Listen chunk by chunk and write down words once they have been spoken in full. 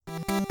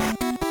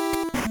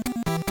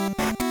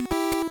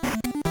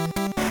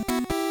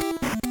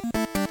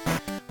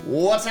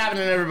What's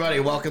happening,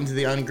 everybody? Welcome to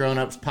the Ungrown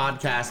Ups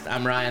podcast.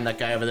 I'm Ryan. That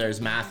guy over there is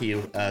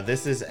Matthew.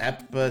 This is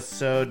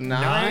episode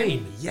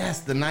 9. Yes,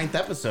 the 9th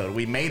episode.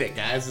 We made it,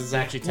 guys. This is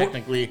actually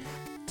technically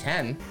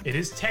 10. It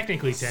is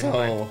technically 10, So-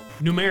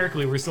 but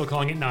numerically we're still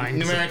calling it 9.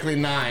 Numerically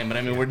 9, but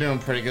I mean, we're doing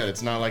pretty good.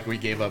 It's not like we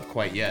gave up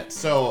quite yet.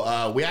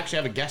 So we actually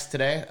have a guest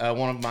today.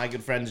 One of my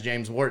good friends,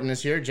 James Wharton,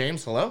 is here.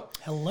 James, hello.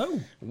 Hello.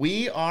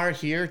 We are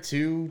here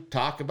to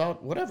talk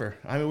about whatever.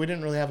 I mean, we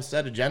didn't really have a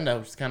set agenda.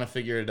 We just kind of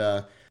figured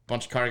a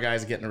bunch of car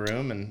guys get in a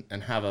room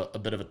and have a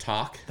bit of a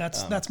talk.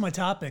 That's my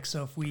topic.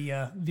 So if we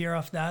veer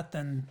off that,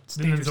 then it's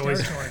dangerous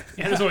territory.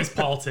 There's always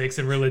politics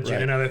and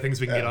religion and other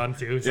things we can get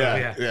onto. So,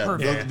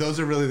 yeah. Those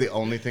are really the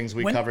only things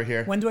we cover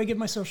here. When do I give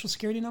my social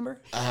security number?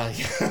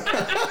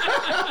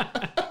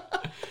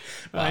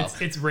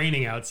 It's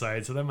raining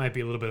outside, so that might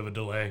be a little bit of a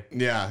delay.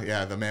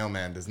 Yeah. The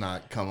mailman does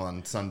not come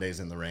on Sundays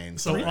in the rain.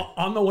 So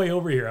on the way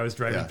over here, I was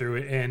driving through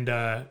it,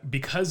 and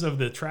because of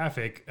the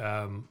traffic,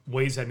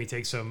 Waze had me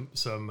take some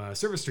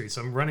service streets.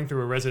 So I'm running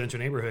through a residential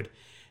neighborhood,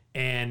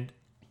 and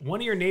one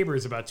of your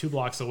neighbors about 2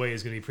 blocks away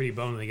is going to be pretty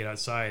boned when they get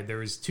outside. There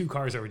was 2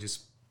 cars that were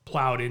just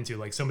plowed into.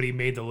 Like somebody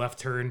made the left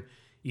turn,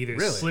 either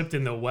slipped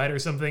in the wet or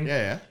something,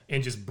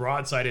 and just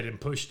broadsided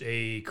and pushed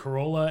a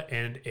Corolla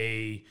and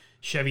a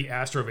Chevy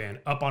Astrovan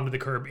up onto the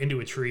curb into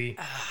a tree.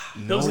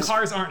 Those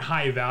cars aren't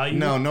high value.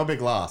 No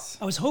big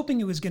loss. I was hoping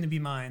it was going to be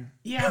mine.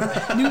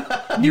 Yeah.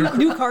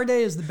 New car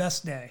day is the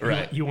best day.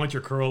 Right. You want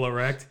your Corolla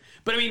wrecked.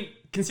 But I mean,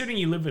 considering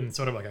you live in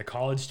sort of like a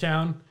college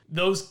town,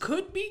 those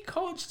could be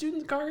college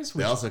student cars.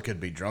 They also could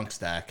be drunk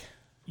stack.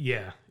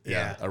 Yeah.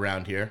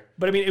 Around here.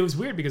 But I mean, it was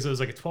weird because it was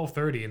like at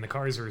 12:30 and the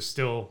cars are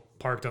still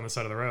parked on the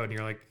side of the road. And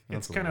you're like,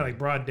 it's kind of like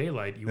broad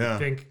daylight. You would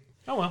think,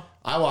 oh, well.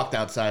 I walked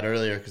outside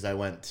earlier because I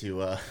went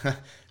to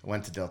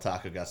Del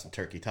Taco, got some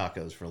turkey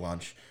tacos for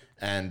lunch.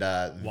 And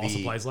while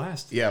supplies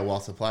last. Yeah, while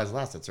supplies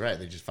last. That's right.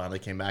 They just finally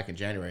came back in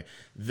January.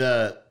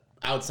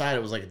 Outside,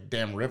 it was like a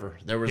damn river.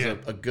 There was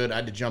a good, I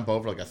had to jump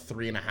over like a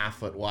 3.5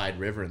 foot wide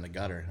river in the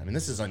gutter. I mean,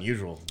 this is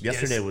unusual.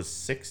 Yesterday was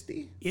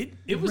 60.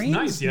 It was rains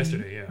nice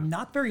yesterday, yeah.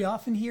 Not very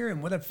often here,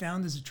 and what I've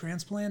found as a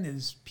transplant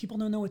is people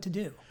don't know what to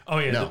do. Oh,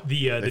 yeah. No,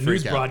 the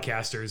news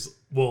broadcasters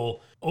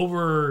will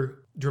over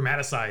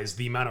dramatize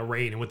the amount of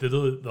rain, and what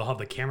they'll have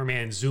the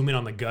cameraman zoom in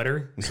on the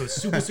gutter, so it's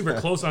super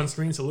close on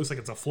screen, so it looks like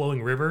it's a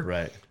flowing river,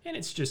 Right. And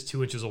it's just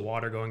 2 inches of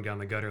water going down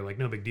the gutter, like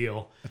no big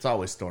deal. It's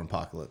always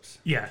stormpocalypse.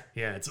 Yeah,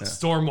 it's a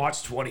storm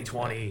watch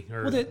 2020.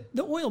 Well,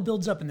 the oil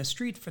builds up in the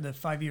street for the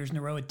 5 years in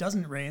a row. It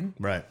doesn't rain,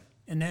 Right.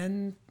 and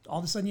then all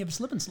of a sudden you have a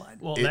slip and slide.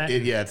 Well,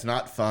 It's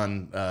not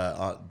fun.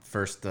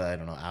 First,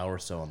 hour or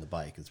so on the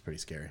bike. It's pretty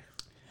scary.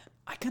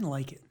 I kind of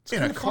like it. It's In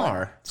kind a of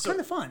car. fun. It's kind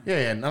of fun.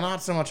 Yeah,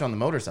 not so much on the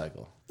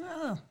motorcycle.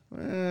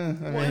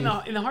 and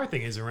the hard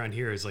thing is around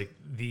here is like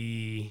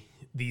the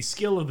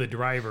skill of the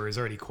driver is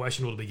already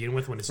questionable to begin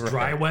with when it's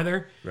dry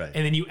weather, Right.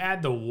 And then you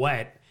add the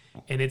wet,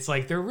 and it's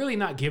like they're really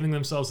not giving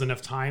themselves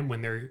enough time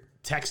when they're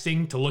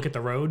texting to look at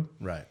the road.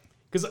 Right.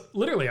 Because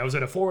literally, I was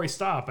at a 4-way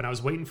stop, and I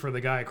was waiting for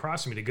the guy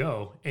across from me to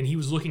go, and he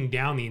was looking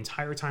down the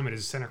entire time at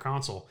his center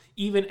console,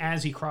 even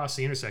as he crossed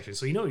the intersection.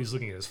 So he was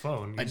looking at his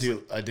phone. I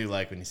do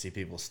like when you see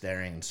people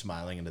staring and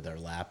smiling into their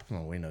lap.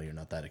 Well, we know you're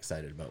not that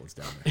excited about what's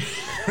down there.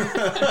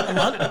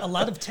 a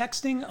lot of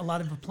texting, a lot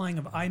of applying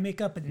of eye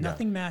makeup, but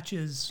nothing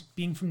matches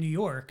being from New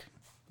York.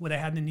 What I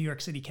had in a New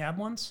York City cab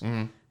once.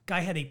 Mm-hmm. Guy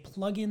had a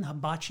plug-in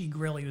hibachi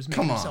grill. He was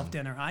making himself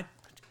dinner. I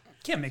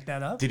can't make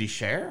that up. Did he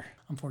share?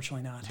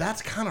 Unfortunately not.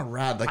 That's kind of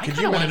rad. Like, could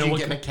you imagine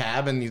getting a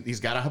cab and he's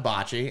got a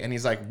hibachi and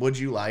he's like, would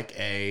you like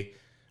a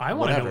I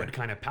want to know what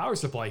kind of power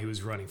supply he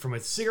was running. From a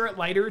cigarette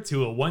lighter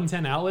to a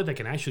 110 outlet that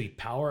can actually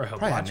power a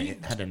hibachi.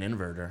 Had an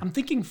inverter. I'm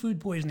thinking food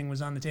poisoning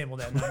was on the table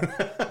that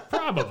night.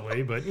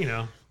 Probably, but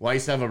Well, I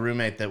used to have a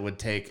roommate that would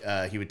take,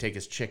 he would take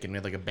his chicken. We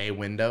had like a bay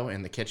window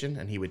in the kitchen,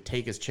 and he would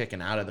take his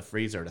chicken out of the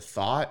freezer to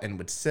thaw it and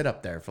would sit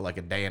up there for like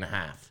a day and a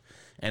half.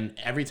 And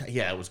every time,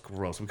 it was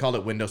gross. We called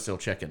it windowsill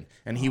chicken.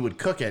 And he would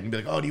cook it and be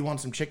like, oh, do you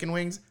want some chicken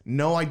wings?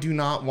 No, I do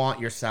not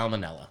want your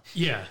salmonella.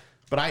 Yeah.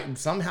 But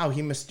somehow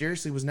he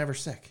mysteriously was never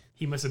sick.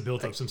 He must have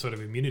built up some sort of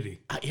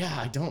immunity.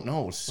 I don't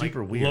know. It was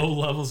super weird. Low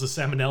levels of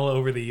salmonella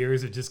over the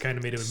years, it just kind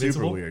of made him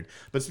invincible. Super weird.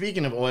 But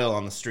speaking of oil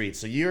on the street,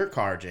 so your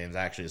car, James,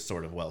 actually is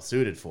sort of well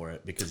suited for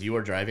it because you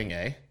are driving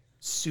a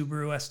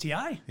Subaru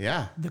STI.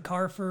 Yeah. The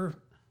car for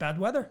bad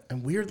weather.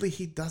 And weirdly,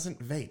 he doesn't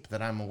vape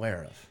that I'm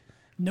aware of.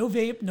 No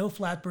vape, no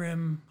flat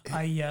brim.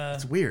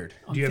 It's weird.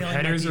 Do you have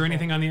headers or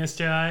anything on the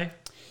STI?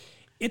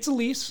 It's a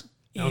lease,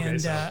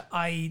 and so.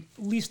 I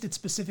leased it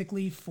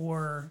specifically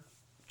for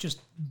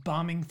just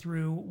bombing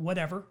through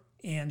whatever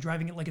and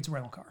driving it like it's a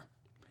rental car.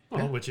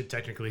 Well, which it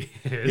technically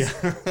is.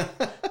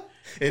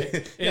 Yeah.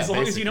 As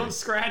long as you don't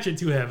scratch it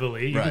too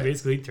heavily, you can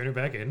basically turn it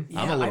back in.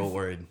 Yeah, I'm a little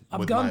worried.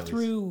 I've gone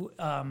through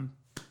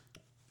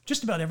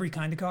just about every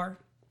kind of car.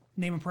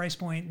 Name a price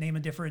point, name a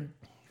different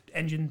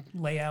engine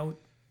layout,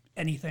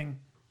 anything.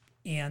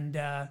 And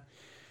I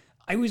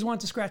always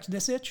want to scratch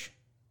this itch,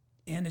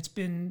 and it's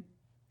been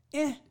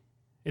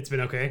It's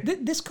been okay.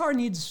 This car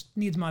needs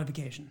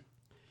modification.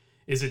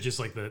 Is it just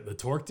like the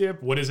torque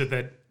dip? What is it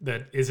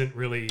that isn't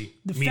really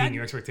meeting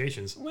your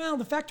expectations? Well,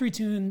 the factory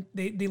tune,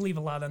 they leave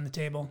a lot on the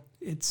table.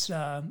 It's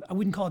I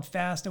wouldn't call it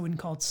fast. I wouldn't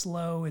call it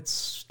slow.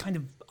 It's kind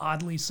of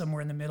oddly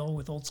somewhere in the middle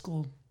with old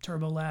school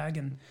turbo lag.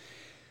 And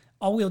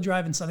all-wheel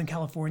drive in Southern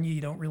California,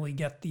 you don't really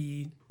get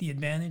the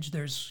advantage.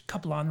 There's a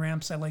couple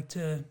on-ramps I like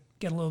to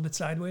get a little bit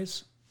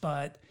sideways.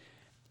 But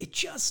it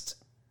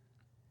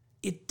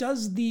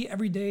does the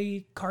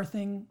everyday car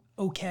thing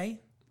okay.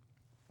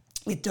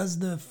 It does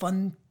the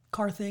fun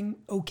car thing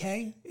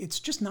okay. It's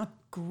just not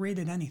great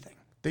at anything.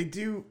 They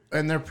do,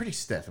 and they're pretty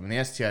stiff. I mean,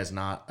 the STI is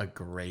not a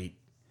great,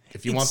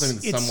 if you want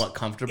something somewhat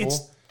comfortable.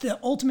 It's the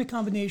ultimate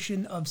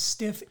combination of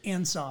stiff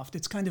and soft.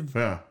 It's kind of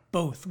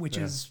both, which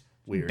is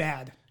weird.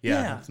 Bad.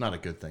 Yeah, it's not a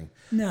good thing.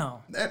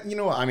 No. You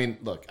know what? I mean,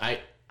 look,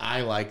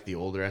 I like the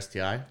older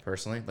STI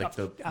personally. Like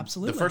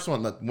absolutely. The first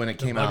one when it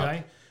came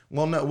out.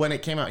 Well, no, when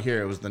it came out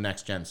here, it was the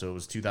next gen. So it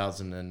was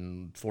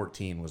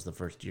 2014 was the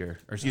first year.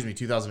 Or excuse me,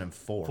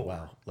 2004.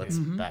 Wow. Let's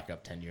back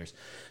up 10 years.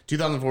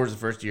 2004 was the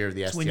first year of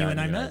the STI in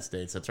the United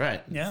States. That's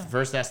right. Yeah.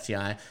 First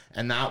STI.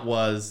 And it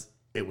was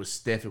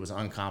stiff. It was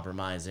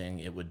uncompromising.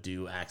 It would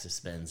do axis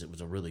spins. It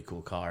was a really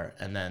cool car.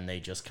 And then they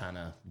just kind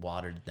of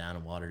watered it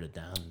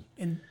down.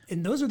 And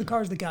those are the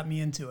cars that got me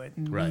into it.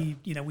 And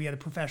we had a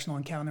professional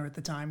encounter at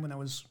the time when I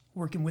was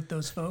working with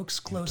those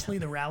folks closely,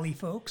 the rally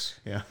folks.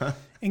 Yeah.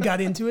 And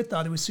got into it,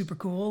 thought it was super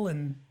cool,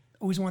 and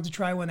always wanted to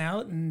try one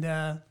out, and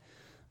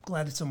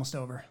glad it's almost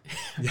over.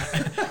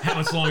 How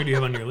much longer do you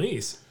have on your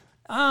lease?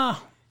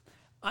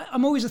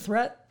 I'm always a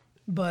threat,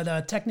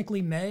 but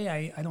technically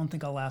I don't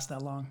think I'll last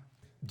that long.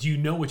 Do you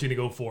know what you're going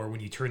to go for when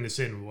you turn this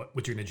in,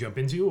 what you're going to jump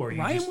into? Or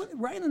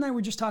Ryan and I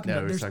were just talking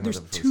about there's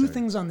two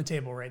things on the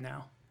table right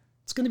now.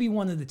 It's going to be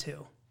one of the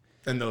two.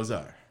 And those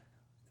are?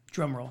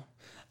 Drum roll.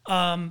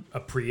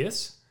 A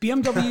Prius?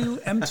 BMW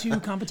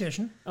M2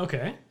 competition.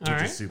 Okay. All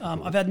right. Super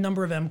cool. I've had a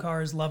number of M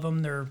cars, love them.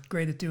 They're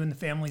great at doing the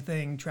family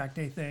thing, track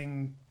day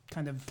thing,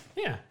 kind of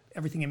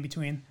everything in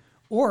between.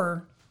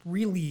 Or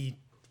really,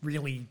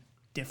 really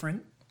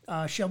different,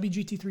 Shelby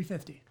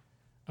GT350.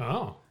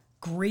 Oh.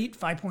 Great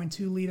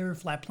 5.2 liter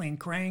flat plane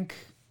crank,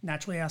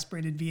 naturally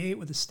aspirated V8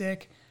 with a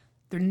stick.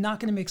 They're not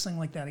going to make something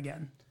like that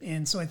again.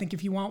 And so I think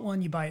if you want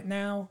one, you buy it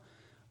now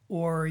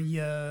or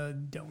you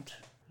don't.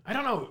 I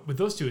don't know. With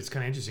those two, it's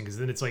kind of interesting because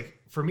then it's like,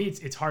 for me,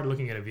 it's hard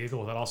looking at a vehicle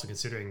without also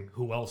considering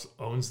who else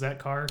owns that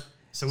car.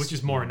 So which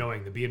is more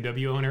annoying, the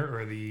BMW owner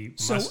or the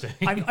Mustang?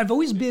 I've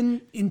always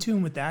been in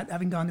tune with that,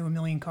 having gone to a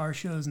million car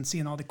shows and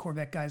seeing all the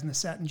Corvette guys in the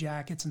satin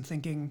jackets and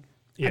thinking,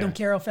 I don't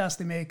care how fast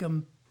they make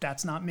them.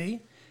 That's not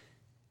me.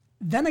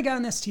 Then I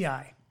got an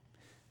STI.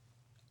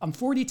 I'm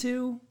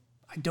 42.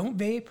 I don't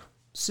vape.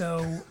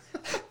 So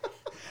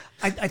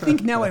I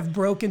think now I've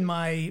broken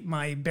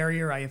my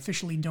barrier. I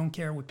officially don't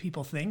care what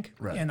people think.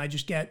 Right. And I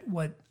just get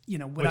what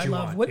I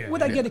love.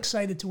 What I get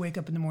excited to wake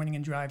up in the morning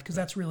and drive, because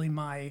that's really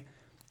my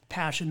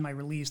passion, my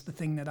release, the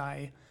thing that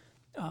I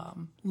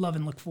love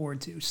and look forward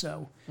to.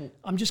 So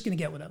I'm just going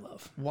to get what I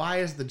love. Why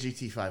is the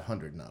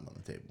GT500 not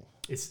on the table?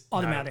 It's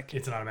automatic.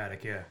 It's an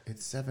automatic, yeah.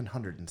 It's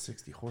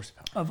 760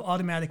 horsepower. Of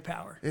automatic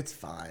power. It's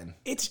fine.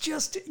 It's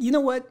just, you know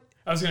what?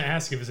 I was going to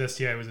ask if his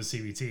STI was a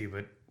CVT,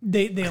 but...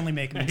 They only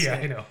make a mistake. Yeah,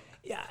 I know.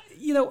 Yeah,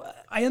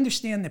 I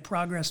understand that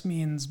progress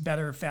means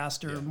better,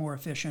 faster, more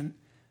efficient.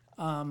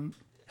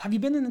 Have you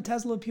been in a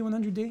Tesla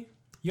P100D?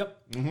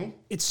 Yep. Mm-hmm.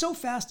 It's so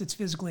fast, it's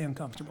physically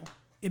uncomfortable.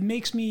 It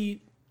makes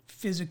me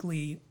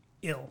physically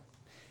ill.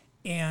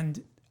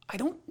 And I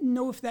don't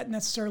know if that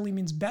necessarily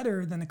means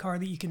better than a car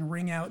that you can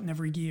wring out in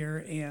every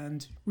gear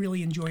and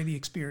really enjoy the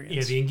experience.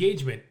 Yeah, the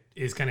engagement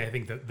is kind of, I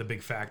think, the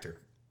big factor.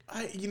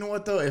 You know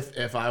what, though?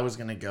 If I was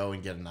going to go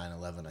and get a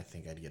 911, I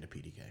think I'd get a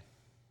PDK.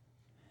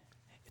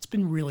 It's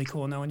been really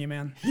cool knowing you,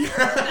 man.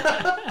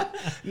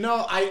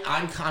 No,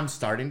 I'm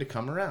starting to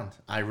come around.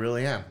 I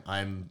really am.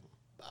 I'm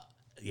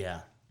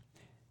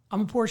a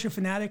Porsche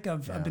fanatic.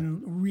 I've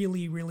been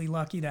really, really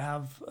lucky to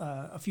have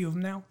a few of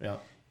them now. Yeah.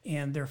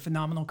 And they're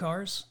phenomenal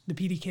cars. The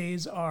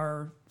PDKs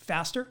are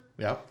faster.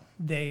 Yeah.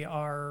 They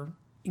are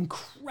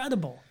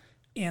incredible.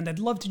 And I'd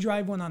love to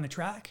drive one on the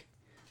track,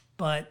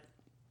 but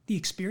the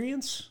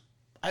experience...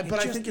 I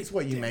think it's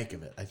what you make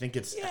of it. I think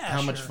it's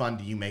how much fun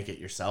do you make it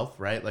yourself,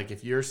 right? Like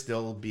if you're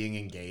still being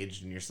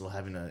engaged and you're still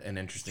having an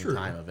interesting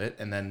time of it,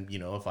 and then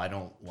if I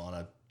don't want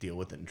to deal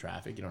with it in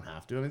traffic, you don't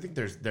have to. I think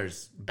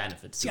there's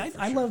benefits. See,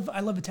 I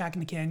love attacking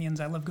the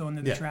canyons. I love going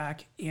to the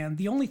track, and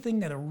the only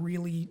thing that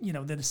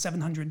that a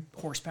 700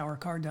 horsepower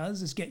car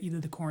does is get you to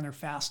the corner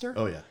faster.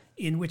 Oh yeah.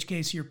 In which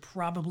case, you're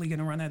probably going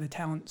to run out of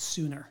talent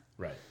sooner.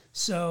 Right.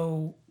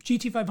 So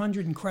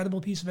GT500,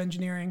 incredible piece of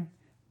engineering.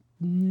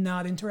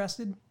 Not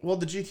interested. Well,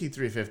 the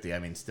GT350, I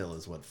mean, still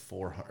is what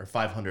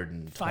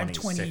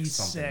 526,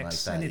 something like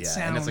that. And it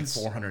sounds, and it's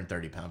like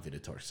 430 pound-feet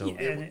of torque. So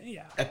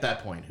at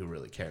that point, who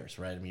really cares,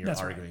 right? I mean, you're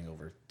arguing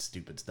over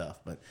stupid stuff,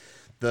 but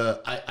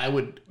I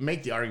would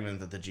make the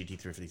argument that the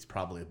GT350 is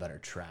probably a better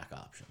track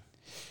option.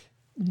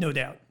 No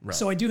doubt. Right.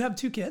 So I do have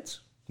two kids.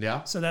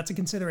 Yeah. So that's a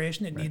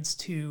consideration. It needs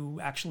to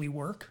actually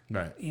work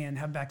Right. and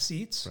have back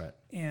seats Right.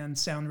 and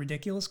sound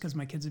ridiculous because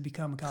my kids have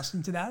become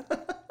accustomed to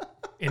that.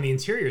 And the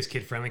interior is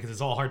kid friendly because it's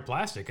all hard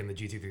plastic in the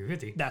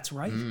GT350. That's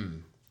right.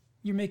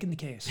 You're making the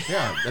case.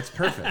 Yeah, that's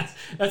perfect.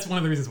 That's one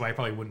of the reasons why I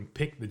probably wouldn't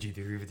pick the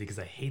GT350 because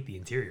I hate the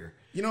interior.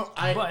 You know,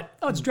 But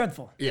Oh, it's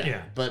dreadful.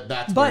 yeah, but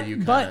that's But, where you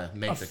kind but of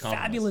make a the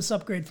compromise. fabulous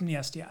upgrade from the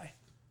STI.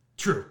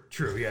 true.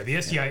 Yeah,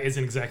 the STI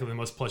isn't exactly the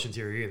most plush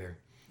interior either.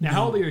 Now,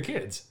 how old are your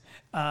kids?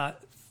 5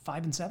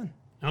 and 7.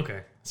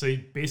 Okay, so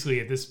you basically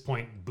at this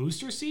point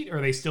booster seat, or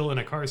are they still in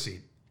a car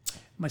seat?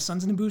 My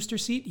son's in a booster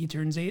seat. He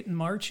turns 8 in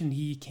March, and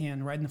he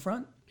can ride in the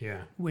front,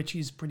 Yeah. which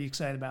he's pretty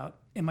excited about.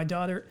 And my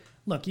daughter,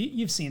 look,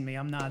 you've seen me.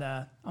 I'm not.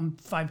 I'm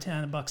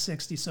 5'10",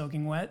 $160,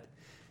 soaking wet.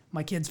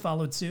 My kids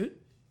followed suit,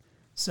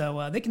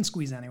 so they can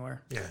squeeze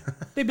anywhere. Yeah.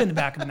 They've been in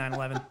the back of a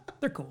 911.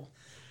 They're cool.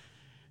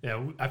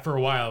 Yeah, for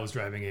a while I was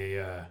driving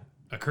a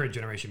current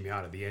generation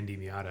Miata, the ND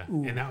Miata,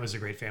 and that was a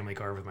great family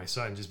car with my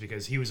son just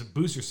because he was a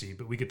booster seat,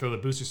 but we could throw the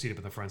booster seat up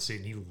in the front seat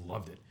and he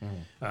loved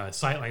it.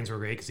 Sight lines were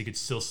great because he could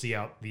still see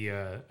out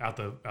the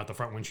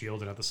front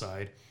windshield and out the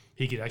side.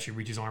 He could actually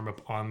reach his arm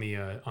up on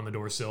the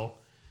door sill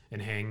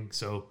and hang.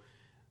 So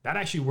that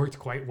actually worked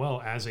quite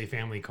well as a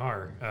family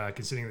car,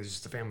 considering there's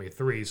just a family of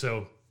 3.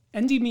 So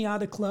ND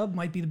Miata Club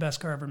might be the best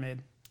car ever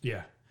made.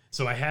 yeah,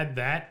 so I had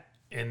that,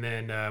 and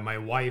then my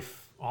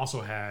wife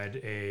also had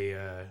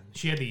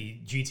she had the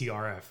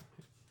GTRF,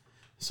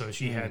 so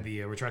she had the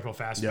retractable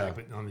fastback,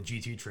 but on the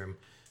GT trim.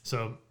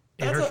 So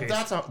in her case,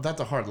 That's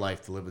a hard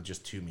life to live with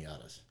just 2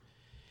 Miatas.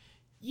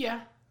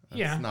 yeah,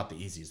 It's not the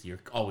easiest. You're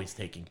always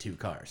taking 2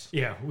 cars.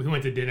 yeah. We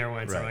went to dinner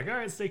once. I'm Right. like, all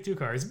right, let's take 2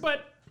 cars,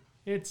 but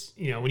it's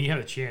when you have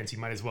a chance, you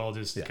might as well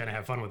just kind of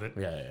have fun with it.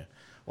 Yeah.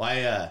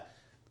 Well,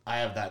 I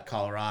have that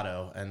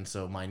Colorado, and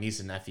so my niece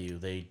and nephew,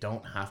 they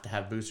don't have to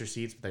have booster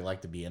seats, but they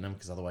like to be in them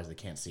because otherwise they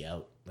can't see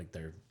out. Like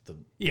the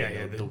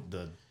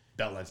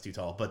belt line's too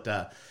tall. But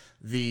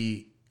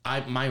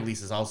my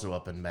lease is also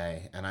up in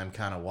May, and I'm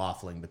kind of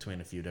waffling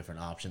between a few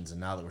different options. And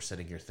now that we're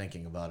sitting here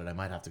thinking about it, I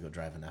might have to go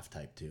drive an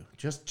F-Type too,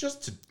 just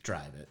to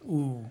drive it.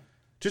 Ooh.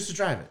 Just to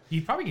drive it.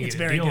 You probably can It's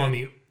get a very deal good. on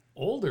the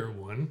older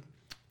one.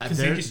 Because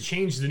they just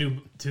changed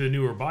to the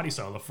newer body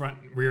style, the front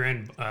rear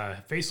end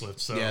facelift.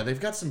 So Yeah, they've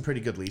got some pretty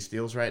good lease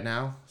deals right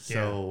now.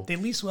 So They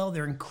lease well.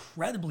 They're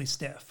incredibly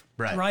stiff.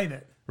 Right. Drive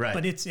it. Right.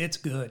 But it's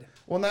good.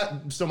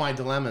 so my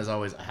dilemma is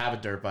always I have a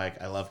dirt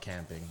bike. I love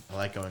camping. I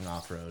like going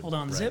off road. Hold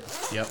on, zip.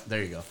 Yep,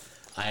 there you go.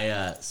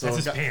 So that's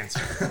his pants.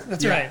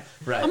 That's right.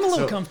 Right. I'm a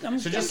little comfortable.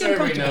 So just so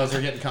everybody knows,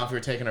 we're getting comfy. We're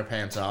taking our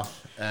pants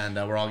off, and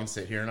we're all gonna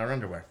sit here in our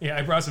underwear. Yeah,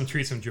 I brought some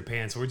treats from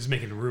Japan, so we're just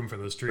making room for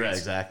those treats. Right,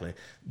 exactly.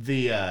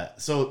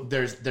 So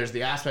there's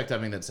the aspect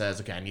of me that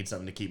says, okay, I need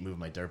something to keep moving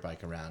my dirt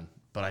bike around,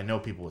 but I know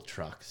people with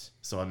trucks,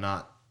 so I'm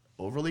not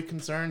overly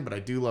concerned. But I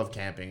do love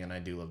camping and I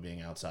do love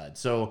being outside.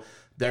 So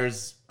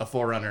there's a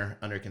 4Runner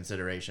under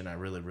consideration. I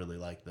really, really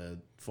like the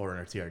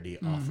 4Runner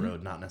TRD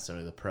off-road, not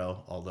necessarily the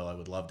Pro, although I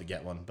would love to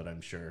get one, but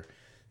I'm sure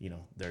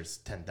there's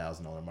 $10,000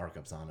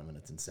 markups on them, and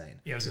it's insane.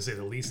 Yeah, I was gonna say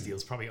the lease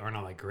deals probably aren't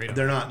all that great.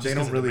 They're not. just They 'cause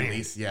don't of really demand.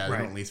 lease. Yeah, Right.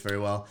 they don't lease very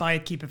well. Buy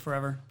it, keep it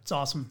forever. It's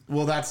awesome.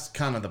 Well, that's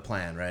kind of the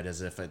plan, right?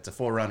 Is if it's a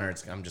 4Runner,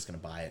 I'm just going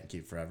to buy it and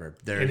keep it forever.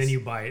 And then you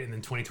buy it, and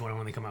then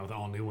 2021 they come out with an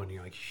all new one, and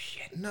you're like,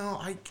 shit. No,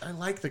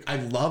 I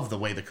love the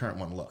way the current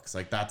one looks.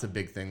 Like that's a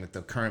big thing. That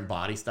the current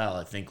body style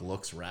I think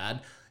looks rad.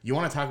 You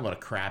want to talk about a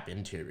crap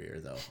interior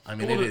though? I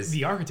mean, Well, it is.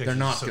 the architecture They're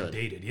not is so good.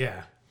 dated.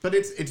 Yeah, But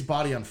it's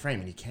body on frame,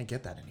 and you can't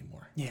get that anymore.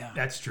 Yeah.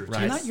 that's true.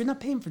 Right. Too. You're not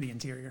paying for the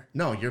interior.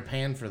 No, you're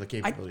paying for the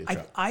capability of the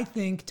truck. I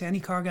think to any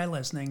car guy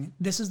listening,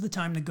 this is the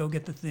time to go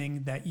get the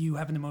thing that you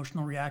have an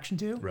emotional reaction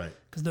to. Right.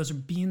 Because those are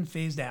being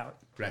phased out.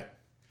 Right.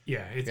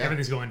 Yeah,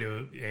 everything's going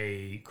to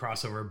a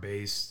crossover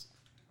based.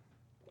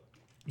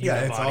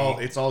 Yeah,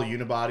 unibody. it's all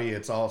unibody.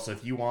 It's all so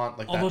if you want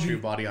like Although that true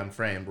the- body on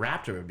frame,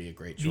 Raptor would be a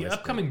great choice. The but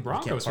upcoming you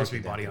Bronco can't is supposed to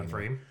be park body it on anymore.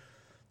 frame.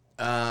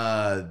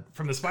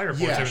 From the Spider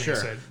reports, yeah, everything sure,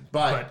 said.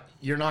 but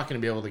you're not going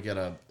to be able to get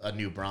a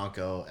new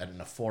Bronco at an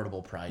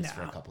affordable price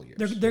for a No. couple years.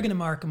 They're going to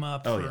mark them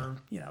up Oh,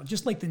 for,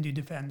 just like the new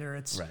Defender.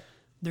 It's Right.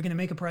 They're going to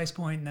make a price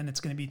point, and then it's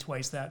going to be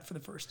twice that for the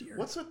first year.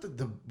 What's with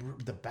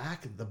the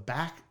back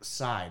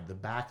side, the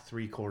back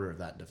 3/4 of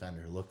that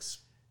Defender looks?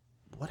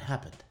 What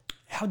happened?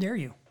 How dare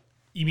you?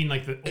 You mean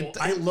like the?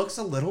 It looks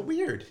a little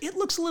weird. It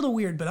looks a little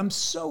weird, but I'm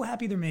so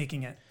happy they're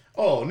making it.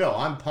 Oh no,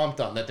 I'm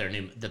pumped on that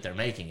they're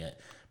making it,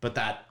 but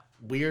that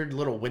weird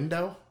little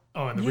window.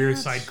 Oh, and the Yeah, rear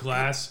it's- side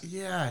glass.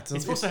 Yeah, It's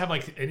supposed to have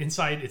like an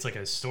inside. It's like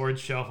a storage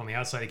shelf. On the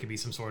outside, it could be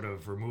some sort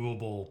of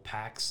removable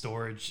pack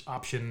storage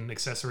option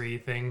accessory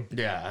thing.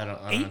 Yeah, I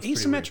don't know. It's pretty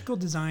Asymmetrical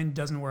design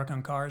doesn't work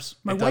on cars.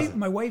 It doesn't.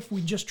 My wife,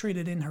 we just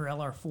traded in her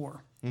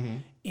LR4,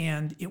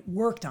 and it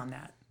worked on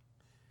that.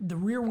 The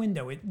rear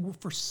window,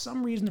 for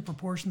some reason, the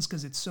proportions,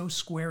 because it's so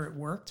square, it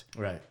worked.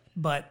 weird. Right.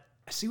 But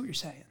I see what you're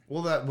saying.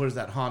 Well, that what is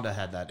that? Honda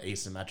had that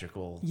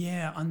asymmetrical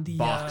Yeah, on the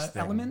box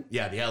thing. Element.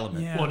 Yeah, the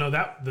Element. Yeah. Well, no,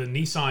 the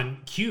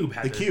Nissan Cube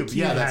had The Cube.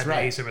 Yeah, that's had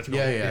right. asymmetrical.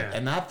 Yeah.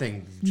 And that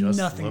thing just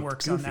Nothing looked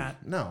works on goofy.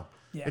 that. No.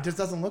 Yeah. It just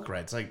doesn't look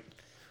right. It's like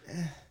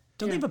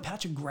Don't they have a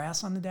patch of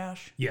grass on the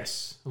dash?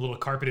 Yes, a little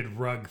carpeted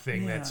rug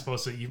thing Yeah. that's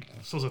supposed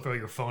to throw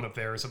your phone up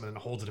there or something and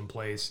holds it in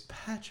place.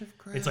 Patch of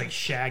grass. It's like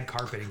shag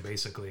carpeting,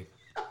 basically.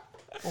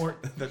 Or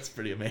That's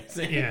pretty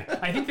amazing. Yeah,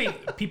 I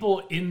think people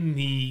in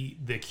the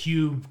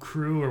Cube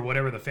crew or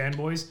whatever, the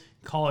fanboys,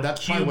 call it That's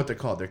Cube, probably what they're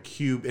called. They're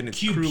Cube and it's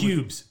Cube crew with-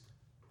 Pubes.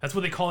 That's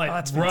what they call that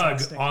that's rug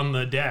fantastic. on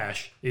the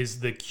dash,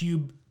 is the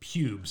Cube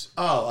Pubes.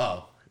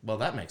 Oh. Well,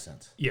 that makes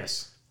sense.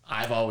 Yes.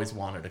 I've always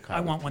wanted a car. I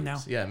with want one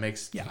pubes. now. Yeah, it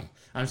makes. Yeah.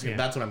 I'm just gonna, Yeah.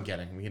 That's what I'm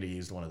getting. I'm gonna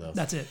use one of those.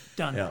 that's it.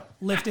 Done. Yeah.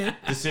 Lift it.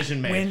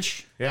 Decision made.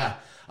 Winch. Yeah.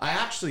 I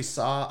actually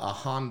saw a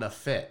Honda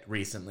Fit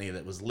recently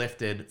that was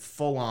lifted,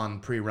 full on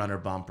pre-runner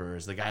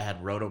bumpers. The guy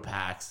had roto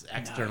packs,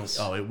 external. Nice.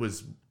 Oh, it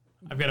was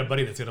I've got a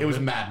buddy that's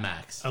got Mad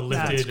Max. a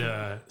lifted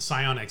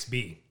Scion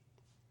XB.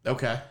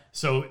 Okay.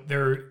 So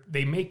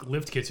they make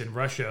lift kits in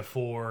Russia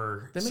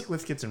for They make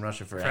lift kits in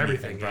Russia for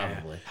everything, everything,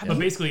 probably. Yeah. But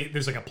basically,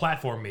 there's like a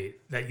platform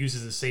mate that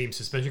uses the same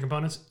suspension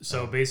components.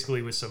 So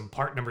basically, with some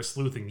part number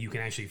sleuthing, you can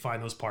actually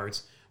find those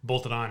parts,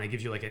 bolt it on. It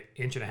gives you like an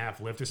 1.5 inch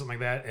lift or something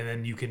like that, and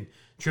then you can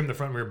trim the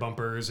front and rear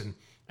bumpers and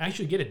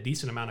actually get a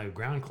decent amount of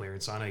ground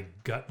clearance on a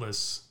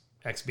gutless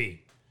XB.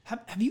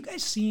 Have you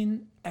guys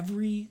seen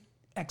every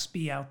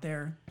XB out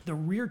there? The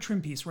rear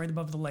trim piece right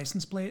above the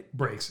license plate.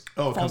 Breaks.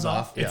 Oh, it Falls comes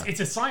off. off. Yeah. It's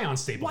a Scion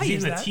staple. Why Even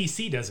is the that?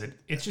 TC does it.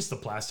 It's just the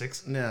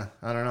plastics. Yeah,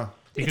 I don't know.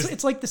 Because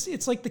It's like this.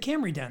 It's like the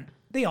Camry dent.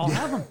 They all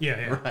have them.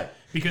 yeah. Right.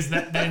 Because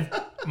then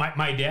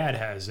my dad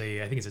has I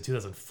think it's a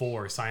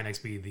 2004 Scion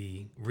XB,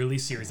 the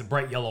release series, the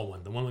bright yellow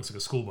one. The one that looks like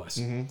a school bus.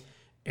 Mm-hmm.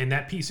 And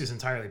that piece is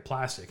entirely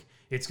plastic.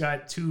 It's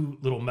got 2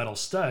 little metal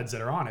studs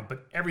that are on it,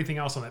 but everything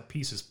else on that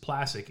piece is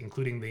plastic,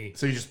 including the...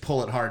 So you just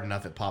pull it hard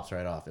enough, it pops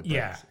right off. It breaks.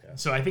 Yeah.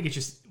 So I think it's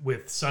just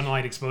with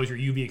sunlight exposure,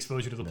 UV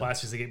exposure to the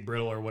plastics, they get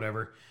brittle or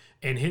whatever.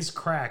 And his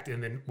cracked,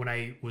 and then when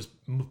I was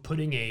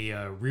putting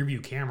a rear view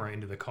camera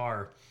into the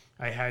car,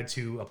 I had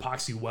to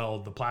epoxy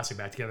weld the plastic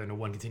back together into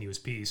one continuous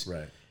piece.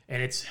 Right.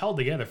 And it's held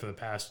together for the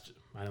past,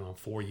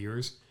 4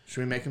 years.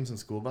 Should we make him some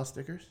school bus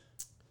stickers?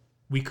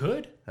 We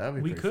could. That'd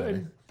be we pretty could.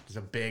 funny. Just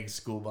a big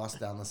school bus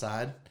down the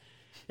side.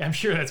 I'm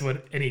sure that's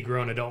what any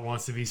grown adult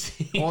wants to be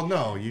seen. Well,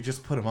 no, you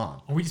just put them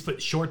on. Or we just put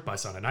short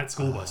bus on it, not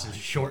school bus. It's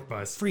short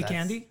bus. Free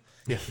candy.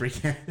 Yeah,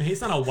 freaking. He's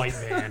not a white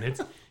man.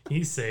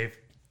 He's safe.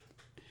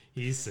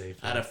 He's safe.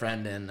 I had a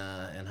friend in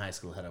high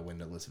school had a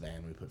windowless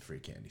van. We put free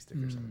candy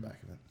stickers on the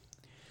back of it.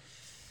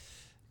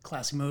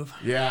 Classy move.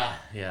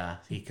 Yeah.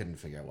 He couldn't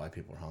figure out why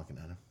people were honking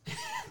at him.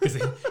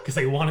 Because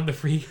they wanted the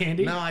free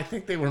candy. No, I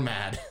think they were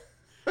mad.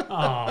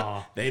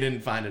 Aw. They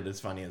didn't find it as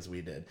funny as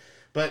we did.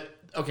 But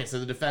okay, so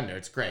the Defender,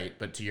 it's great,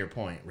 but to your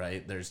point,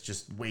 right? There's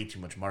just way too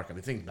much markup.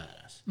 The thing's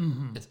badass.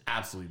 Mm-hmm. It's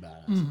absolutely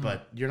badass,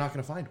 but you're not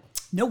going to find one.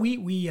 No,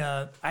 we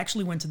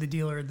actually went to the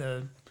dealer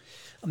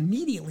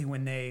immediately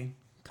when they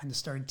kind of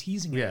started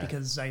teasing it Yeah.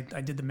 because I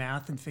did the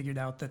math and figured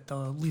out that the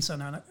lease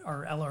on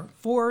our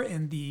LR4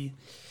 and the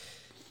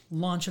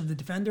launch of the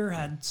Defender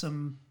had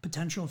some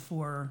potential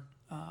for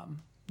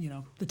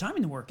the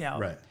timing to work out.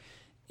 Right.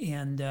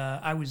 And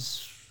I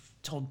was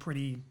told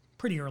pretty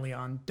early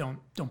on, don't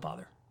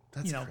bother.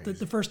 That's crazy.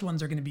 The first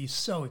ones are going to be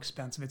so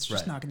expensive. It's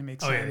just Right. not going to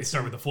make Oh sense. yeah, they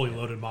start with the fully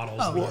loaded models.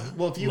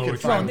 Well, if you Lower could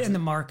trim. Well, find and the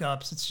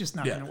markups, it's just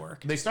not going to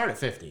work. They start at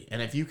 50,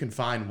 and if you can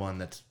find one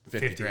that's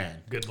 50 grand,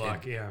 Good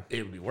luck. Yeah.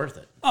 it would be worth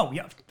it. Oh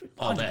yeah,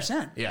 All day.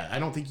 100%. Yeah, I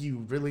don't think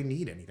you really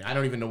need anything. I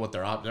don't even know what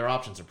their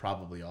options are.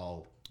 Probably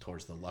all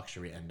towards the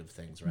luxury end of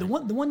things, right? The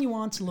one you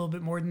want's a little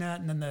bit more than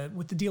that, and then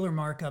with the dealer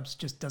markups,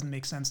 just doesn't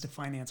make sense to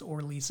finance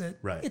or lease it.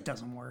 Right. It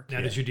doesn't work.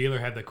 Now, does your dealer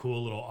have the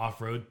cool little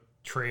off-road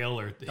trail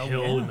or hill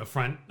yeah. in the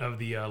front of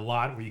the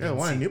lot where you Yeah, can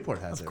one see? in Newport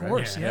has it, Of right?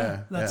 course,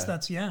 Yeah. yeah.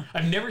 That's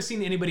I've never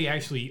seen anybody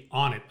actually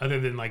on it,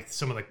 other than like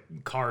some of the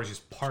cars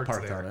just parked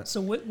Parked there. on it.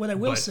 So what I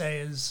will But-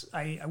 say is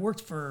I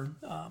worked for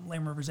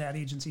Lamb River's ad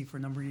agency for a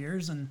number of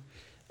years, and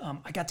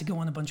I got to go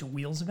on a bunch of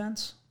wheels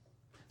events.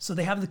 So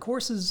they have the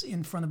courses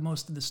in front of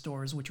most of the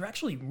stores, which are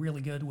actually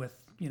really good with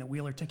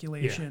wheel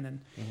articulation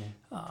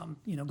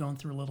and going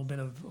through a little bit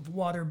of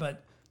water.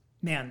 But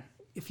man,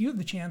 if you have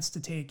the chance to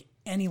take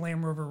any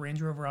Land Rover, Range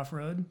Rover off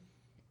road,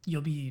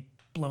 you'll be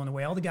blown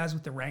away. All the guys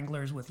with the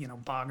Wranglers, with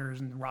boggers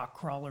and rock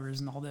crawlers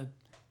and all the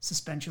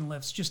suspension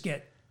lifts, just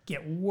get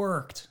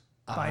worked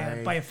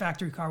by a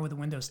factory car with a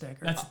window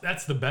sticker.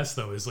 That's the best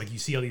though, is like you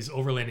see all these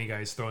overlanding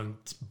guys throwing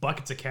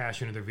buckets of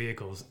cash into their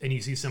vehicles, and you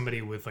see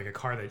somebody with like a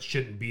car that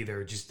shouldn't be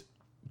there just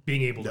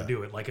being able to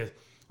do it, like a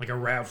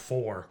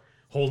RAV4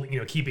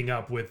 holding, keeping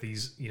up with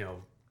these,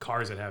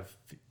 cars that have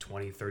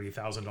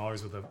 $20,000-$30,000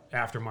 worth of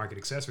aftermarket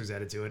accessories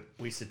added to it.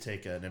 We used to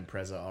take an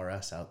Impreza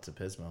RS out to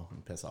Pismo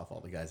and piss off all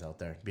the guys out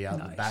there. Be out in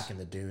the Nice. back in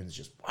the dunes,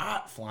 just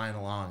flying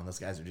along, and those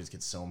guys would just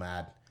get so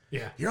mad.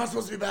 Yeah. You're not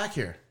supposed to be back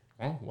here.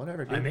 Well,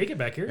 whatever, dude. I make it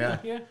back here. Yeah.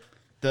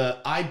 Yeah.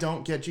 I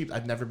don't get Jeep.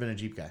 I've never been a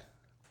Jeep guy,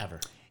 ever.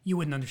 You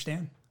wouldn't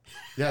understand.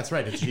 Yeah, that's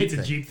right. It's a Jeep It's a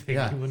thing. Jeep thing.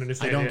 Yeah. You wouldn't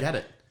understand I don't it. get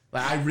it.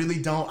 Like, I really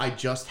don't. I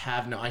just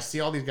have no. I see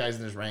all these guys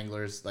in their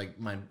Wranglers. Like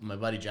my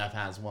buddy Jeff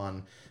has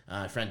one.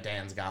 My friend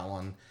Dan's got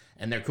one,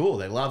 and they're cool.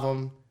 They love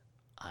them.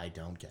 I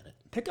don't get it.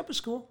 Pick up a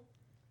school.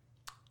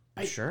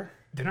 Sure.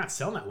 They're not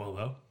selling that well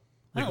though.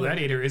 The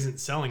Gladiator isn't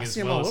selling I as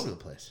see them well all as... over the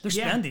place. They're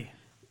Yeah. spendy.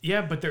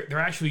 Yeah, but they're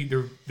actually...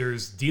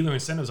 There's dealer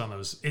incentives on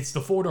those. It's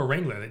the four-door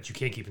Wrangler that you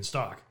can't keep in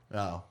stock.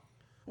 Oh.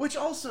 Which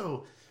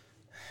also...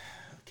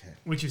 Okay.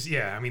 Which is,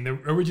 yeah, I mean, the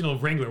original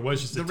Wrangler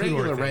was just The a two-door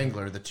regular thing.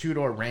 Wrangler, the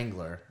two-door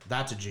Wrangler,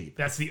 that's a Jeep.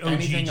 That's the OG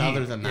Anything Jeep.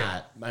 other than Yeah.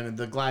 that, I mean,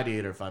 the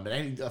Gladiator, fine, but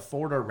a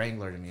four-door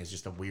Wrangler to me is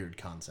just a weird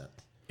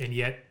concept. And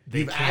yet they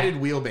You've can't... added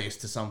wheelbase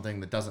to something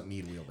that doesn't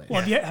need wheelbase.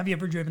 Well, have you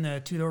ever driven a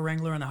two-door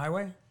Wrangler on the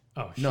highway?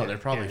 Oh, shit. No, they're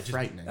probably Yeah, just-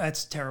 frightening.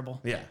 That's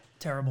terrible. Yeah.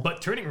 Terrible.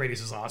 But turning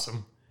radius is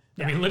awesome.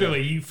 Yeah. I mean,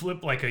 literally, you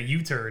flip like a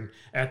U-turn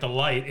at the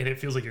light, and it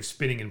feels like you're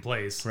spinning in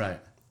place. Right.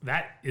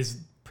 That is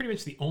pretty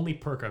much the only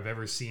perk I've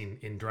ever seen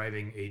in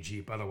driving a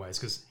Jeep otherwise,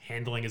 because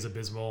handling is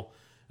abysmal.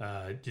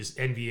 Just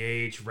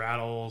NVH,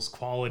 rattles,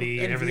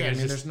 quality, and everything. I is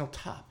mean, just, there's no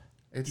top.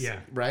 It's, Yeah.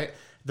 Right?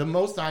 The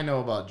most I know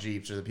about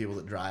Jeeps are the people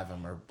that drive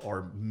them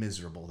are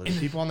miserable. There's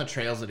people on the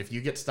trails that if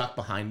you get stuck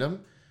behind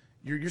them,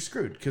 you're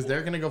screwed because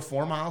they're going to go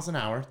 4 miles an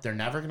hour. They're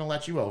never going to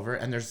let you over,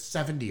 and there's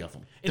 70 of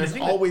them. And the There's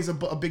thing that- always a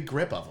big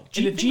grip of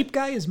them. Jeep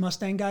guy is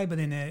Mustang guy, but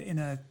in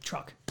a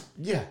truck.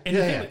 Yeah, and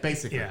the thing yeah, that-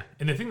 basically. Yeah,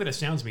 and the thing that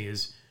astounds me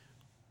is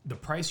the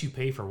price you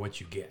pay for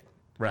what you get.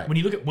 Right. When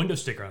you look at window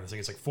sticker on this thing,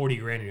 it's like 40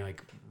 grand, and you're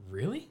like,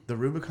 really? The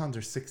Rubicons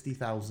are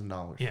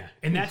 $60,000. Yeah,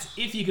 and that's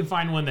if you can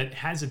find one that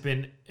hasn't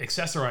been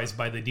accessorized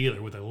by the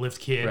dealer with a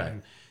lift kit Right.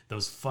 and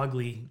those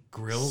fugly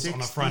grills on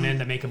the front end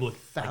that make them look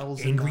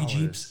like angry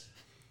Jeeps.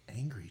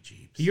 Angry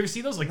Jeeps. You ever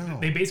see those? Like No.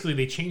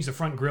 they change the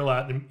front grill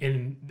out,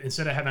 and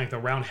instead of having like the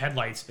round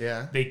headlights,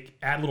 Yeah. they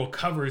add little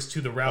covers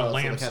to the round So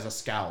it lamps. has a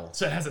scowl.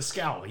 So it has a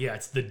scowl. Yeah,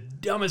 it's the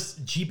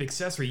dumbest Jeep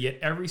accessory. Yet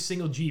every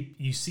single Jeep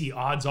you see,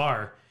 odds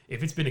are,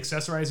 if it's been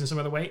accessorized in some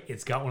other way,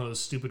 it's got one of those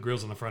stupid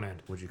grills on the front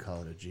end. Would you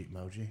call it a Jeep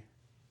emoji?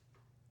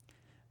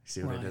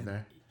 See what I Ryan. did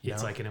there?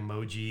 It's No? like an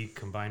emoji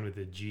combined with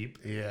a Jeep.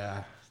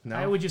 Yeah. No.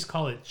 I would just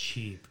call it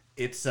cheap.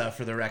 It's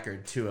for the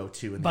record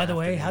 2:02 in By the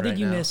way, afternoon how did right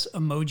you now. miss a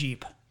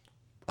Mojeep?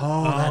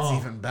 Oh, that's Oh.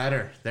 even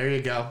better. There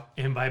you go.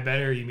 And by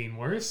better, you mean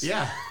worse?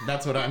 Yeah,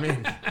 that's what I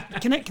mean.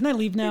 Can I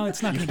leave now?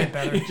 It's not going to get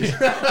better.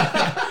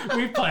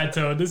 We've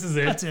plateaued. This is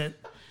it. That's it.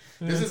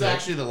 This is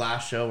actually the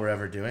last show we're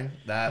ever doing.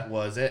 That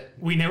was it.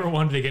 We never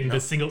wanted to get into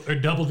single or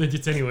double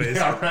digits anyways.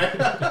 All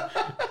right.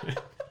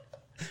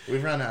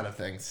 We've run out of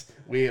things.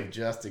 We have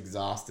just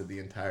exhausted the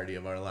entirety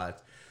of our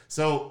lives.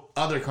 So,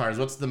 other cars.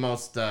 What's the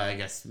most, I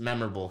guess,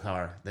 memorable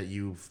car that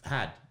you've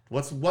had?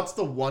 What's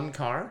the one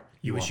car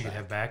You wish want you could back?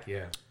 have back?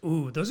 Yeah.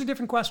 Ooh, those are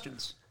different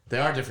questions. They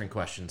are different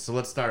questions. So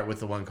let's start with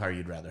the one car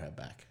you'd rather have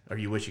back, or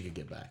you wish you could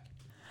get back.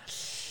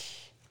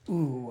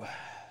 Ooh.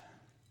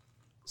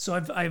 So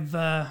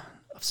I've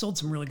sold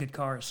some really good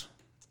cars.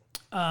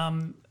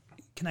 Can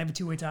I have a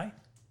two-way tie?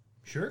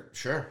 Sure.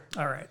 Sure.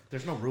 All right.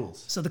 There's no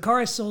rules. So the car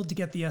I sold to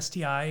get the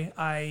STI,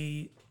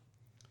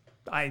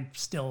 I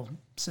still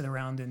sit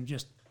around and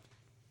just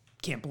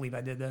can't believe I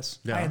did this.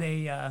 Yeah. I had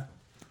a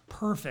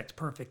perfect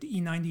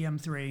E90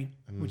 M3,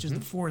 which is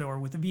the four-door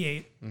with the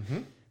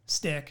V8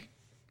 stick,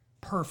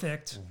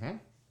 perfect,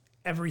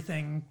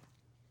 everything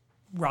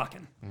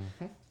rocking.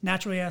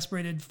 Naturally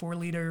aspirated,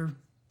 4-liter,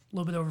 a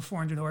little bit over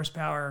 400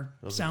 horsepower,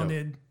 Those are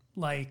sounded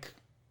like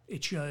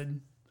it should.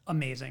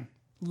 Amazing.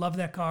 Love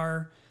that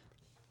car.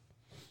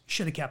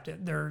 Should have kept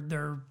it.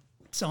 They're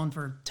selling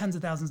for tens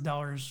of thousands of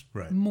dollars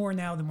Right. more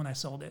now than when I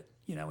sold it,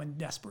 in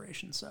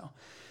desperation. So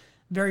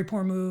very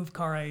poor move.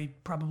 Car I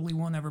probably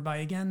won't ever buy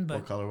again, but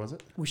What color was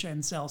it? wish I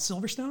didn't sell.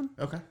 Silverstone.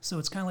 Okay. So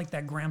it's kind of like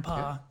that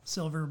grandpa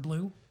silver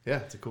blue, Yeah,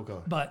 it's a cool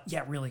color. but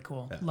yeah, really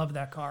cool. Love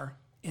that car.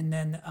 And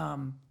then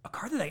a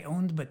car that I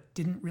owned but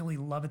didn't really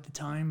love at the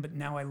time, but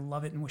now I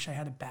love it and wish I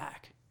had it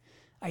back.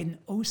 I had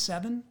an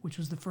 07, which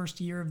was the first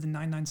year of the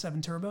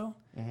 997 Turbo,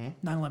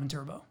 911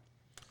 Turbo.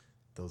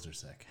 Those are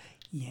sick.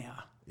 Yeah.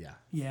 Yeah.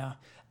 Yeah.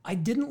 I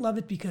didn't love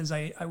it because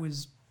I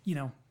was,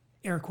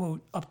 air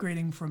quote,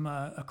 upgrading from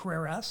a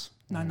Carrera S,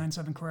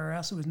 997 Carrera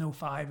S. It was no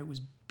 05. It was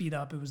beat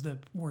up. It was the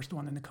worst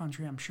one in the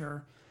country, I'm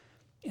sure.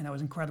 And I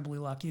was incredibly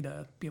lucky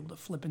to be able to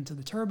flip into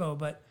the turbo.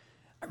 But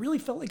I really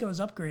felt like I was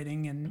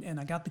upgrading, and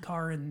I got the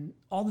car, and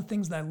all the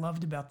things that I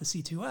loved about the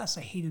C2S,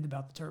 I hated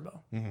about the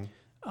turbo.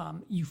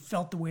 You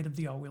felt the weight of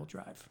the all-wheel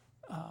drive.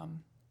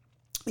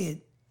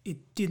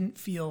 It didn't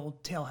feel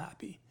tail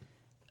happy.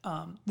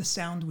 The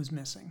sound was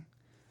missing.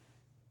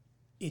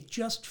 It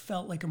just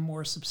felt like a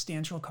more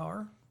substantial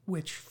car,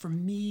 which for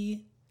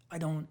me, I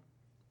don't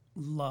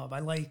love. I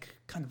like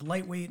kind of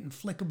lightweight and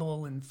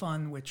flickable and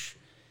fun, which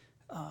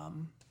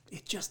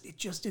it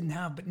just didn't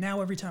have. But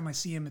now every time I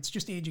see him, it's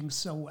just aging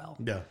so well.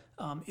 Yeah.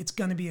 It's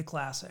going to be a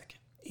classic,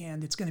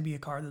 and it's going to be a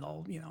car that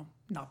I'll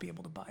not be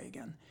able to buy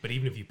again. But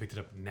even if you picked it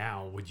up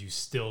now, would you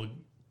still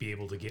be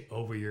able to get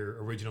over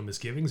your original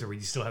misgivings, or would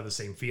you still have the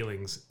same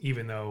feelings,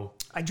 even though...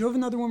 I drove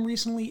another one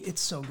recently. It's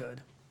so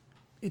good.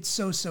 It's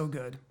so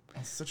good.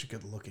 It's such a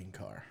good looking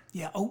car.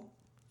 Yeah. Oh,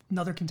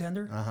 another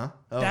contender. Oh,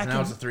 Back now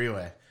in- it's a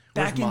three-way.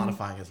 Back We're in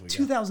modifying as we go.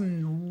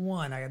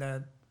 2001, I had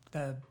a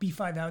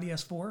B5 Audi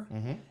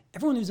S4.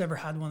 Everyone who's ever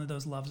had one of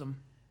those loves them.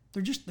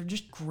 They're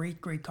just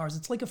great cars.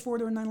 It's like a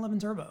 4-door 911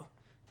 Turbo.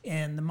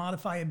 And the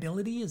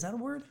modifiability, is that a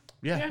word?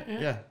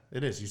 Yeah,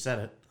 it is. You said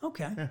it.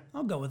 Okay,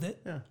 I'll go with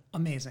it. Yeah.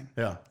 Amazing.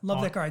 Yeah.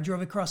 Love that car. I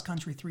drove it cross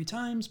country 3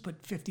 times,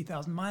 put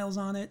 50,000 miles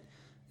on it.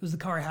 It was the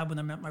car I had when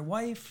I met my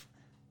wife.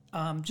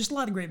 Just a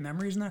lot of great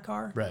memories in that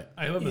car. Right.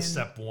 I love the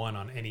step one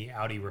on any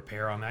Audi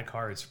repair on that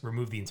car. It's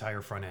remove the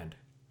entire front end.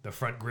 The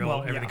front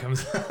grille, everything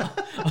comes.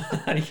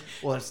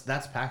 Well,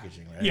 that's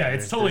packaging, right? Yeah,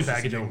 it's totally there's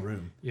packaging. No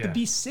room. Yeah.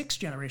 The B6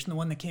 generation, the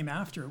one that came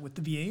after it with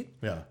the V8.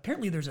 Yeah.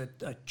 Apparently, there's a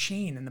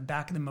chain in the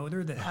back of the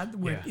motor that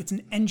had where Yeah. it's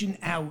an engine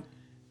out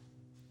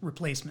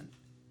replacement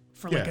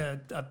for like Yeah.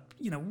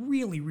 a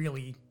really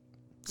really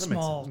That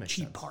small makes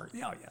cheap sense. part.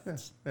 Yeah,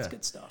 it's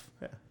good stuff.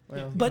 Yeah.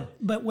 Well,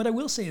 But what I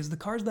will say is the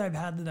cars that I've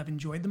had that I've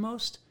enjoyed the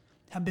most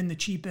have been the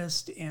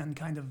cheapest and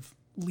kind of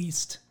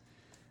least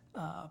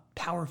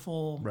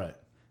powerful. right.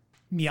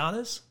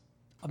 Miatas,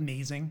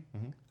 amazing.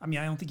 I mean,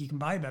 I don't think you can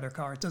buy a better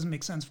car. It doesn't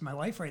make sense for my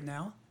life right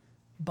now,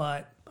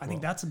 but I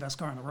think that's the best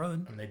car on the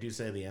road. And they do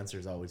say the answer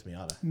is always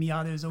Miata.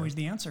 Miata is always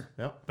the answer.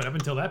 Yep. But up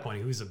until that point,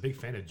 he was a big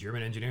fan of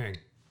German engineering.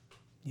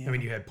 Yeah. I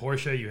mean, you had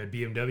Porsche, you had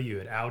BMW, you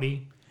had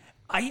Audi.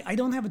 I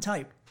don't have a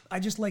type.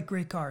 I just like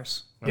great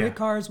cars. Great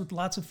cars with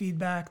lots of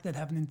feedback that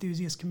have an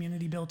enthusiast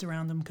community built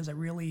around them because I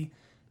really,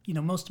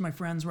 most of my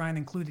friends, Ryan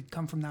included,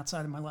 come from that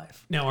side of my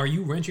life. Now, are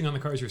you wrenching on the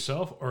cars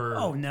yourself, or?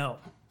 Oh, no.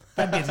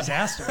 That'd be a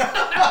disaster.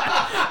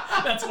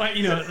 That's why,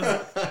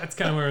 that's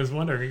kind of where I was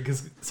wondering,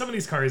 because some of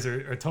these cars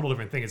are a total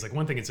different thing. It's like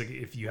one thing, it's like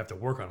if you have to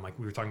work on them, like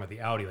we were talking about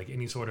the Audi, like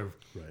any sort of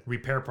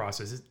repair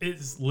process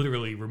is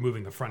literally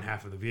removing the front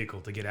half of the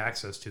vehicle to get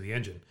access to the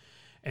engine.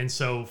 And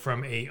so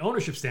from a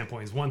ownership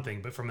standpoint is one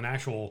thing, but from an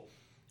actual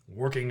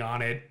working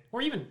on it,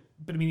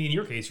 but I mean, in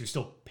your case, you're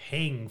still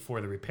paying for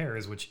the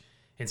repairs, which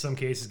in some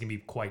cases can be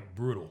quite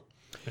brutal,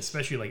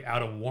 especially like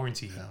out of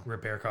warranty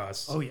repair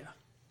costs. Oh, yeah.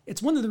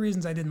 It's one of the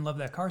reasons I didn't love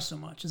that car so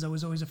much is I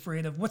was always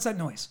afraid of, what's that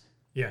noise?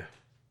 Yeah.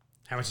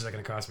 How much is that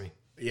going to cost me?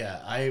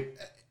 Yeah,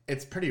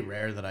 it's pretty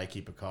rare that I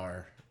keep a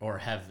car or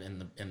have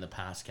in the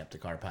past kept a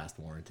car past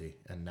warranty,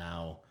 and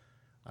now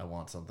I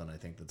want something I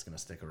think that's going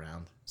to stick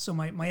around. So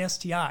my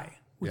STI,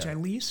 which I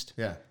leased,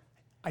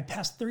 I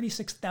passed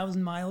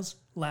 36,000 miles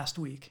last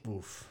week.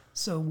 Oof.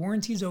 So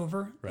warranty's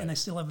over, and I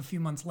still have a few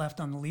months left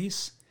on the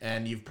lease.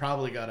 And you've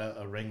probably got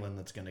a Ringland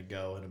that's going to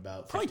go in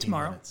about 15 Probably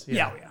tomorrow. minutes.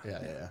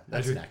 Yeah.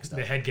 That's next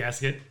The up. head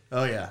gasket.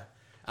 Oh, yeah.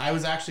 I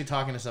was actually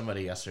talking to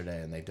somebody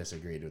yesterday, and they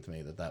disagreed with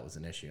me that was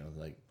an issue. I was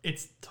like,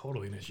 It's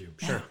totally an issue.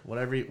 sure,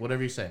 whatever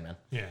you say, man.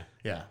 Yeah.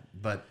 Yeah,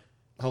 but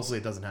hopefully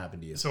it doesn't happen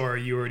to you. So are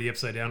you already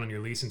upside down on your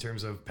lease in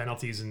terms of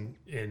penalties and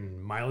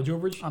mileage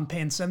overage? I'm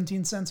paying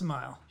 17 cents a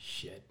mile.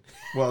 Shit.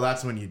 Well,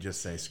 that's when you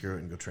just say screw it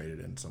and go trade it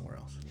in somewhere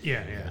else.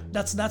 Yeah.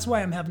 That's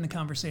why I'm having the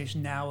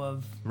conversation now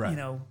of,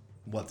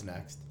 What's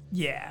next?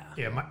 yeah.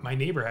 Yeah, my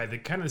neighbor had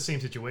the same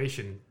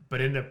situation,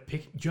 but ended up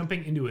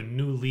jumping into a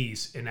new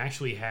lease and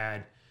actually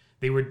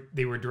they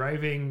were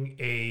driving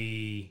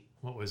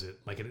what was it,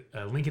 like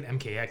a Lincoln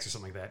MKX or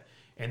something like that,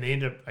 and they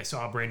ended up, I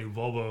saw a brand new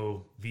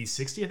Volvo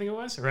V60, I think it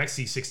was, or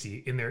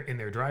XC60 in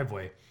their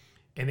driveway,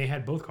 and they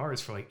had both cars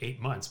for like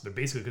 8 months, but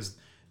basically because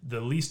the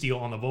lease deal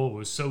on the Volvo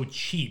was so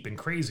cheap and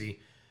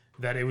crazy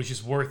that it was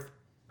just worth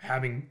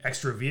having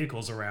extra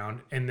vehicles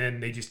around, and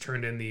then they just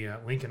turned in the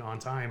Lincoln on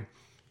time.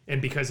 And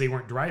because they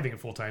weren't driving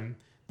it full time,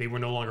 they were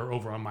no longer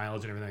over on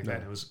mileage and everything like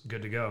that. It was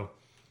good to go.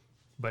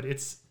 But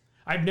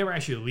I've never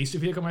actually leased a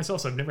vehicle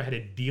myself, so I've never had to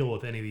deal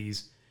with any of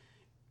these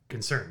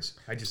concerns.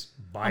 I just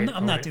buy it.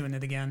 I'm not doing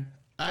it again.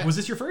 Was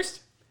this your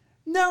first?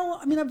 No,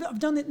 I mean, I've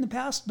done it in the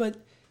past, but,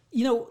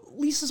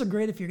 leases are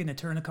great if you're going to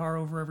turn a car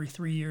over every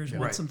 3 years,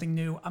 want something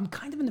new. I'm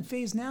kind of in a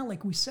phase now,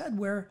 like we said,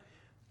 where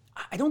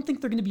I don't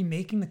think they're going to be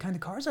making the kind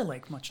of cars I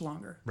like much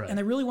longer. Right. And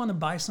I really want to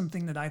buy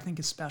something that I think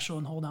is special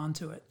and hold on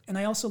to it. And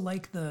I also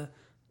like the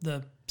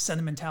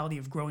sentimentality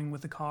of growing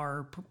with a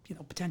car,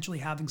 potentially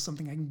having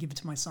something I can give it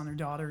to my son or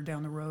daughter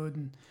down the road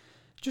and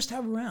just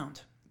have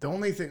around. The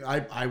only thing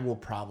I will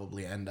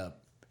probably end up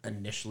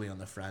initially on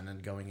the front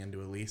end going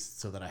into a lease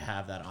so that I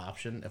have that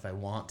option if I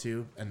want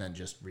to, and then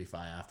just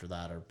refi after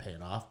that or pay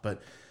it off.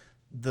 But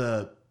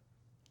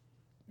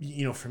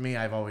for me,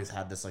 I've always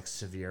had this like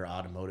severe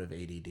automotive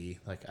ADD.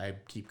 Like I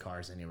keep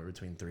cars anywhere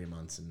between 3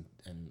 months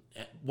and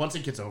once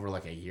it gets over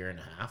like a year and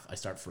a half, I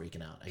start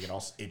freaking out. I get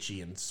all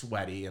itchy and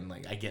sweaty and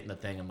like I get in the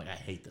thing. I'm like, I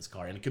hate this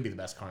car, and it could be the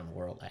best car in the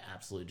world. I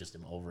absolutely just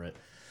am over it.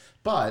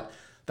 But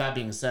that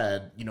being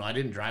said, I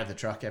didn't drive the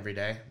truck every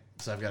day.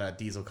 So I've got a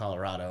diesel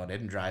Colorado and I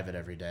didn't drive it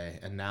every day.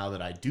 And now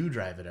that I do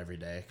drive it every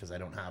day, because I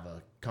don't have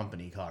a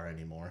company car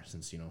anymore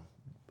since,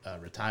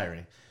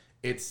 retiring,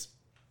 it's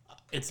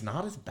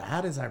not as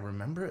bad as I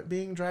remember it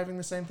being driving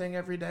the same thing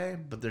every day,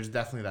 but there's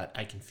definitely that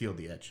I can feel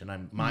the itch,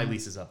 and my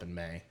lease is up in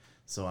May,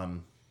 so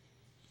I'm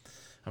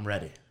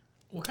ready.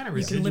 What kind of You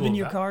residual? can live in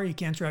your car, you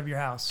can't drive your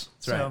house.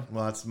 That's right.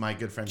 Well, that's my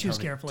good friend choose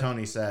Tony. carefully.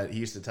 Tony said, he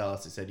used to tell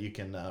us, he said, you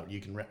can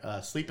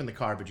sleep in the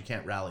car, but you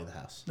can't rally the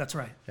house. That's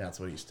right. Yeah, that's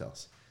what he used to tell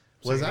us.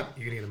 So What is you're that?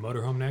 going to get a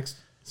motorhome next,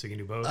 so you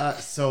can do both?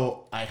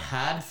 So I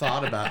had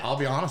thought about, I'll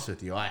be honest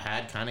with you, I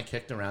had kind of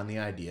kicked around the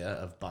idea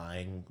of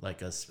buying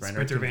like a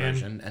Sprinter Sprinter van.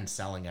 conversion and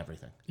selling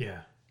everything. Yeah.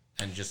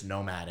 and just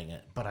nomading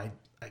it. But I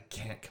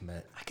can't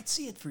commit. I could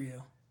see it for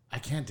you. I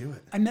can't do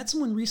it. I met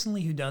someone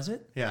recently who does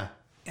it. Yeah.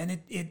 And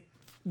it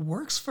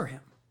works for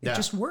him. It Yeah.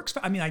 just works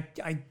for, I mean,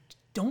 I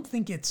don't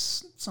think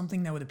it's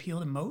something that would appeal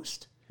to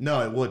most.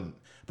 No, it wouldn't.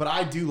 But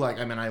I do like,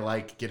 I mean, I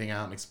like getting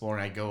out and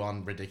exploring. I go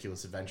on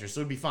ridiculous adventures. So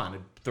it'd be fun.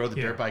 I'd throw the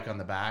dirt bike on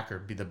the back or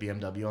be the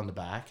BMW on the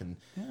back and,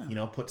 you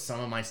know, put some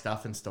of my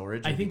stuff in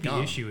storage. I think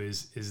the issue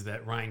is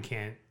that Ryan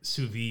can't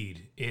sous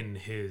vide in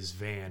his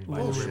van by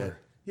the Bullshit. river.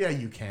 Yeah,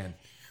 you can.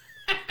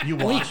 You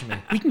watch me.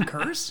 We can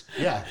curse?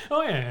 Yeah.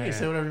 Oh, yeah. You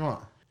say whatever you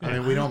want. I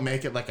mean, we don't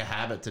make it like a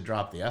habit to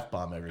drop the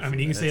F-bomb every I mean,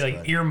 you can say like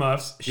but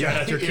earmuffs, shout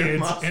out your kids,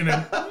 earmuffs. and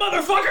then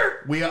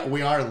motherfucker!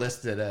 we are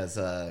listed as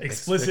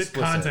Explicit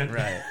content.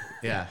 Right.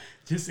 Yeah.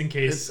 Just in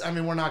case. I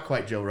mean, we're not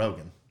quite Joe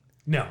Rogan,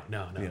 No. you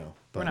know, We're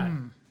but, not.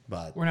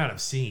 but We're not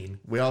obscene.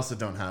 we also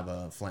don't have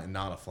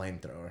not a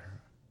flamethrower.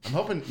 I'm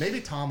hoping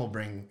maybe Tom will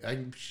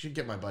I should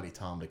get my buddy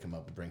Tom to come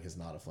up and bring his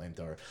not a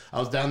flamethrower. I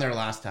was down there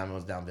last time. I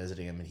was down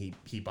visiting him, and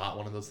he bought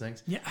one of those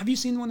things. Yeah. Have you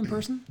seen one in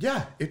person?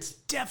 Yeah, it's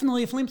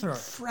Definitely a flamethrower.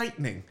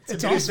 frightening. It's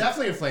It's awesome.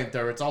 definitely a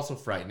flamethrower. It's also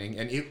frightening,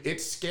 and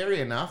it's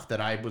scary enough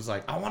that I was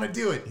like, I want to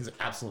do it. He's like,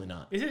 absolutely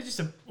not. Is it just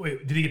a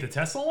wait? Did he get the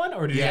Tesla one,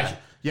 or did he? Yeah. Actually,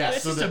 Yeah,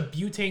 It's so just a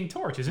butane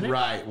torch, isn't it?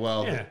 Right.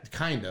 Well, Yeah.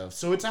 kind of.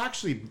 So it's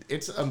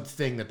a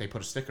thing that they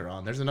put a sticker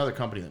on. There's another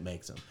company that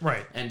makes them.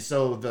 Right. And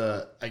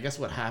so I guess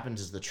what happens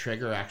is the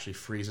trigger actually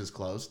freezes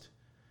closed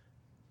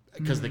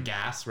because the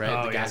gas, right?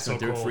 Oh, the yeah, gas it's so going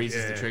through it cold.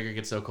 freezes. Yeah, The yeah. trigger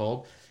gets so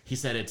cold. He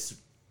said it's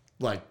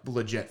like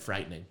legit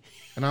frightening.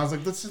 And I was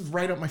like, this is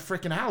right up my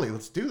freaking alley.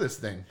 Let's do this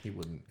thing. He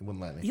wouldn't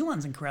let me.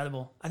 Elon's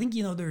incredible. I think,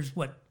 there's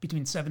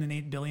between 7 and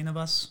 8 billion of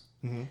us.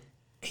 Mm-hmm.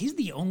 He's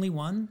the only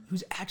one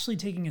who's actually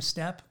taking a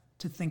step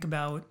to think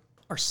about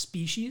our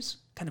species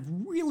kind of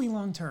really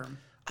long term.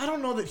 I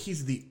don't know that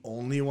he's the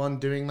only one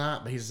doing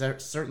that, but he's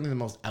certainly the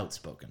most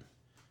outspoken.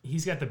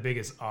 He's got the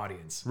biggest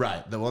audience.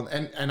 Right. The one,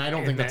 and I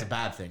don't think that's a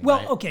bad thing. Well,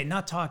 right? okay,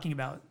 not talking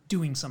about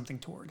doing something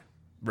toward.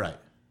 Right.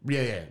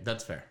 Yeah,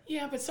 that's fair.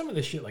 Yeah, but some of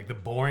the shit, like the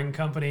Boring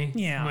Company.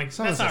 Yeah. I'm like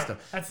Some of that's the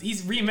not. stuff.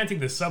 He's reinventing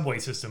the subway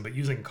system, but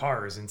using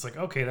cars, and it's like,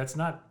 okay, that's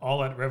not all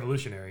that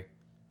revolutionary.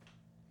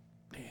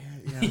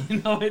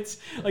 Yeah. It's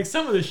like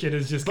some of the shit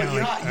is just But kind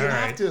of like, you all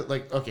have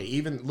right. to okay.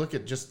 Even look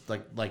at just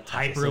like Tesla.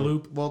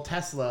 Hyperloop. So, well,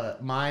 Tesla.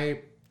 My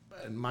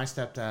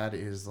stepdad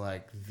is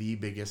like the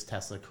biggest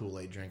Tesla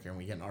Kool-Aid drinker, and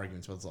we get in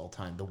arguments with this all the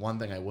time. The one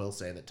thing I will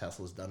say that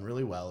Tesla's done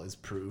really well is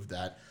prove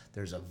that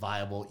there's a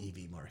viable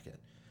EV market.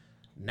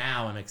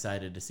 Now I'm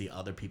excited to see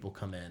other people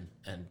come in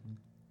and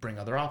bring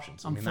other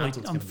options. I'm that's what's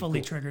I'm gonna be fully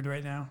cool. triggered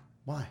right now.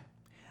 Why?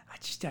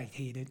 I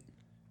hate it.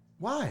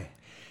 Why?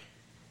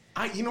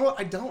 You know what?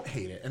 I don't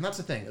hate it, and that's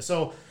the thing.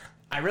 So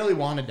I really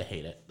wanted to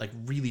hate it, like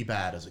really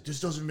bad. I was like, this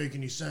doesn't make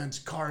any sense.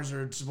 Cars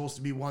are supposed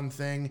to be one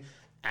thing.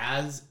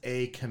 As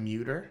a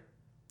commuter,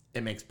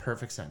 it makes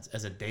perfect sense.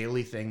 As a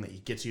daily thing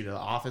that gets you to the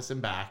office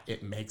and back,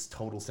 it makes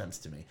total sense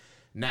to me.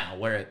 Now,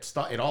 where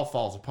it all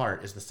falls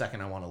apart is the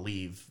second I want to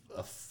leave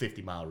a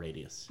 50-mile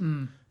radius.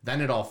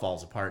 Then it all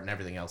falls apart, and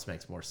everything else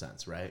makes more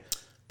sense, right?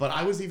 But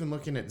I was even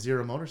looking at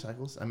Zero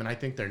motorcycles. I mean, I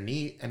think they're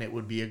neat, and it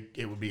would be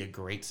a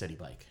great city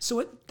bike.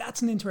 So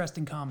that's an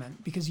interesting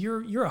comment because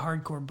you're a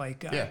hardcore bike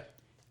guy. Yeah.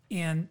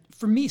 And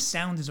for me,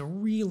 sound is a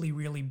really,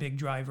 really big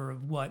driver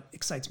of what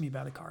excites me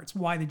about a car. It's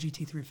why the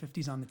GT350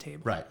 is on the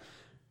table. Right.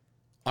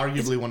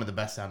 Arguably one of the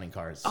best sounding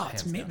cars. Oh,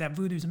 it's that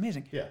Voodoo's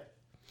amazing. Yeah.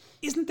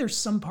 Isn't there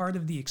some part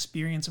of the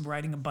experience of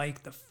riding a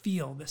bike, the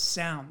feel, the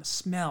sound, the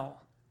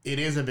smell? It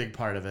is a big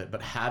part of it,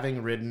 but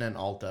having ridden an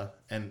Alta,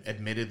 and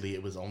admittedly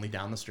it was only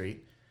down the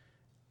street,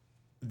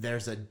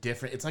 there's a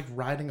different, it's like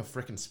riding a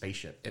freaking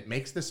spaceship. It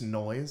makes this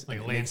noise. like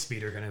a land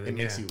speeder kind of It thing.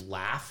 makes you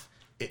laugh.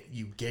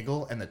 You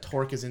giggle, and the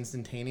torque is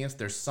instantaneous.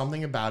 There's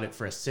something about it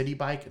for a city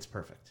bike. It's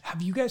perfect.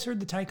 Have you guys heard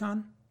the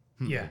Taycan?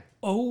 Yeah.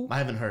 Oh, I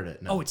haven't heard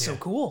it. No. it's so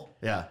cool.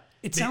 Yeah.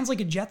 It sounds like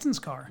a Jetsons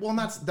car. Well, and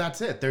that's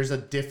it. There's a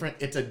different.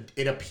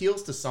 It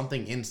appeals to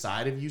something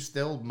inside of you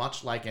still,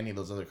 much like any of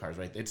those other cars,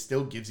 right? It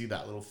still gives you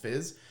that little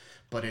fizz,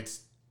 but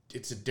it's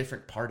a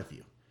different part of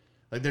you.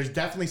 Like there's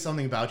definitely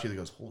something about you that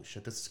goes, holy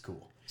shit, this is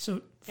cool.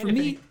 So for And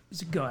me,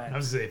 go I ahead.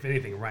 was gonna say, if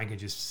anything, Ryan could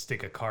just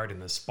stick a card in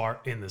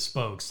the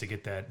spokes to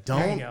get that.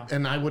 Don't, go.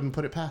 and I wouldn't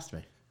put it past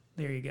me.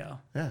 There you go.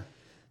 Yeah,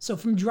 So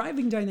from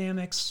driving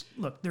dynamics,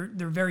 look, they're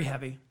very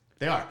heavy.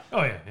 they are,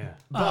 Oh yeah.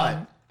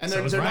 but and so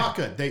they're is not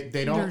Ryan. good.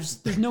 They don't.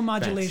 There's no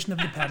modulation of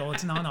the pedal.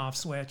 It's an on-off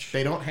switch.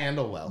 They don't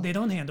handle well. They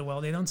don't handle well.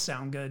 They don't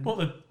sound good. Well,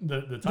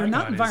 the They're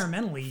not Taycan is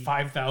environmentally-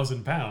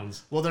 5,000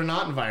 pounds. Well, they're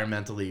not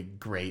environmentally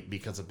great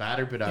because of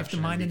battery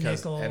production. mine and a because,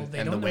 nickel, and, they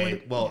and the don't know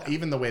way, what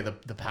even the way the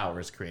power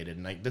is created.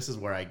 And this is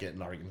where I get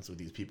in arguments with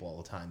these people all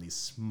the time. These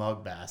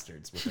smug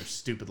bastards with their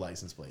stupid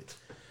license plates.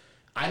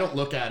 I don't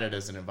look at it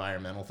as an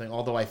environmental thing,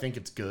 although I think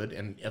it's good.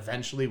 And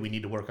eventually we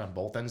need to work on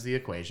both ends of the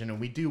equation. And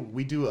we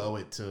do owe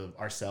it to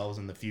ourselves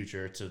in the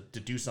future to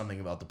do something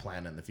about the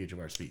planet and the future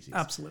of our species.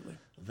 Absolutely.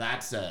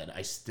 That said,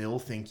 I still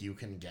think you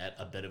can get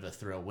a bit of a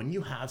thrill when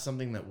you have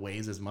something that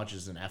weighs as much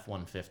as an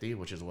F-150,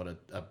 which is what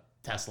a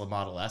Tesla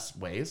Model S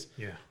weighs.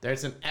 Yeah.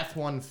 There's an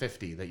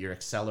F-150 that you're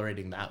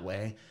accelerating that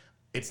way.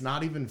 it's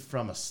not even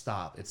from a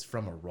stop, it's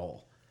from a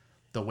roll.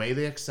 The way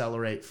they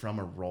accelerate from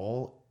a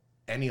roll,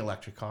 any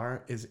electric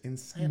car is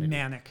insanity.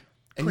 Manic.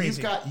 And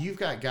Crazy. you've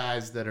got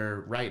guys that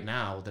are right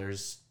now,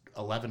 there's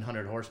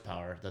 1,100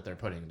 horsepower that they're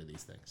putting into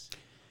these things.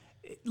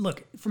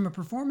 Look, from a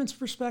performance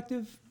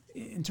perspective,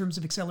 in terms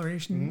of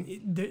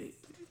acceleration, the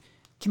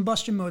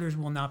combustion motors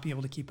will not be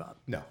able to keep up.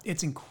 No.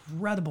 It's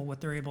incredible what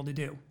they're able to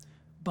do.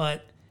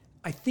 But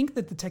I think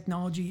that the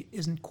technology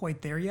isn't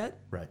quite there yet.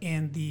 Right.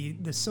 And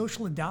the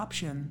social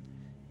adoption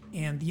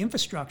and the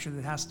infrastructure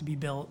that has to be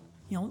built,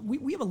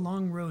 we have a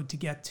long road to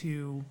get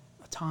to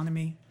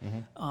autonomy,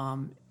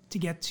 to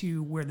get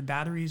to where the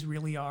batteries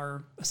really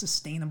are a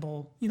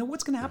sustainable,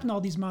 what's going to happen to all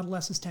these Model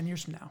S's 10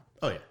 years from now?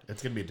 Oh yeah,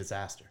 it's going to be a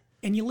disaster.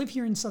 And you live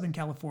here in Southern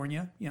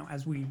California,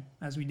 as we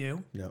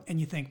do, Yep. and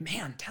you think,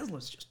 man,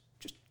 Tesla's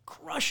just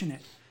crushing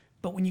it.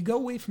 But when you go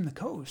away from the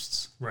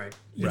coasts, Right.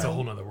 It's a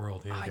whole nother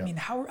world. Yeah. I mean,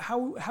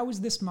 how is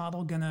this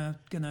model gonna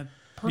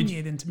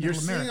permeate into You're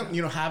Middle seeing America?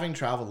 them, having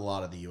traveled a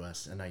lot of the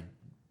U.S., and I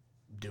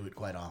do it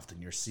quite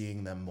often, you're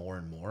seeing them more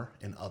and more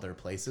in other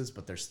places,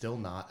 but they're still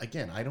not.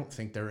 Again, I don't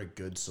think they're a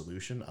good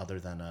solution other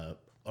than a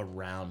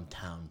round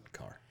town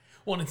car.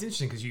 Well, and it's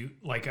interesting because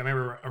I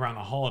remember around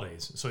the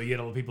holidays, so you had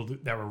all the people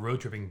that were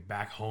road tripping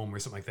back home or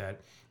something like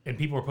that, and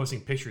people were posting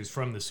pictures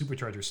from the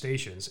supercharger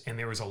stations, and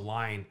there was a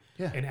line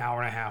an hour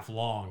and a half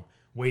long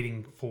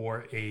waiting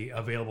for a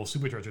available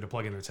supercharger to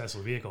plug in their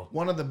Tesla vehicle.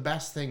 One of the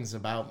best things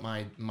about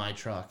my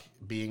truck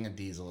being a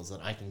diesel is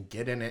that I can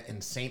get in it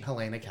in St.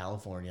 Helena,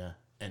 California,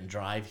 and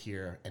drive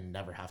here and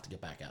never have to get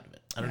back out of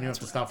it. I don't even have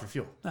to stop for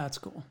fuel. That's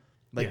cool.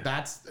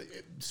 That's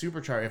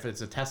supercharger. If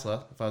it's a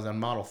Tesla, if I was on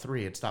Model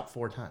 3, it stopped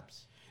 4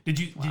 times. Did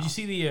you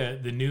see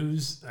the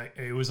news?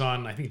 It was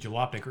on, I think,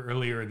 Jalopnik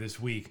earlier this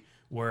week,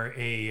 where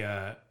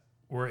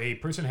a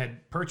person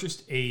had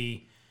purchased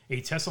a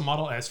Tesla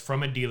Model S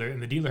from a dealer,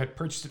 and the dealer had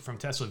purchased it from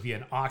Tesla via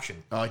an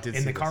auction. Oh, I did.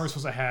 And see the car this.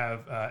 was supposed to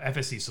have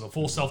FSD, so the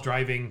full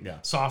self-driving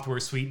software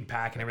suite and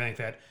pack and everything like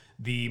that.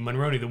 The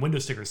Monroney, the window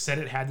sticker, said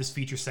it had this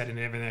feature set and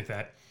everything like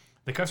that.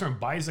 The customer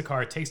buys the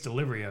car, takes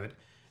delivery of it,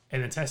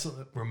 and then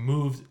Tesla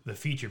removed the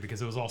feature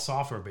because it was all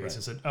software based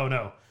and said, "Oh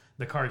no,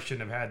 the car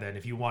shouldn't have had that.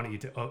 If you want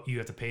it, you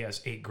have to pay us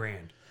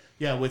 $8,000."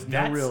 Yeah, with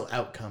no real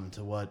outcome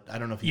to what I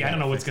don't know if you I don't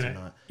know what's gonna.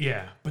 gonna.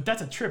 Yeah, but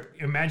that's a trip.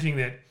 Imagining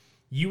that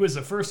you as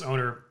a first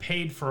owner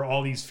paid for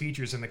all these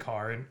features in the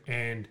car,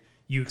 and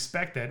you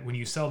expect that when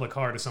you sell the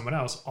car to someone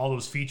else, all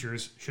those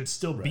features should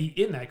still be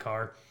in that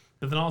car.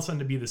 But then all of a sudden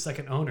to be the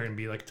second owner and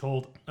be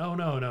told, "Oh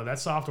no, that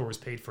software was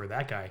paid for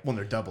that guy." Well,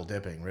 they're double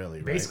dipping, really.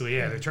 Right? Basically,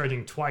 yeah, they're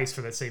charging twice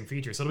for that same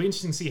feature. So it'll be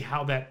interesting to see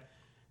how that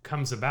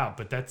comes about.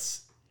 But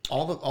that's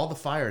all the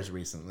fires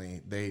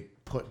recently.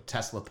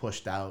 Tesla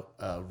pushed out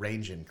a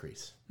range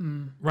increase,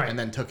 right, and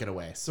then took it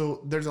away.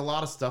 So there's a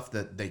lot of stuff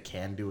that they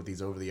can do with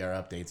these over-the-air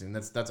updates, and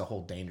that's a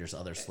whole dangerous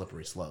other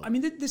slippery slope. I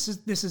mean, this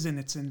is in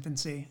its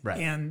infancy, Right.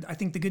 And I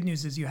think the good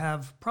news is you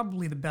have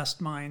probably the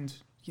best mind,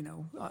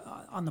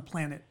 on the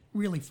planet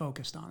really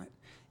focused on it.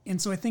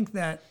 And so I think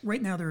that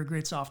right now they're a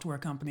great software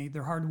company.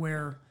 Their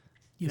hardware,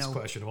 it's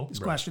questionable. It's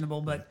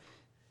questionable, but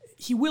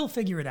he will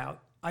figure it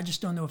out. I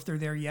just don't know if they're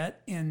there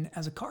yet. And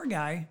as a car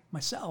guy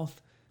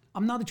myself,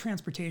 I'm not a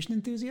transportation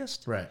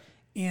enthusiast. Right.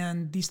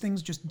 And these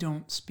things just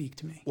don't speak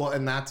to me. Well,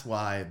 and that's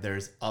why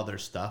there's other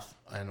stuff,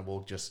 and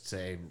we'll just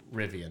say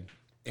Rivian,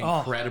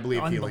 incredibly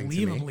appealing to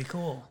me. Unbelievably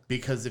cool.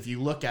 Because if you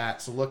look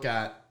at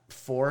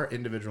 4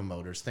 individual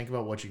motors, think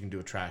about what you can do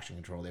with traction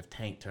control. They have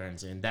tank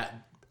turns in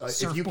that.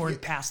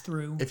 Surfboard pass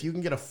through. If you can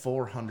get a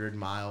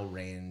 400-mile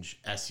range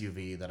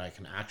SUV that I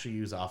can actually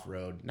use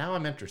off-road, now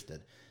I'm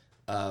interested.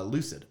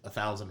 Lucid,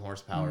 1,000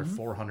 horsepower,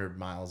 400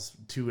 miles,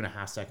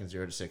 2.5 seconds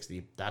 0 to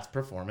 60. That's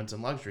performance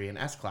and luxury. An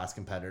S-Class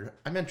competitor,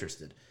 I'm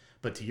interested.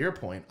 But to your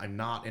point, I'm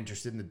not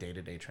interested in the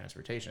day-to-day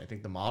transportation. I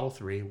think the Model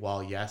 3,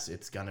 while yes,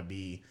 it's going to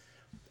be,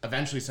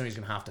 eventually somebody's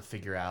going to have to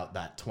figure out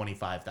that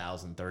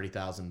 $25,000,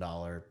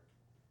 $30,000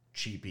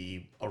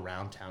 cheapy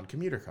around-town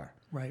commuter car.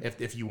 Right.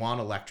 If you want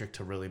electric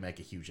to really make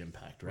a huge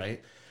impact,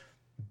 right?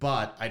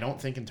 But I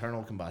don't think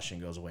internal combustion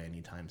goes away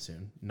anytime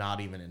soon. Not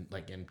even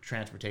in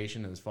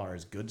transportation, as far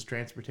as goods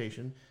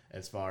transportation,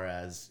 as far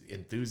as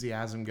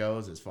enthusiasm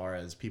goes, as far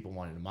as people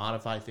wanting to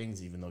modify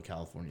things, even though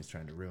California is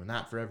trying to ruin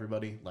that for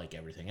everybody, like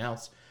everything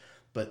else.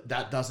 But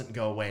that doesn't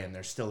go away, and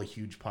there's still a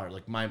huge part.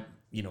 Like my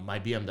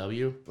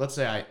BMW. Let's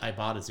say I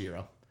bought a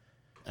Zero,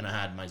 and I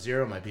had my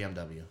Zero, my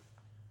BMW.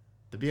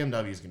 The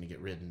BMW is going to get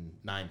ridden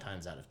 9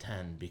 times out of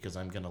 10 because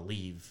I'm going to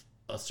leave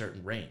a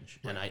certain range,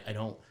 and I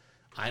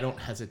don't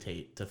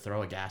hesitate to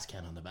throw a gas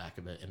can on the back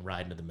of it and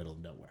ride into the middle of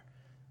nowhere.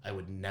 I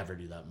would never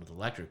do that with an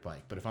electric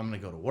bike. But if I'm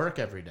going to go to work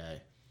every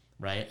day,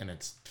 right, and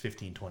it's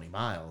 15, 20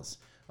 miles,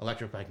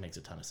 electric bike makes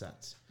a ton of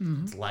sense.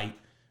 Mm-hmm. It's light,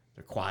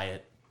 they're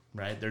quiet,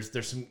 right? There's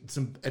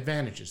some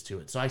advantages to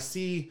it. So I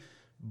see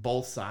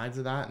both sides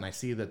of that, and I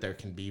see that there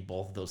can be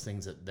both of those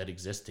things that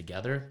exist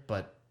together.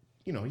 But,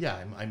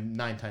 I'm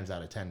 9 times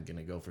out of 10 going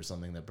to go for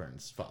something that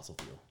burns fossil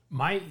fuel.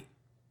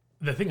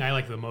 The thing I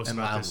like the most And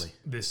about loudly.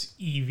 this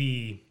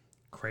EV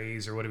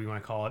craze, or whatever you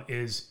want to call it,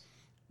 is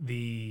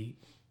the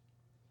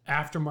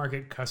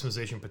aftermarket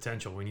customization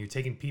potential when you're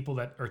taking people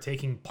that are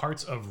taking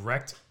parts of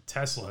wrecked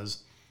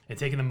Teslas and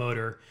taking the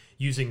motor,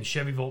 using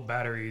Chevy Volt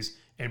batteries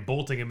and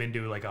bolting them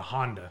into like a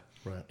Honda,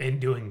 Right. and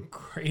doing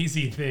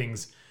crazy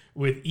things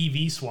with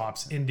EV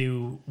swaps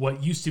into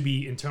what used to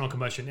be internal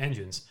combustion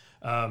engines.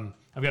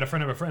 I've got a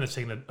friend of a friend that's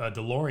taken a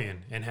DeLorean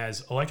and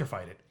has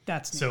electrified it.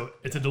 That's so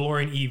it's a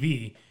DeLorean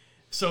EV.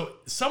 So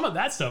some of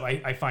that stuff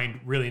I find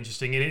really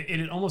interesting, and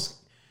it almost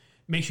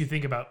makes you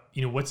think about,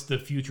 what's the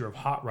future of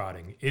hot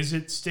rodding? Is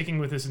it sticking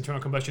with this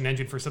internal combustion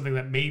engine for something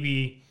that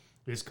maybe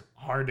is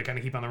hard to kind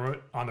of keep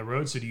on the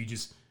road? So do you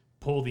just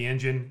pull the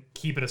engine,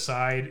 keep it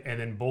aside, and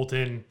then bolt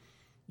in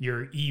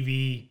your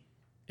EV?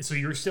 So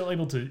you're still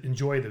able to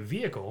enjoy the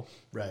vehicle,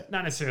 Right.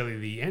 not necessarily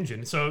the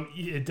engine. So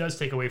it does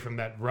take away from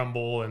that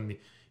rumble and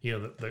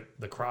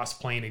the cross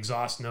plane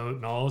exhaust note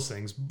and all those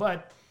things.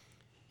 But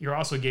you're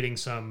also getting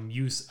some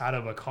use out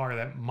of a car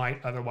that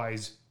might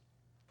otherwise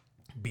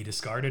be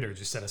discarded or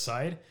just set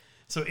aside.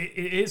 So it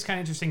is kind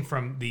of interesting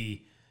from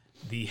the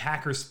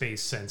hacker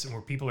space sense, and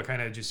where people are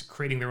kind of just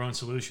creating their own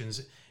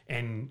solutions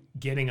and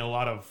getting a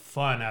lot of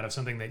fun out of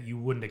something that you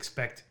wouldn't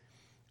expect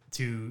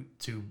to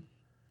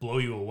blow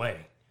you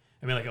away.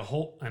 I mean, like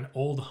an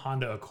old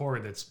Honda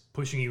Accord that's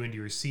pushing you into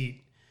your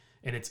seat,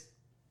 and it's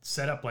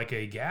set up like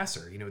a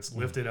gasser. It's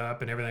lifted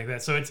up and everything like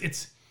that. So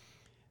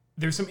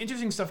there's some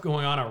interesting stuff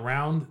going on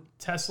around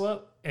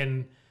Tesla,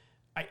 and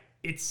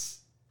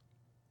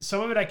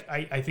some of it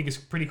I think is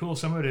pretty cool.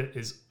 Some of it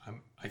is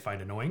I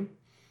find annoying,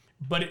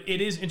 but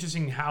it is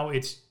interesting how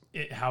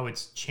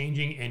it's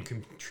changing and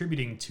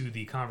contributing to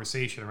the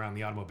conversation around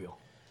the automobile.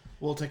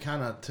 Well, to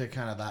kind of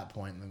that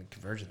point and the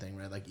conversion thing,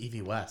 right? Like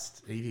EV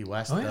West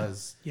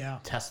does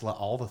Tesla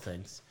all the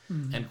things,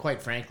 and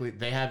quite frankly,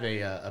 they have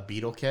a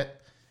Beetle kit.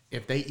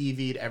 If they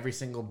EV'd every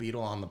single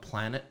Beetle on the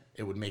planet,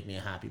 it would make me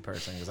a happy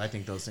person, because I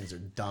think those things are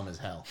dumb as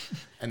hell,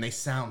 and they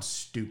sound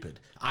stupid.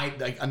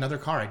 Another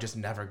car I just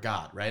never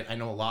got, right? I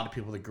know a lot of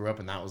people that grew up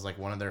and that was like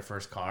one of their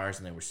first cars,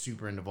 and they were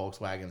super into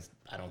Volkswagens.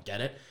 I don't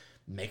get it.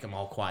 Make them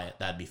all quiet.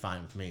 That'd be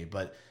fine with me,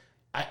 but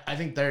I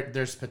think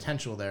there's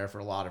potential there for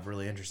a lot of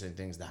really interesting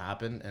things to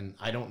happen, and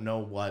I don't know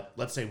what.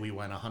 Let's say we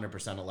went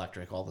 100%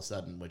 electric all of a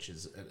sudden, which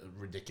is a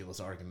ridiculous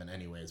argument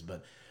anyways,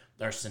 but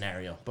our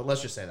scenario. But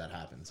let's just say that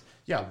happens.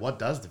 Yeah, what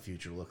does the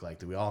future look like?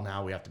 Do we all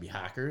now we have to be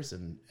hackers,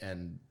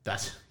 and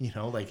that's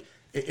like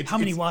how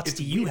many watts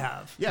do you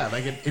have? Yeah,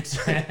 like it's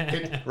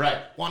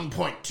right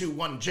 1.21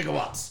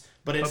 gigawatts,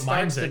 but it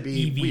starts to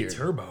be EV weird.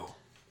 turbo.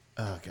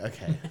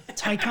 Okay.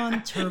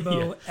 Taycan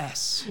Turbo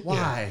S.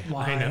 Why? Yeah.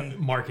 I know.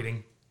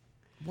 Marketing.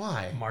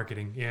 Why?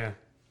 Marketing, yeah.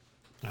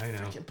 I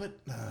know. But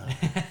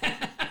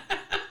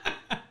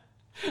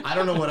I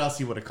don't know what else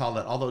you would have called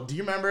it. Although, do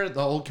you remember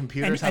the old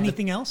computers?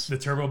 Anything else? The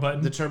turbo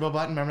button? The turbo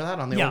button, remember that?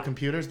 On the old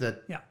computers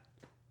that... Yeah.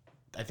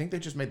 I think they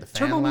just made the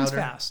fan Turbo louder. means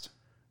fast.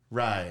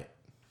 Right.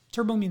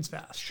 Turbo means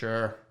fast.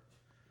 Sure.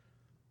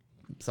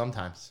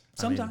 Sometimes.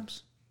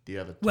 Sometimes. Do you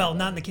have a turbo? Well,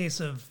 not in the case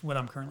of what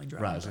I'm currently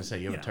driving. Right, I was going to say,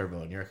 you have a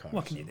turbo in your car.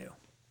 What can you do?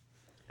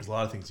 There's a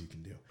lot of things you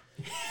can do.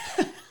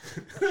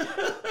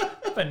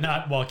 But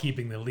not while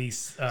keeping the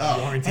lease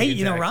warranty. Hey,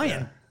 intact.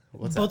 Ryan.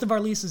 What's Both of our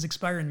leases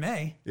expire in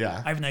May.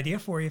 Yeah. I have an idea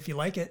for you if you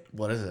like it.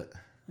 What is it?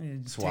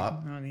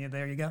 Swap?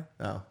 There you go.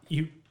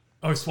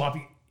 Oh.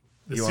 Swapping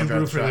the You wanna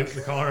drive Subaru the for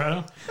the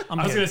Colorado? I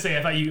was going to say,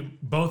 I thought you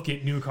both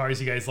get new cars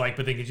you guys like,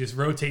 but they could just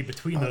rotate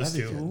between those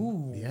two.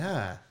 Ooh.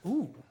 Yeah.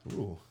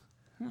 Ooh.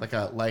 Like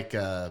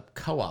a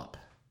co-op.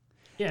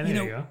 Yeah,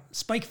 there you go.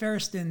 Spike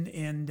Ferriston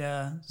and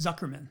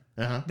Zuckerman,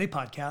 they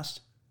podcast.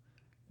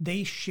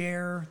 They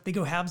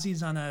go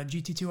halvesies on a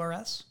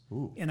GT2 RS,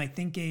 and I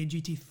think a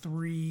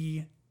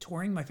GT3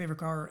 Touring, my favorite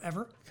car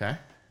ever. Okay.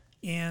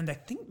 And I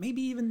think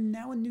maybe even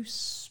now a new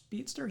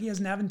Speedster. He has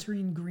an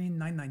Aventurine Green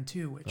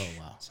 992, which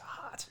is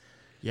hot.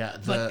 Yeah,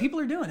 but people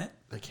are doing it.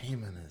 The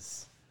Cayman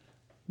is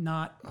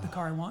not the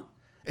car I want.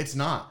 It's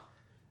not.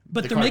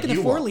 But they're making a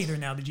 4-liter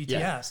now, the GTS.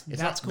 Yeah,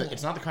 That's cool.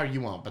 It's not the car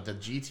you want, but the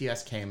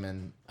GTS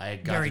Cayman, I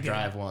got to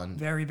drive one.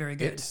 Very, very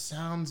good. It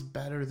sounds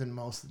better than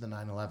most of the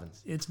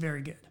 911s. It's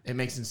very good. It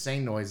makes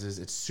insane noises.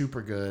 It's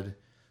super good.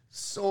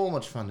 So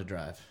much fun to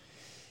drive.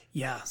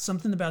 Yeah,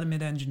 something about a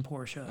mid-engine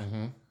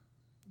Porsche.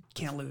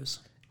 Can't lose.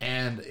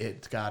 And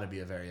it's got to be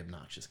a very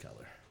obnoxious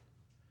color.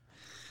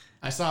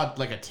 I saw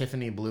like a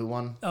Tiffany blue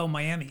one. Oh,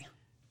 Miami.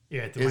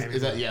 Yeah,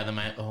 is that the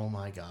Miami? Oh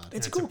my God,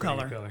 it's a cool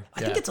color.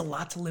 I think it's a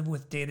lot to live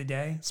with day to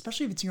day,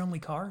 especially if it's your only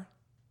car.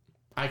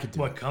 I could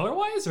do what, color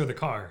wise or the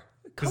car?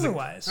 Color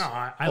wise.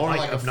 I or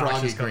like a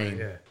froggy color, green.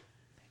 yeah.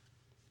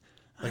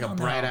 Like a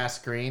bright ass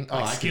green. Oh,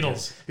 I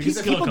Skittles.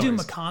 Because people do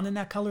Macan in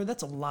that color.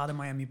 That's a lot of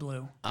Miami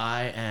blue.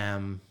 I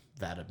am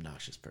that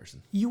obnoxious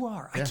person. You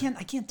are. Yeah.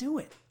 I can't do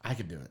it. I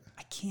could do it.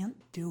 I can't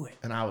do it.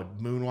 And I would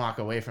moonwalk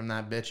away from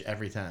that bitch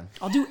every time.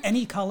 I'll do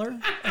any color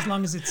as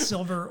long as it's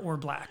silver or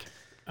black.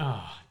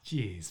 Oh,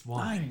 jeez.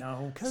 Why? I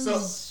know.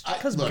 Because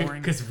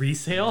boring. Because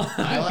resale?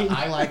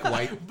 I like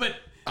white. But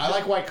I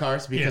like white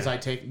cars because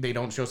they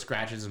don't show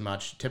scratches as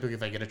much. Typically,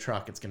 if I get a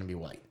truck, it's going to be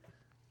white.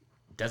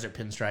 Desert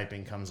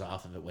pinstriping comes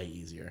off of it way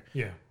easier.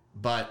 Yeah.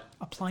 But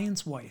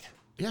appliance white.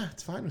 Yeah,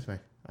 it's fine with me.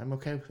 I'm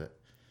okay with it.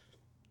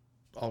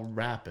 I'll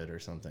wrap it or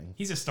something.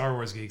 He's a Star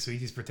Wars geek, so he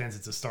just pretends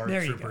it's a Star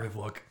There you Trooper go.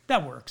 look.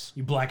 That works.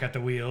 You black out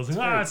the wheels, and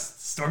it's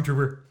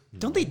Stormtrooper.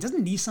 Don't they?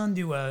 Doesn't Nissan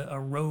do a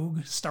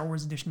Rogue Star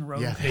Wars edition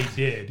Rogue? Yeah, They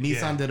did.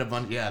 Nissan did a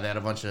bunch. Yeah, they had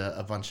a bunch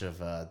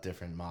of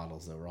different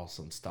models that were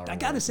also in Star Wars. I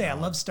gotta say, I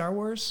love Star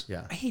Wars.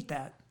 Yeah. I hate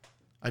that.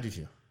 I do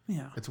too.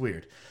 Yeah. It's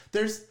weird.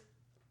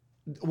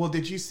 Well,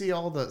 did you see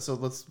all the? So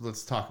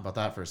let's talk about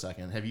that for a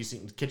second. Have you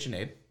seen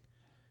KitchenAid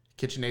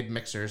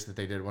mixers that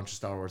they did a bunch of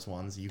Star Wars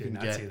ones? You Did can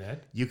not get see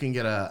that. You can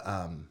get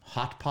a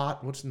hot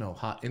pot.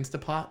 Hot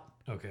Instapot.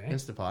 Okay.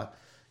 Instapot.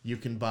 You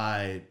can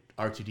buy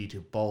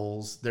R2D2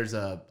 bowls. There's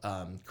a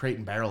Crate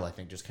and Barrel, I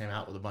think, just came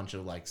out with a bunch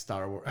of like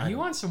Star Wars. Are you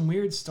on some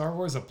weird Star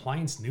Wars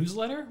appliance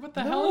newsletter? What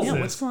the hell is Yeah,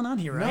 this? what's going on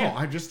here? No, Right?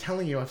 I'm just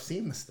telling you, I've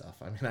seen this stuff.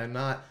 I mean, I'm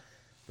not.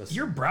 Listen,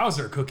 Your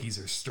browser cookies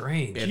are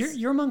strange.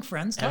 You're among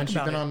friends. Talk haven't you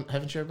about been it. on?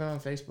 Haven't you ever been on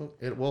Facebook?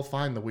 It will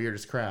find the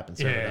weirdest crap and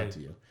send it Yeah. out to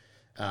you.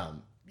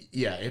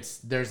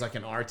 There's like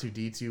an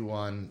R2D2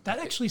 one. That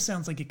actually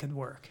sounds like it could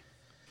work.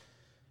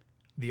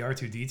 The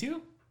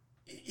R2D2?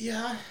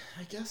 Yeah,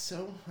 I guess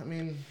so. I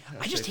mean,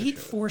 I just hate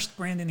forced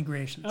brand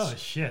integrations. Oh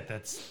shit,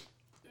 that's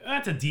a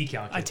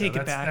decal. I take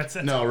it back. That's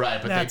No,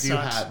 right, but That they do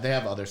sucks. they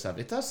have other stuff.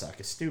 It does suck.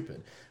 It's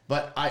stupid.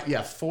 But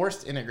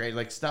forced integrate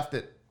like stuff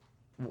that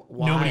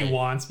why? nobody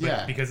wants, but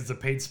Yeah, because it's a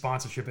paid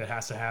sponsorship, it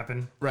has to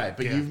happen. right.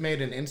 But Yeah. you've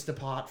made an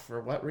Instapot for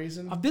what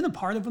reason? I've been a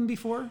part of them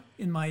before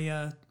in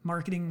my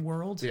marketing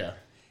world, Yeah,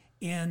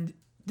 and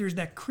there's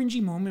that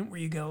cringy moment where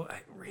you go,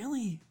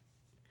 really?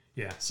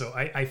 Yeah, so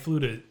I flew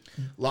to.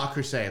 La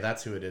Crusade.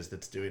 That's who it is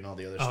that's doing all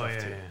the other stuff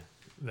too.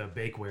 The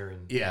bakeware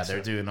and Yeah,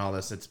 they're doing all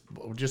this. It's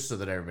just so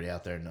that everybody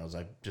out there knows.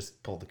 I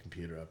just pulled the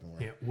computer up and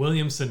we're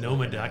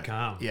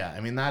WilliamSonoma.com. Yeah, I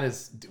mean that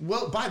is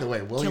well. By the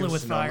way, William Kill it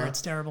with Sonoma, fire.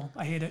 It's terrible.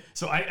 I hate it.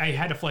 So I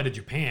had to fly to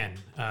Japan.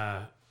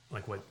 I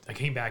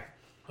came back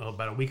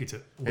about a week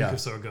or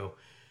so ago,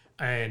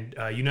 and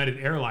United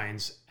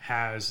Airlines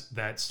has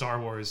that Star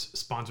Wars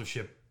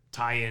sponsorship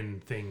tie-in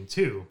thing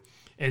too.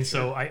 And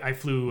so I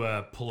flew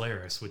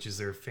Polaris, which is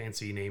their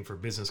fancy name for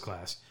business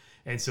class.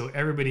 And so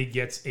everybody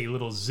gets a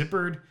little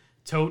zippered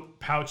tote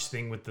pouch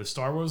thing with the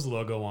Star Wars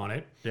logo on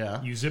it.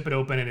 Yeah. You zip it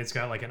open and it's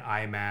got like an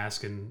eye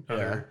mask and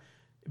other,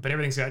 but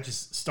everything's got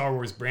just Star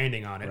Wars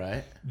branding on it.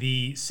 Right.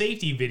 The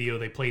safety video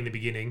they play in the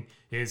beginning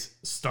is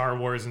Star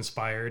Wars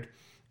inspired.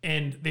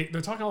 And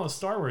they're talking all this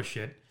Star Wars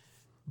shit.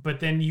 But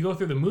then you go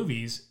through the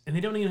movies and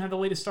they don't even have the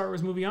latest Star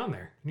Wars movie on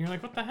there. And you're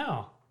like, what the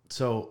hell?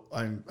 So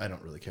I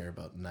don't really care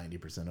about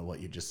 90% of what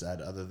you just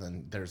said, other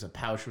than there's a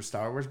pouch with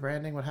Star Wars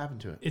branding. What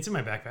happened to it? It's in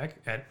my backpack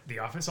at the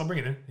office. I'll bring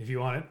it in if you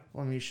want it.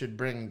 Well, you should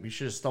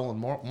have stolen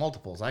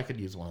multiples. I could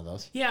use one of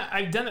those. Yeah,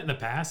 I've done it in the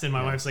past, and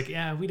my wife's like,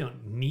 "Yeah, we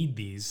don't need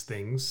these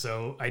things,"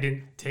 so I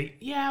didn't take.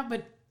 Yeah,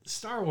 but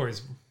Star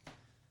Wars.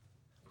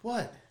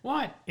 What?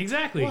 What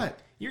exactly? What?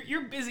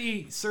 You're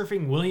busy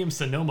surfing William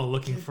Sonoma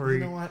looking for. You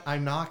know what?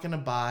 I'm not gonna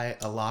buy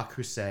a La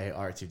Crusade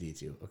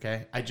R2D2.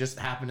 Okay, I just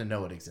happen to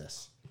know it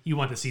exists. You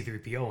want the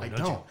C-3PO one, I don't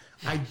don't.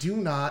 you? I do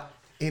not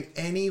in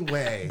any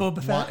way Boba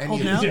Fett want any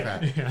holding of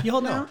out? this crap. You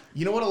hold No. out?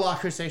 You know what a La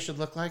Crusade should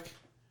look like?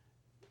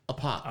 A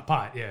pot. A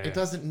pot, yeah. It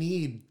doesn't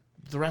need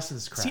the rest of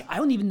this crap. See, I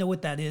don't even know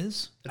what that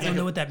is. I don't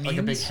know what that means.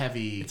 Like a big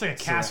heavy. It's like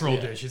a casserole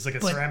yeah. dish. It's like a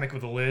But- ceramic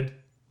with a lid.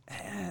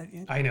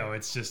 I know.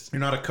 It's just.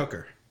 You're not a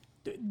cooker.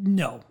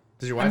 No.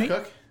 Does your wife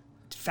cook?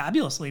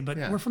 Fabulously, but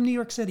Yeah. we're from New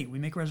York City. We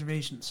make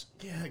reservations.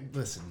 Yeah,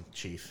 listen,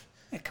 Chief.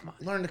 Yeah, come on.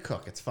 Learn to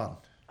cook. It's fun.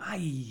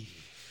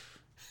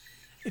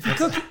 If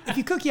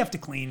you cook, you have to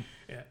clean.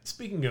 Yeah.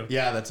 Speaking of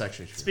Yeah, that's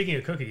actually true. Speaking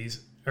of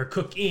cookies or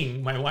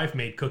cooking, my wife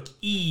made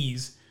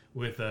cookies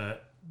with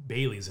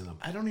Bailey's in them.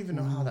 I don't even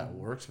know how that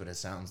works, but it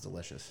sounds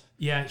delicious.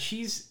 Yeah,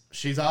 she's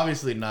She's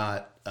obviously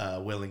not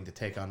willing to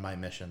take on my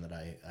mission that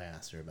I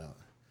asked her about.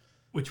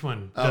 which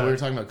one? We were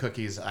talking about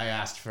cookies. I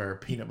asked for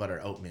peanut butter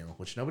oatmeal,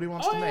 which nobody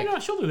wants Oh to yeah, make. no,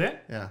 she'll do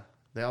that. Yeah,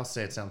 they all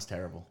say it sounds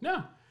terrible.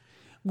 No,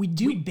 We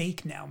do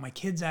bake now. My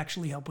kids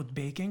actually help with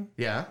baking.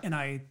 Yeah. And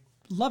I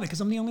love it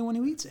because I'm the only one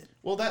who eats it.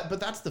 Well, but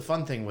that's the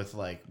fun thing with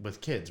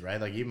kids, right?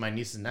 Like even my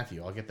niece and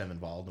nephew, I'll get them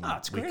involved and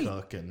it's we great.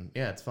 cook, and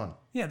yeah, it's fun.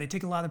 Yeah, they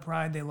take a lot of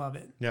pride. They love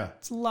it. Yeah,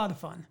 It's a lot of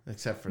fun.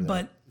 except for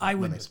But I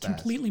when would they spaz.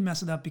 completely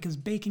mess it up because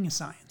baking is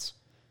science.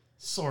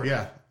 sort of.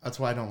 Yeah, that's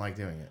why I don't like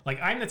doing it.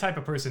 Like I'm the type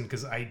of person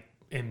because I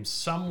am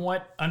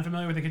somewhat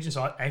unfamiliar with the kitchen,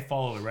 so I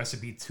follow the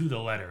recipe to the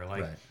letter.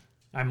 Like Right.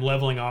 I'm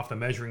leveling off the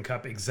measuring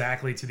cup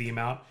exactly to the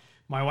amount.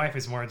 My wife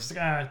is more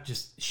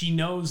just she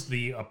knows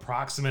the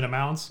approximate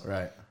amounts,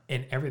 Right.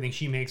 and everything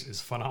she makes is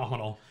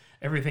phenomenal.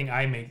 Everything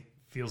I make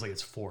feels like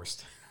it's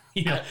forced.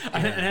 You know,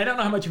 and I don't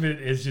know how much of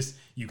it is just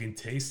you can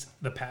taste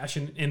the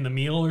passion in the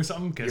meal or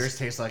something. Cause Yours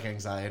tastes like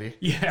anxiety.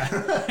 yeah,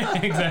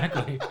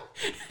 exactly.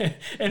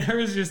 And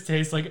hers just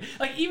tastes like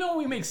even when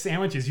we make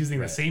sandwiches using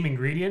the same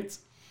ingredients,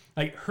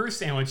 like her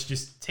sandwich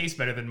just tastes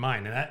better than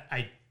mine, and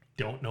I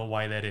don't know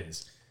why that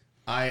is.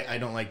 I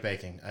don't like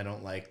baking. I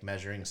don't like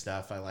measuring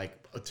stuff.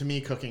 To me,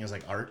 cooking is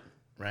like art,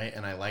 right?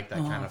 And I like that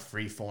kind of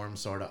free form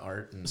sort of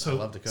art, and I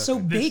love to cook. So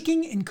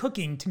baking and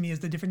cooking to me is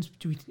the difference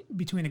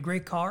between a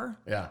great car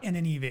Yeah. and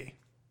an EV.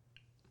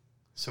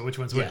 So which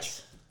one's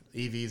yes.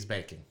 EVs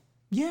baking.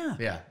 Yeah.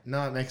 Yeah.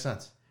 No, it makes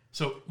sense.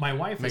 So my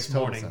wife Makes this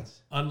total morning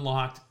sense.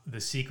 unlocked the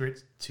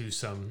secret to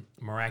some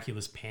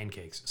miraculous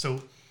pancakes.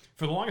 So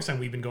for the longest time,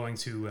 we've been going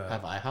to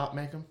Have IHOP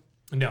make them?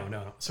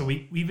 no. So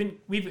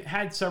we've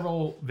had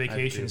several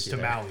vacations to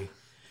there. Maui,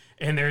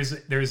 and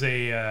there's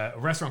a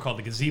restaurant called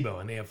the Gazebo,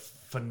 and they have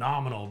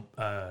phenomenal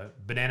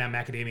banana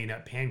macadamia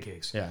nut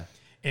pancakes. Yeah.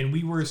 And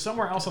we were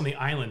somewhere else on the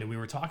island, and we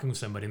were talking with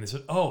somebody, and they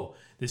said, "Oh,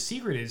 the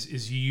secret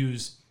is you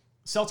use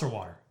seltzer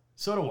water,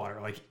 soda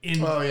water, like in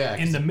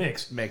the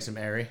mix." Makes them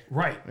airy.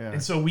 Right. Yeah.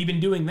 And so we've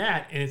been doing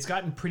that, and it's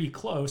gotten pretty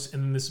close.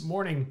 And then this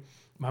morning,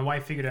 my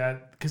wife figured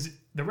out, because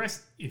the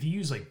rest, if you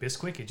use like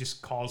Bisquick, it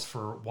just calls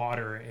for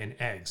water and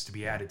eggs to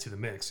be added to the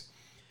mix.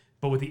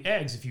 But with the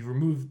eggs, if you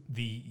remove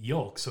the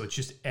yolk, so it's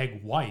just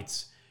egg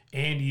whites,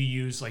 and you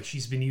use, like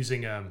she's been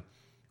using,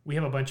 we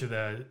have a bunch of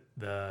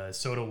the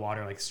soda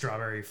water, like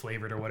strawberry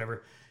flavored or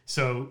whatever.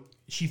 So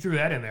she threw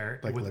that in there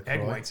Like with LaCroix?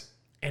 egg whites,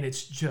 and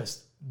it's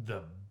just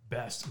the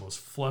best, most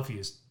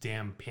fluffiest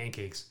damn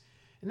pancakes.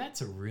 And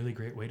that's a really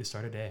great way to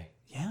start a day.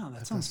 Yeah, that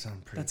does sounds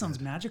sound pretty sounds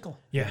magical.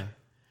 Yeah.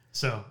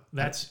 So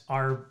that's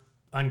our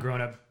ungrown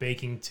up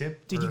baking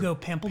tip. Did you go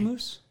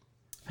pamplemousse?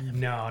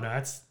 No,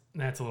 that's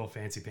a little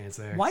fancy pants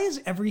there. Why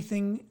is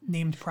everything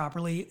named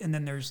properly and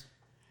then there's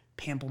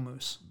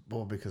pamplemousse?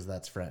 Well, because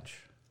that's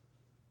French.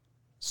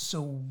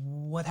 So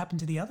what happened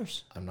to the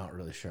others? I'm not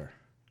really sure.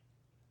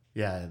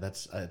 Yeah,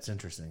 that's it's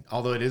interesting.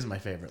 Although it is my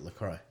favorite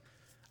LaCroix.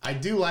 I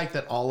do like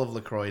that all of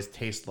LaCroix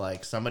taste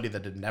like somebody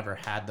that had never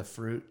had the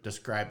fruit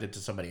described it to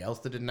somebody else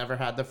that had never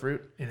had the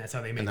fruit, And that's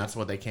how they made and it. that's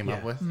what they came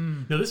up with.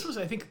 No, this was,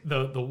 I think,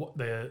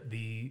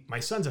 the my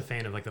son's a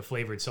fan of like the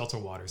flavored seltzer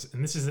waters,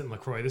 and this isn't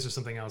LaCroix. This is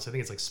something else. I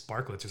think it's like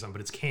Sparklets or something,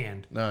 but it's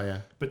canned. Oh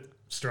yeah, But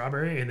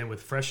strawberry, and then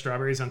with fresh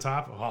strawberries on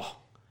top. Oh,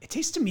 It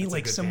tastes to me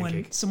like good someone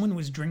pancake.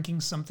 was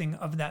drinking something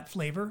of that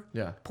flavor.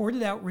 Yeah. Poured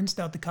it out, rinsed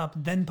out the cup,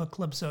 then put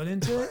club soda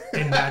into it.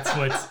 and that's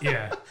what's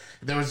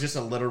there was just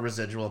a little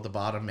residual at the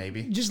bottom,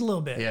 maybe. Just a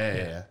little bit.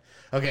 Yeah.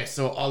 Okay,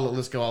 so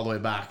let's go all the way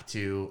back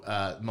to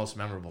most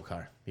memorable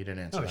car. You didn't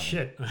answer Oh that one.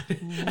 shit!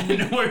 I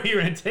didn't know where you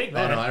were gonna take Oh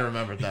that. no, I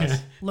remembered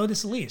that.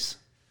 Lotus Elise.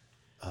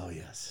 Oh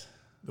yes.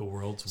 The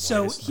world's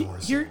So widest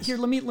motorcycles. here,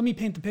 let me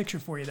paint the picture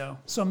for you though.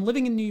 So I'm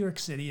living in New York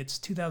City. It's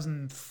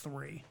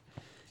 2003,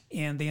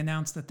 and they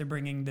announced that they're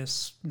bringing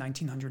this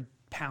 1,900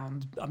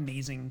 pound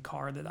amazing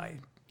car that I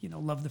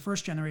love the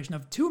first generation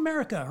of to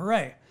America.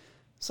 Hooray!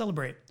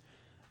 Celebrate.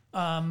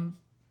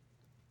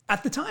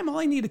 At the time, all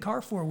I needed a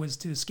car for was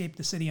to escape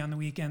the city on the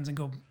weekends and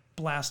go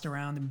blast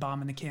around and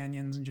bomb in the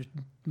canyons and just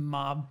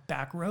mob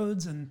back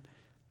roads and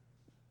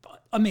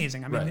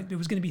amazing. I mean, Right. it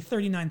was going to be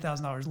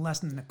 $39,000, less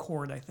than an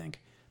Accord, I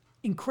think.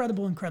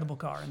 Incredible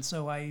car. And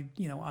so I,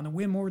 on a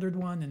whim ordered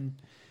one and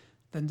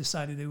then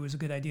decided it was a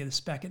good idea to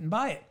spec it and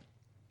buy it.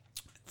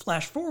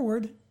 Flash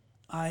forward,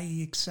 I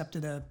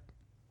accepted a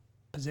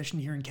position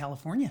here in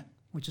California,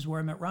 which is where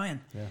I met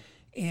Ryan. Yeah.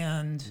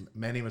 And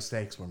Many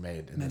mistakes were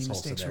made in many this whole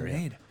mistakes were scenario.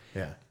 made.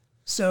 Yeah.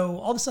 So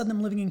all of a sudden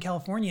I'm living in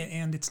California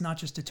and it's not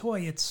just a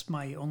toy, it's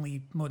my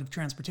only mode of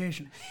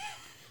transportation.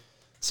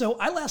 So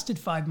I lasted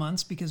 5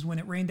 months because when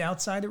it rained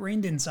outside, it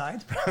rained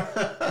inside.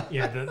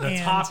 Yeah, the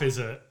And- top is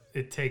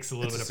it takes a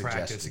little It's bit a of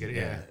practice to get it.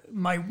 suggestion,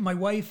 Yeah. My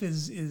wife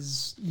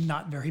is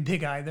not very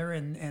big either,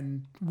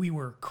 and we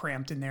were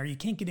cramped in there. You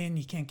can't get in,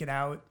 you can't get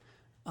out.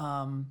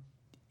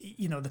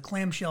 The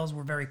clamshells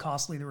were very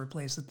costly to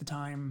replace at the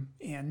time,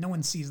 and no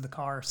one sees the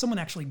car. Someone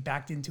actually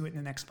backed into it in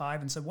an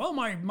X5 and said, "Well,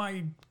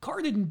 my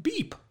car didn't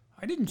beep.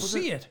 I didn't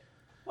see it."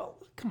 Well,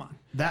 come on.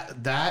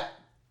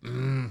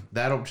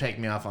 That'll take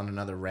me off on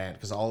another rant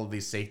because all of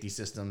these safety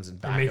systems and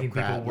backup making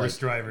people crap, worse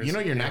drivers.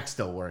 Your neck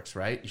still works,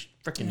 right? You should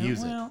freaking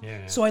use it.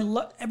 Yeah. So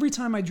every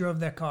time I drove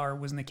that car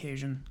was an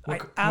occasion.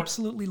 I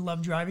absolutely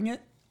loved driving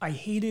it. I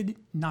hated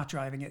not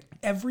driving it.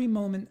 Every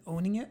moment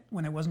owning it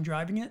when I wasn't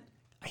driving it,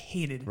 I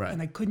hated. Right.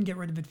 And I couldn't get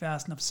rid of it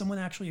fast enough. Someone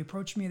actually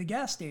approached me at a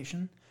gas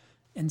station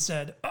and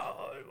said,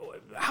 "Oh,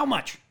 how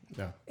much?"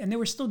 Yeah. And they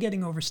were still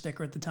getting over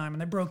sticker at the time,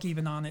 and I broke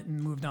even on it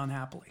and moved on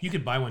happily. You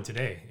could buy one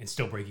today and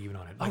still break even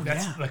on it. Like Oh,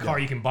 that's yeah. the car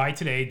you can buy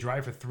today,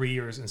 drive for 3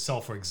 years, and sell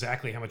for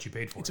exactly how much you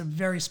paid for It's it. a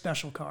very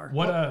special car.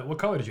 What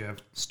color did you have?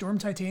 Storm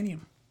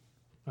Titanium.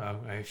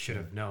 I should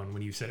have known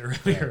when you said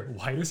earlier,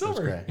 white or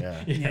silver. Great,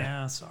 yeah.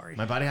 Yeah, sorry.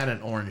 My buddy had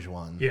an orange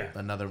one. Yeah.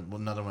 Another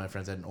one of my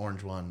friends had an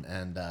orange one,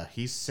 and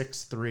he's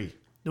 6'3"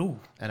 Oh,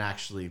 and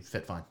actually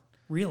fit fine.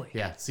 really?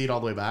 Yeah, seat all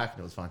the way back, and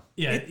it was fine.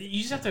 Yeah, you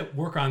just have to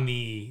work on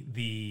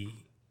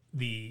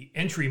the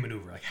entry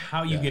maneuver, like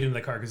how you get into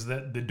the car, because the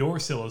door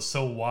sill is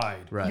so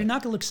wide. Right. You're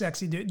not going to look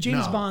sexy, dude.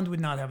 James No. Bond would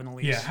not have an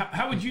Elise. Yeah,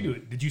 how would you do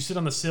it? Did you sit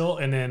on the sill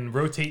and then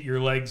rotate your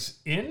legs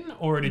in,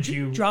 or did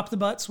you? Drop the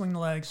butt, swing the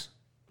legs.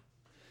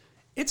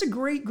 It's a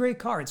great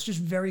car. It's just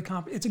very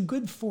it's a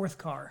good fourth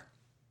car.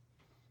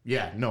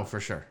 Yeah, no, for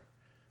sure.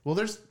 Well,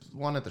 there's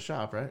one at the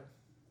shop, right?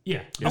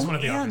 Yeah, there's one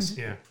at the and office.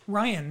 Yeah,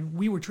 Ryan,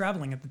 we were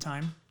traveling at the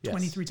time, Yes.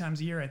 23 times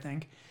a year, I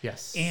think.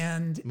 Yes.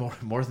 And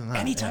more than that.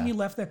 anytime yeah. you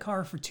left that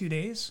car for 2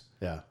 days,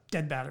 Yeah.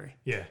 dead battery.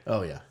 yeah.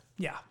 Oh yeah.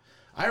 Yeah.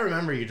 I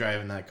remember you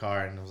driving that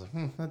car, and I was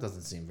like, that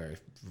doesn't seem very,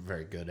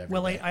 very good.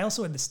 Well, I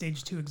also had the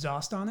Stage 2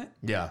 exhaust on it.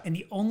 Yeah. And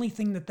the only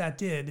thing that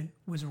did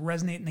was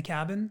resonate in the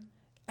cabin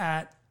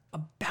at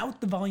about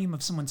the volume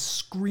of someone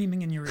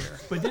screaming in your ear.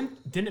 But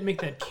didn't it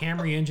make that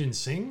Camry engine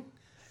sing?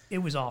 It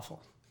was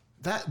awful.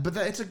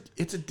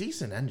 It's a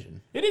decent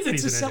engine. It is a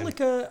It's a decent engine.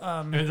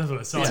 Celica. That's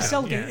what It's a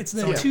Celica. Yeah. It's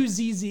the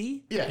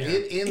 2ZZ. Yeah,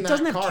 It that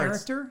doesn't have car,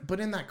 character. but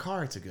in that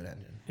car, it's a good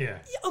engine. Yeah.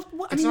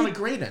 It's not a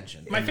great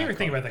engine. My favorite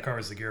thing about that car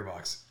is the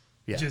gearbox.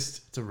 Yeah,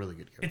 Just it's a really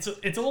good car. it's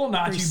a little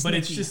notchy, but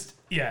it's sneaky. just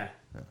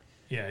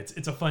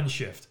it's a fun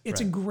shift.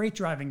 It's a great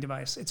driving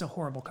device. It's a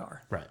horrible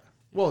car. Right.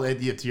 Well,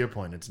 to your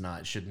point, it's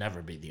not. It should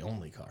never be the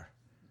only car.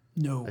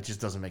 No. That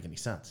just doesn't make any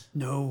sense.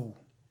 No.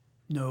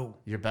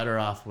 You're better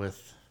off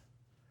with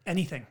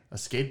Anything. a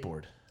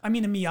skateboard. I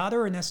mean, a Miata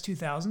or an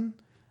S2000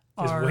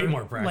 are way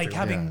more practical. like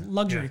having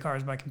luxury Yeah.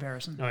 cars by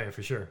comparison. Oh yeah,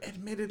 for sure.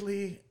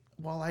 Admittedly,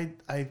 while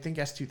I think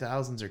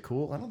S2000s are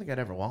cool, I don't think I'd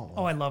ever want one.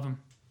 Oh, I love them.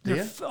 Do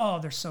They're ya?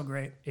 they're so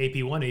great.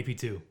 AP1,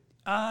 AP2.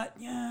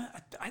 Yeah,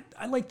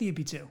 I like the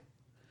AP2.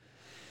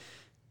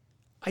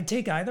 I'd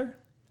take either.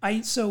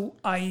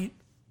 I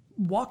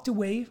walked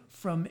away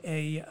from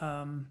a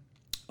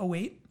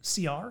 08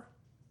 CR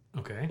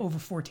Okay. over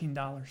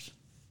 $14.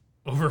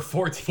 Over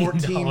 $14.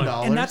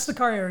 $14. And that's the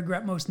car I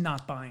regret most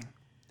not buying.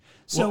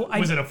 So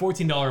Was it a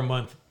 $14 a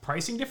month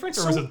pricing difference,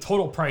 or was it a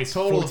total price?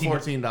 total of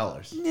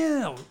 $14.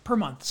 no per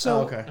month. So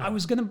Oh, okay. I think I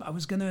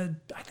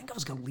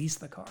was gonna lease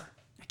the car.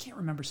 I can't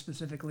remember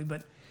specifically,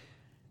 but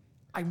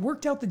I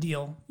worked out the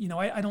deal. You know,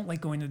 I don't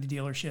like going to the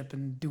dealership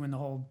and doing the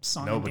whole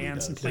song Nobody and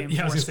dance does. and playing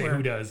Yeah, I was gonna say, Foursquare.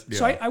 who does?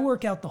 So I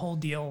work out the whole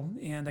deal,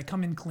 and I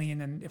come in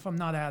clean. And if I'm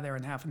not out of there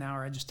in half an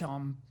hour, I just tell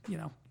them,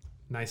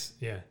 Nice.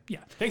 Yeah. yeah.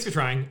 Thanks for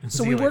trying.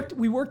 So See we you later.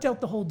 worked out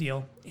the whole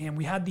deal, and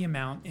we had the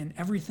amount, and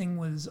everything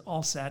was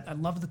all set. I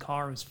loved the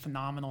car; it was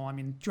phenomenal. I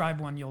mean,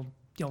 drive one, you'll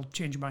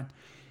change your mind.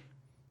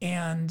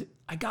 And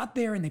I got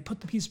there, and they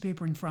put the piece of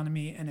paper in front of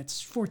me, and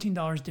it's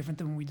 $14 different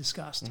than what we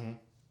discussed.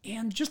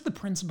 And just the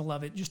principle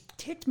of it just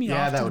ticked me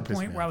Yeah, off that to would the piss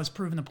point me where I off. was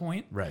proving a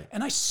point. Right.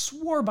 And I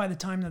swore by the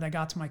time that I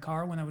got to my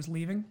car when I was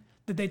leaving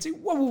that they'd say,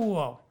 "Whoa, whoa, whoa,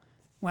 whoa."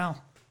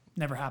 Well,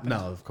 never happened. No,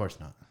 of course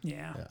not.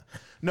 Yeah. Yeah.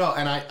 No,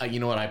 and I you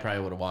know what? I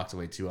probably would have walked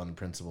away too on the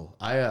principle.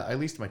 I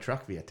leased my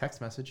truck via text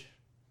message.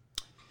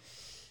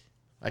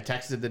 I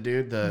texted the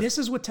dude This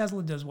is what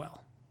Tesla does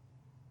well.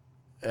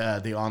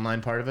 the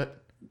online part of it.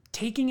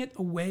 Taking it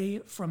away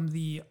from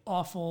the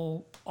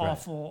awful.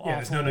 Yeah,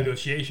 there's no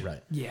negotiation.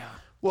 Right. Yeah.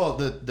 Well,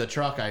 the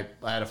truck, I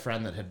had a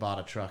friend that had bought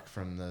a truck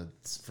from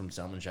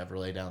Selman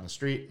Chevrolet down the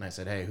street, and I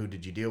said, "Hey, who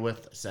did you deal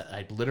with?"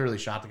 I literally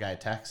shot the guy a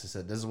text. I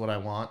said, "This is what I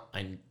want.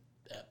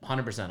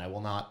 100%. I will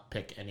not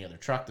pick any other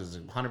truck. This is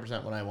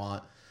 100% what I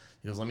want."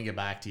 He goes, "Let me get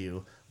back to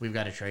you. We've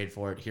got to trade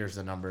for it. Here's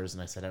the numbers."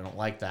 And I said, "I don't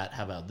like that.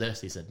 How about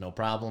this?" He said, "No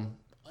problem."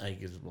 He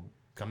goes, "Well,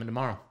 come in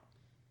tomorrow."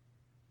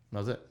 That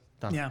was it.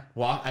 Done. Yeah.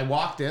 I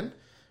walked in,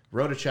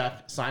 wrote a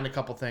check, signed a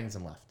couple things,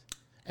 and left.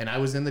 And I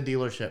was in the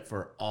dealership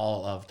for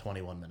all of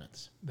 21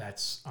 minutes.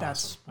 That's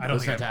That's- awesome. I don't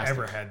was think fantastic.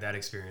 I've ever had that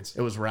experience.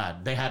 It was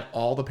rad. They had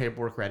all the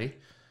paperwork ready.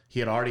 He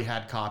had already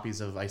had copies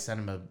of, I sent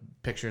him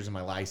pictures of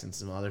my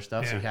license and other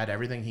stuff. So Yeah. he had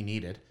everything he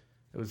needed.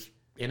 It was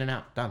in and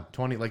out, done.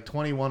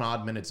 21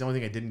 odd minutes. The only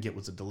thing I didn't get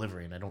was a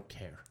delivery, and I don't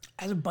care.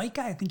 As a bike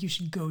guy, I think you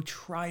should go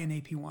try an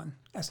AP1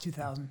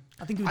 S2000.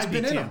 I think it would I've speak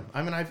been in to you. them.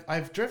 I mean,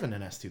 I've driven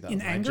an S2000.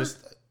 In anger?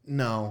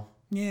 No.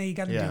 Yeah, you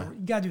got to Yeah. do it.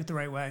 You got to do it the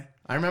right way.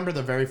 I remember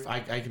I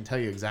can tell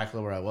you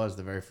exactly where I was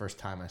the very first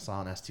time I saw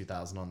an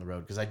S2000 on the road,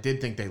 because I did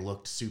think they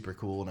looked super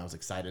cool, and I was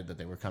excited that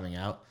they were coming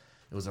out.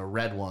 It was a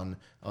red one.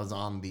 I was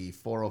on the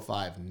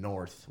 405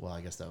 North. Well,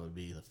 I guess that would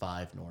be the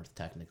 5 North,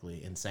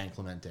 technically, in San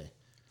Clemente.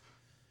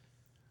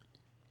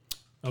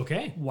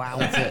 Okay. Wow.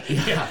 That's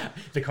it. Yeah.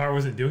 The car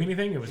wasn't doing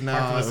anything. It was No,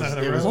 parked on it the side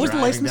of the was road. What was the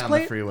driving license down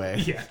plate? the freeway.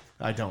 Yeah.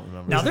 I don't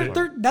remember. Now the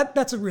name.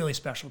 that's a really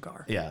special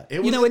car. Yeah, it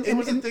was. You know, it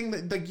was a and- thing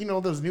that, like,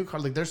 those new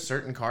cars. Like, there's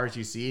certain cars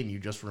you see and you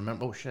just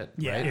remember. Oh shit!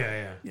 Yeah. Right?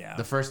 Yeah. Yeah.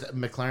 The first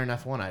McLaren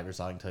F1 I ever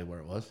saw, I can tell you where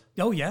it was.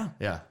 Oh yeah.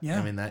 Yeah. Yeah.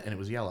 I mean that, and it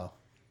was yellow.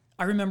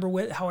 I remember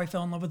how I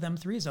fell in love with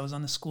M3s. I was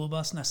on the school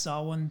bus and I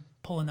saw one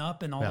pulling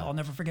up, and Yeah. I'll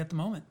never forget the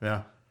moment.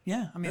 Yeah.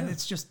 Yeah. I mean,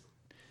 it's just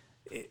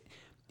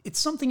it's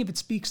something. If it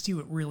speaks to you,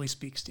 it really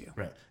speaks to you.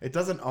 Right. It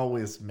doesn't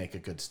always make a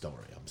good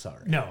story. I'm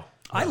sorry. No.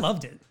 I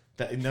loved it.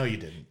 No, you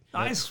didn't.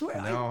 I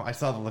swear. No, I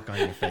saw the look on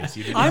your face.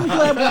 You didn't. I'm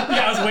glad.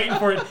 Yeah, I was waiting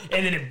for it,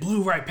 and then it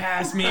blew right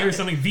past me or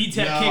something.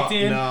 VTEC kicked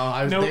in.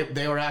 No, Nope.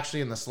 they were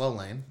actually in the slow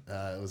lane.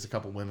 It was a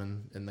couple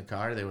women in the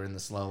car. They were in the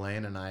slow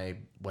lane, and I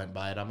went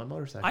by it on my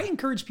motorcycle. I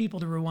encourage people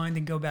to rewind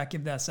and go back,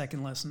 give that a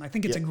second listen. I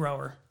think it's a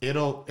grower.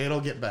 It'll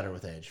get better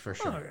with age for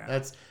sure. Oh, yeah.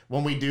 That's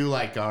when we do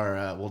like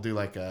our we'll do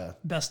like a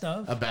Best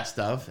of. best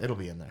of. It'll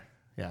be in there.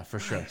 Yeah, for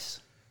sure.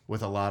 Nice.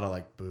 With a lot of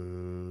like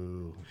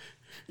boo.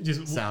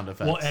 Just Sound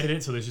We'll effects. edit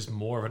it so there's just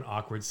more of an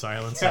awkward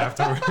silence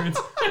afterwards.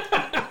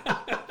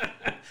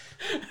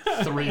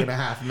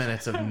 3.5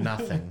 minutes of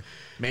nothing.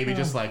 Maybe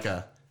just like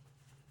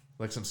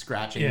some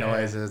scratching Yeah.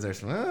 noises or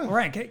some. All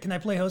right, can I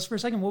play host for a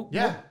second?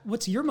 Yeah.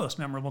 What's your most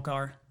memorable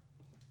car?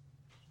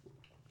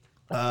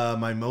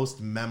 My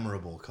most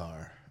memorable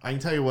car. I can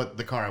tell you what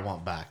the car I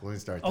want back. Let me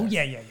start there. Oh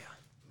yeah.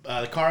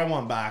 The car I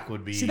want back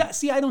would be...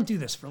 See, I don't do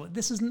this for...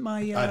 This isn't my...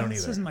 I don't either,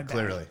 this isn't my bag.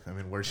 clearly. I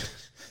mean,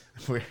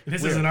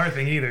 This isn't our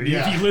thing either.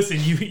 Yeah. If you listen,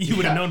 you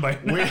would have known by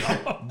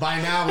now.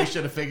 By now, we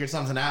should have figured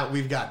something out.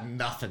 We've got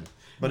nothing,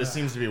 but it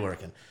seems to be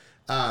working.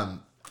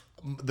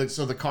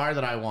 So the car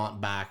that I want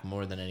back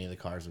more than any of the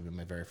cars would be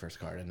my very first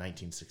car, a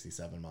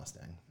 1967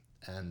 Mustang.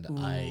 And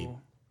Ooh.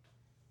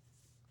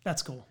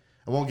 That's cool.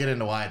 I won't get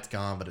into why it's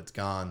gone, but it's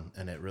gone,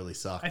 and it really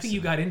sucks. I think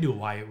you got into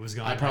why it was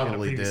gone. I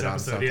probably did on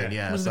something,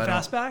 yeah. Was it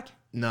fastback?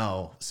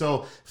 No.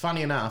 So,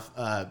 funny enough,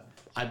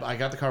 I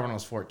got the car when I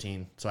was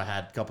 14, so I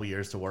had a couple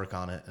years to work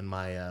on it, and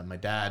my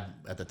dad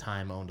at the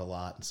time owned a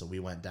lot, and so we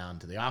went down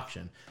to the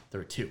auction. There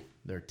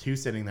were two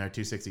sitting there,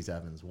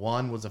 267s.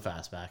 One was a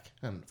fastback,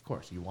 and of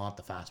course, you want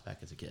the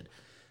fastback as a kid.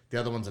 The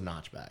other one's a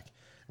notchback.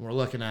 And we're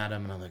looking at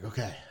him, and I'm like,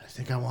 okay, I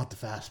think I want the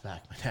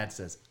fastback. My dad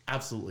says,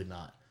 absolutely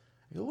not.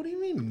 I go, what do you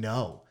mean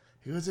no?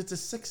 He goes, it's a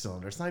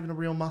 6-cylinder. It's not even a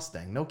real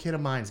Mustang. No kid of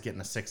mine's getting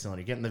a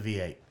 6-cylinder. You're getting the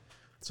V8.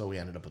 So we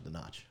ended up with the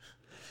notch.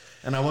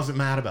 And I wasn't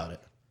mad about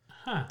it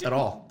at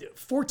all.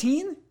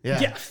 14?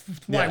 Yeah.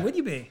 Why Yeah. would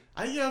you be?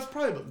 I was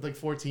probably like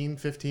 14,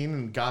 15,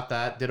 and got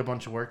that. Did a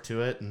bunch of work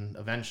to it, and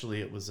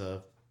eventually it was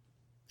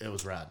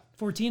rad.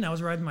 14, I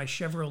was riding my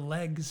Chevrolet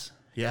legs.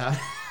 Yeah.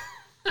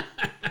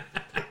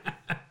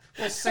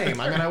 Well,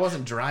 same. I mean, I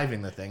wasn't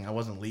driving the thing. I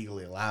wasn't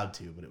legally allowed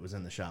to, but it was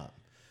in the shop.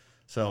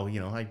 So,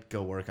 I'd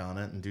go work on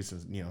it and do some,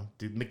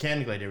 do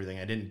mechanically I did everything.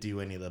 I didn't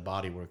do any of the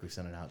body work we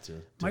sent it out to.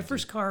 My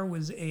first car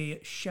was a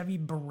Chevy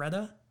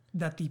Beretta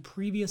that the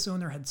previous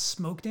owner had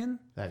smoked in.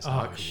 That's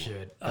not cool.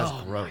 Shit.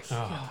 That's gross.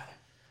 God.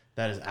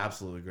 That is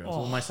absolutely gross.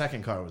 Well, my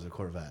second car was a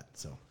Corvette,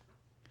 so.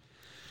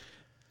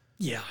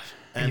 Yeah.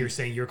 And you're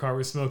saying your car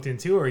was smoked in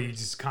too, or are you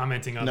just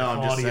commenting on the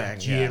I'm just quality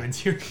of saying, GM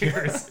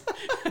interiors?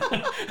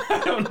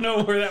 I don't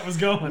know where that was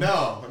going.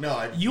 No.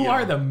 You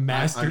are the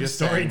master I'm just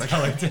saying,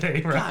 storyteller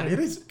today, God, right? it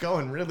is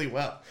going really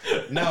well.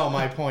 No,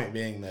 my point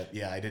being that,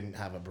 I didn't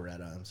have a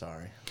Beretta. I'm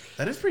sorry.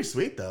 That is pretty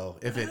sweet, though,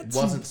 if it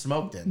wasn't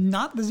smoked in.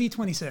 Not the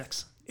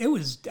Z26. It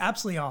was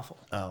absolutely awful.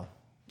 Oh.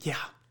 Yeah.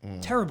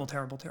 Terrible.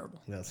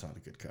 That's not a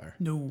good car.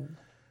 No.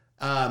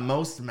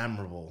 Most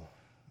memorable.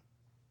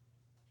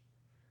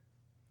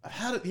 I've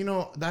had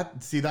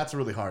it, that's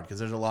really hard because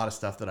there's a lot of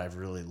stuff that I've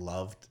really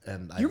loved.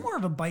 And You're more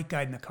of a bike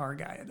guy than a car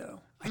guy, though.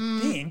 I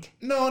think.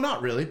 No,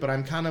 not really, but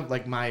I'm kind of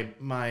like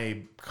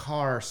my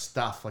car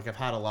stuff. Like I've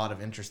had a lot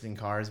of interesting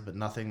cars, but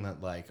nothing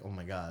that like, oh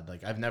my God,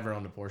 like I've never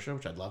owned a Porsche,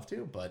 which I'd love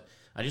to, but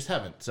I just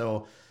haven't.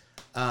 So,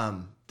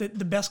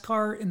 The best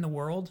car in the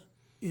world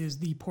is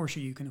the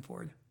Porsche you can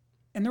afford.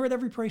 And they're at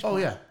every price point. Oh,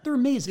 yeah. They're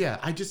amazing. yeah,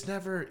 I just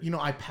never,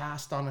 I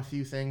passed on a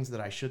few things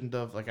that I shouldn't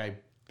have. Like I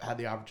had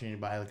the opportunity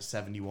to buy like a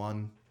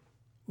 71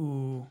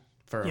 Ooh.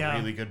 for a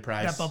really good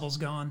price. That bubble's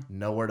gone.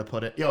 Nowhere to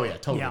put it. Oh yeah,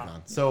 totally Yeah.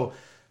 gone. So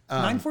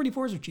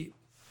 944s are cheap.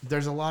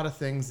 there's a lot of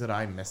things that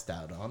I missed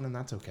out on, and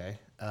that's okay.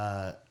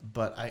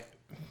 But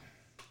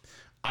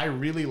I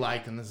really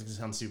liked, and this is gonna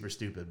sound super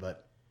stupid,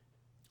 but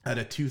I had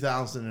a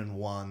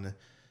 2001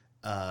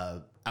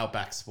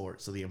 Outback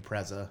Sport, so the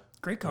Impreza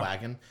Great car.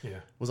 wagon, Yeah.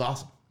 was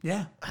awesome.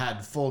 Yeah.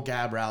 Had full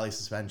Gab rally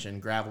suspension,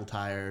 gravel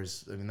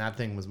tires. I mean, that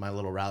thing was my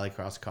little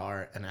rallycross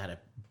car, and I had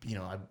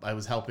I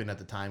was helping at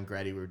the time.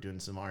 Grady, we were doing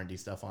some R&D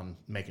stuff on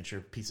making sure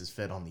pieces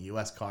fit on the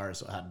US cars.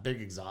 So it had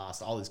big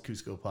exhaust, all these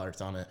Cusco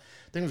parts on it.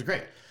 The thing was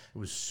great. It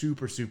was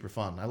super, super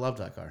fun. I loved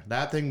that car.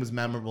 That thing was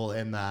memorable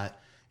in that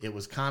it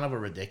was kind of a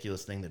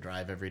ridiculous thing to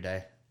drive every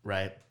day,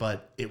 right?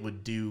 But it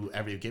would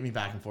get me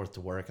back and forth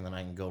to work, and then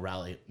I can go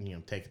rally,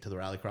 take it to the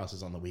rally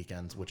crosses on the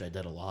weekends, which I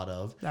did a lot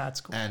of.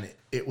 That's cool. And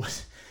it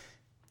was...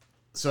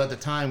 So at the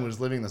time, I was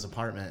living in this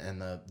apartment, and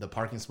the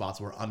parking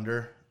spots were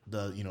under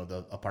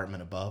the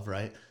apartment above,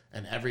 right?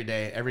 And every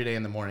day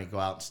in the morning, go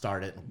out and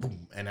start it, and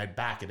boom, and I'd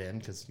back it in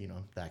because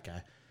that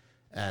guy,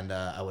 and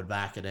I would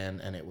back it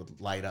in, and it would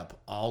light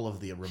up all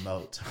of the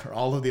remotes or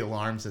all of the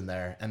alarms in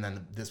there. And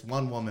then this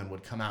one woman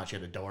would come out. She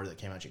had a door that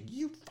came out. She'd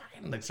you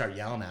fucking like start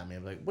yelling at me.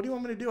 I'm like, what do you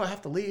want me to do? I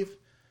have to leave,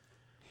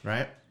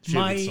 right? She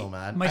would get so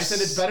mad. I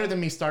said it's better than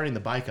me starting the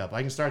bike up.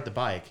 I can start the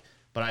bike,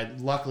 but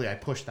luckily I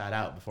pushed that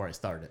out before I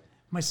started.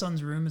 My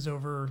son's room is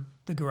over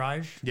the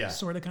garage,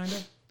 sort of, kind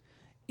of.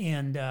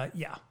 And,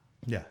 yeah,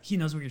 he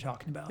knows what you're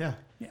talking about.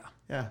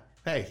 Yeah.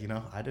 Hey,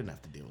 I didn't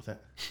have to deal with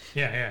it.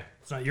 Yeah.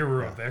 It's not your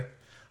room up there.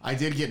 I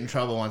did get in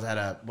trouble once.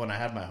 When I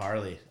had my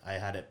Harley, I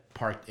had it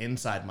parked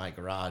inside my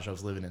garage. I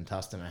was living in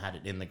Tustin. I had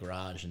it in the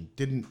garage and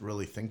didn't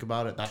really think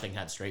about it. That thing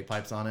had straight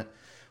pipes on it.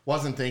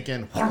 Wasn't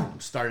thinking,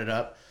 started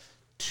up.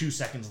 2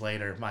 seconds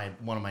later,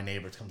 one of my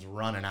neighbors comes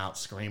running out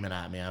screaming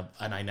at me,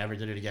 and I never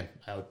did it again.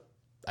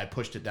 I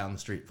pushed it down the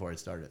street before I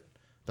started.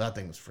 That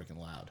thing was freaking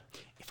loud.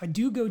 If I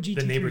do go GT350...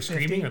 The neighbor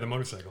screaming or the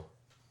motorcycle?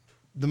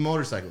 The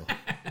motorcycle.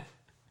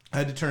 I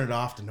had to turn it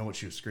off to know what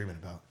she was screaming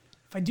about.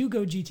 If I do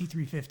go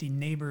GT350,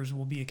 neighbors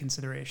will be a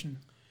consideration.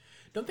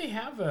 Don't they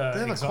have a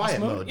quiet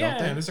mode, don't they?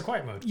 Yeah, there's a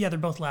quiet mode. Yeah, they're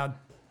both loud.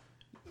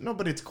 No,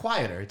 but it's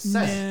quieter. It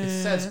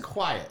says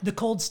quiet. The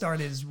cold start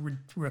is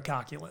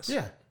ridiculous.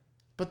 Yeah.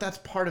 But that's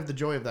part of the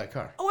joy of that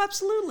car. Oh,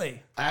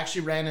 absolutely. I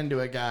actually ran into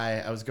a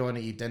guy. I was going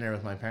to eat dinner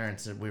with my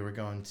parents, and we were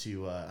going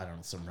to, I don't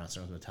know, some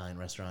restaurant, an Italian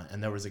restaurant,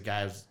 and there was a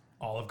guy who's...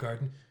 Olive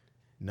Garden?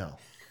 No.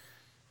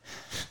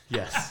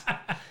 Yes.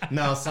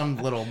 No, some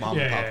little mom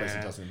and pop place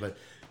that doesn't. But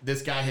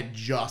this guy had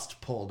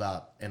just pulled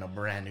up in a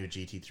brand new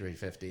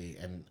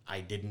GT350, and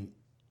I didn't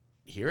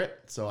hear it.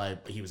 So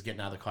he was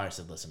getting out of the car. I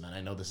said, listen, man, I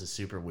know this is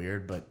super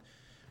weird, but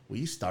will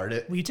you start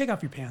it? Will you take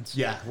off your pants?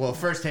 Yeah. Well,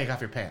 first take off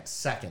your pants.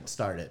 Second,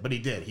 start it. But he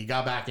did. He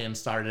got back in,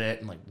 started it,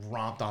 and like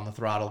romped on the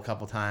throttle a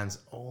couple times.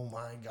 Oh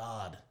my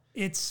God.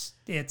 It's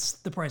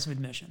the price of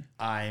admission.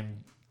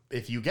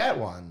 If you get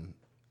one,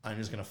 I'm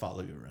just gonna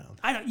follow you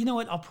around. You know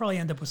what? I'll probably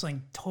end up with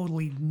something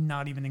totally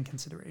not even in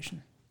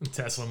consideration.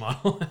 Tesla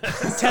Model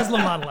S. Tesla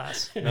Model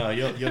S. No,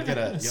 you'll get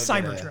a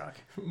Cybertruck.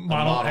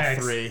 Model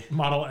X. 3.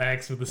 Model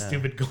X with the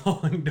stupid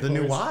glowing doors. The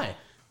new Y.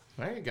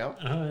 There you go.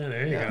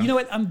 There you go. You know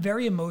what? I'm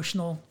very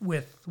emotional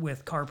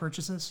with car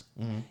purchases.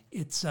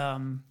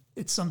 Mm-hmm.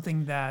 It's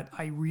something that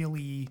I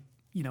really,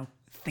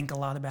 think a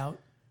lot about,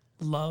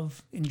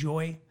 love,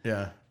 enjoy.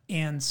 Yeah.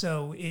 And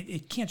so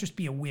it can't just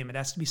be a whim. It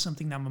has to be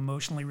something that I'm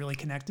emotionally really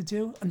connected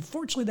to.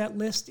 Unfortunately, that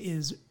list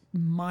is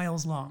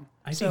miles long.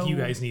 I think you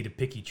guys need to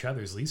pick each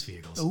other's lease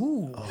vehicles.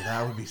 Ooh. Oh,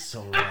 that would be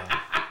so wrong.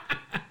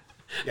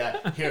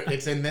 Yeah, here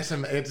it's in this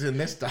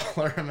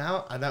dollar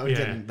amount.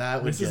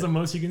 This is the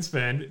most you can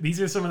spend. These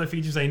are some of the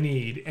features I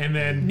need, and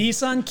then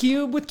Nissan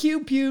Cube with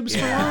Cube Pubes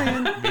for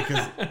Ryan.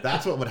 Because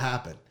that's what would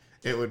happen.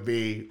 It would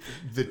be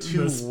the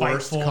two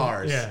worst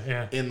cars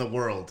in the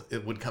world.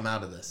 It would come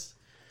out of this.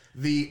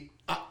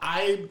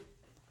 I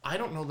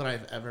don't know that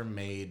I've ever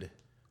made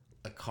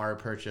a car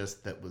purchase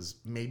that was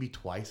maybe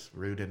twice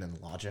rooted in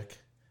logic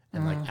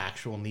and like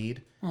actual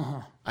need.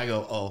 I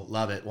go, oh,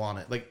 love it, want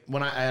it. Like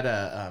when I had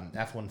a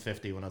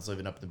F-150 when I was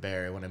living up in the Bay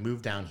Area. When I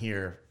moved down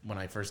here, when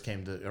I first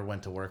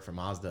went to work for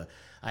Mazda,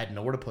 I had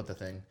nowhere to put the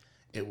thing.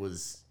 It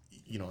was,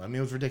 it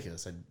was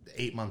ridiculous.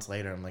 8 months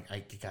later, I'm like,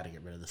 I got to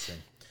get rid of this thing.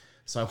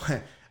 So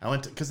I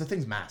went to, because the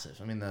thing's massive.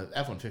 I mean, the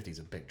F-150 is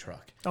a big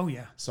truck. Oh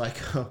yeah. So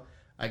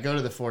I go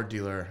to the Ford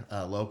dealer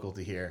local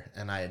to here,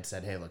 and I had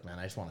said, hey, look, man,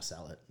 I just want to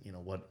sell it.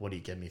 What do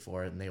you give me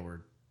for it? And they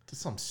were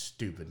just some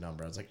stupid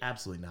number. I was like,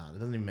 absolutely not. It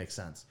doesn't even make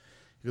sense.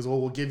 He goes,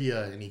 well, we'll give you,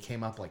 and he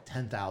came up like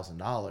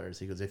 $10,000.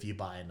 He goes, if you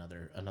buy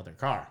another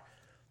car.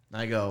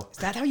 And I go, is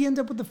that how you end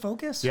up with the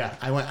Focus? yeah.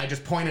 I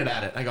just pointed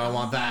at it. I go, I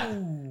want that.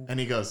 And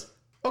he goes,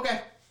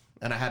 okay.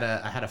 And I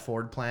had a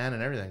Ford plan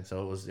and everything,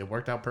 so it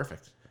worked out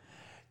perfect.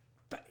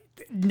 But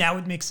now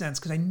it makes sense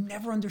because I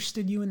never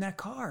understood you in that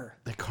car.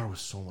 That car was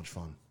so much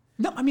fun.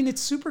 No, I mean,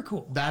 it's super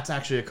cool. That's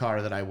actually a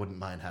car that I wouldn't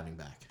mind having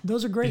back.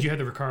 Those are great. Did you have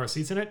the Recaro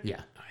seats in it?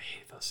 Yeah. I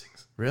hate those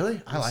things.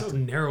 Really? I liked so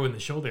them. narrow in the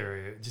shoulder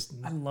area.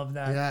 I love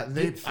that.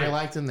 Yeah, I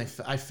liked them.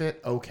 I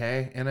fit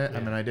okay in it. Yeah.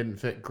 I mean, I didn't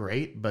fit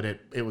great, but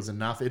it was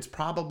enough. It's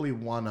probably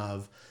one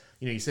of,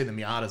 you say the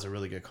Miata is a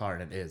really good car,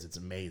 and it is. It's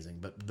amazing.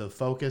 But the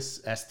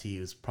Focus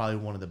ST is probably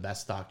one of the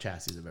best stock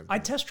chassis I've ever I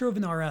test drove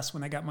an RS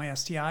when I got my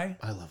STI.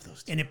 I love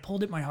those too. And it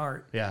pulled at my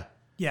heart. Yeah.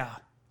 Yeah.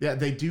 Yeah,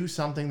 they do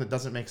something that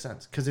doesn't make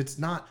sense because it's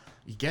not.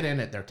 You get in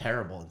it, they're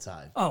terrible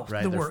inside. Oh,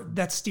 right.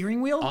 That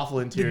steering wheel, awful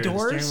interior. the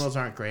doors, the steering wheels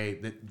aren't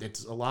great.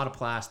 It's a lot of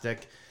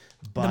plastic,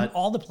 but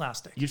all the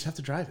plastic. You just have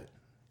to drive it.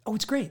 Oh,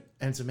 it's great,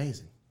 and it's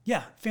amazing.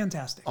 Yeah,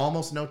 fantastic.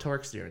 Almost no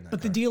torque steering.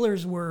 But the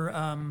dealers were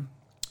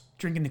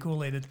drinking the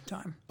Kool-Aid at the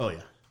time. Oh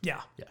yeah.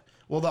 Yeah. Yeah.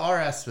 Well, the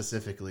RS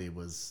specifically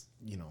was,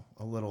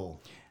 a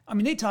little. I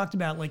mean, they talked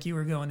about like you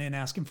were going in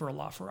asking for a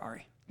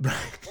LaFerrari. Right.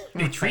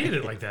 They treated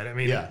it like that. I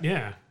mean,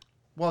 yeah.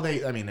 Well,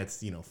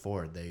 it's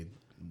Ford.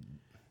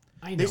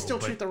 They still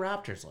treat the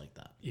Raptors like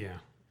that. Yeah.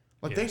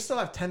 Like they still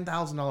have $10,000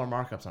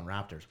 markups on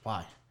Raptors.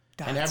 Why?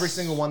 And every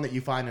single one that you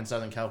find in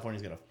Southern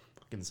California is got a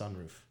fucking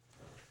sunroof.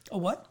 A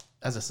what?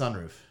 As a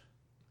sunroof.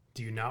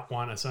 Do you not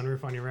want a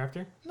sunroof on your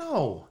Raptor?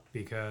 No.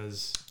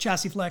 Because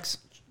chassis flex.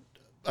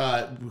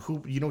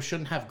 Who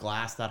shouldn't have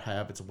glass that high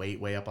up. It's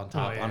way up on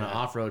top. On an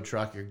off-road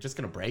truck, you're just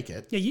gonna break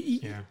it.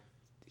 Yeah.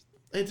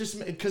 It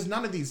just because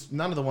none of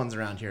the ones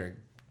around here are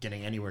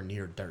getting anywhere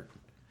near dirt.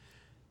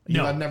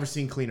 No, I've never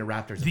seen cleaner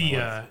Raptors. In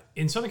my life.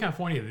 In Southern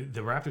California,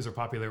 the Raptors are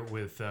popular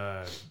with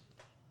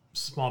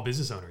small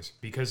business owners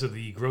because of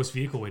the gross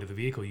vehicle weight of the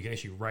vehicle. You can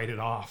actually write it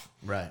off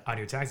on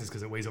your taxes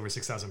because it weighs over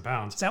 6,000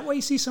 pounds. Is that why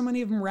you see so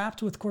many of them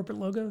wrapped with corporate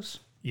logos?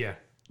 Yeah,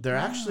 they're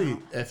actually.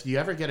 If you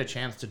ever get a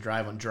chance to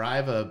drive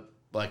a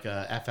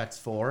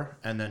FX4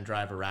 and then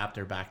drive a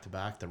Raptor back to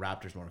back, the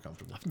Raptor's more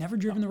comfortable. I've never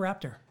driven the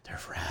Raptor. They're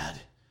rad.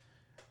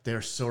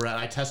 They're so rad.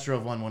 I test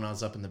drove one when I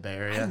was up in the Bay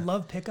Area. I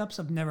love pickups.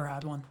 I've never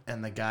had one.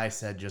 And the guy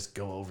said, just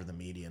go over the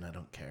median. I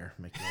don't care.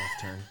 Make the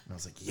left turn. And I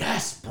was like,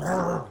 yes,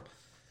 brr.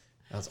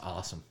 That was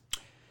awesome.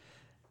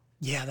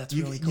 Yeah, that's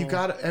really cool. You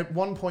got at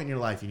one point in your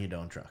life, you need to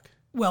own a truck.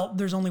 Well,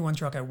 there's only one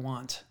truck I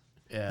want.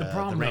 The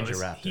problem the Ranger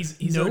is Raptor.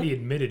 he's already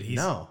admitted he's...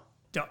 No.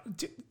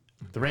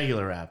 The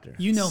regular Raptor.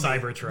 You know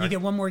Cybertruck. Me. You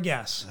get one more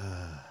guess.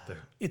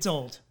 It's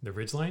old. The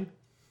Ridgeline?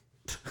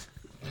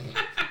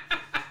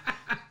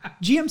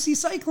 GMC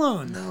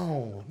Cyclone.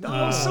 No.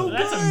 Oh, so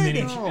that's good. a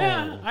mini.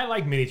 Yeah, I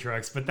like mini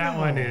trucks, but that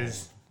one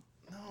is.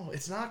 No,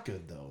 it's not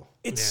good though.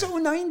 It's so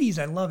 90s.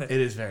 I love it. It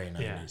is very 90s.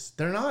 Yeah.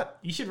 They're not.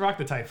 You should rock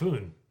the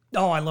Typhoon.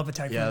 Oh, I love a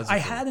Typhoon. Yeah, I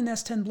had an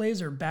S10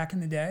 Blazer back in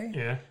the day.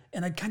 Yeah.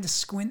 And I'd kind of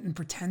squint and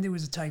pretend it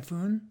was a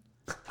Typhoon.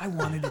 I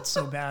wanted it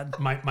so bad.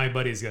 My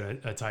buddy's got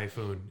a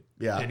Typhoon.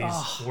 Yeah. And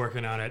he's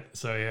working on it.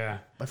 So yeah.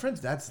 My friend's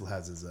dad still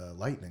has his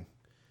Lightning.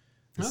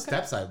 The Okay.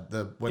 step side,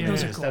 Those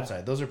are the cool. step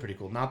side, those are pretty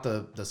cool. Not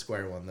the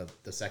square one,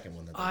 the second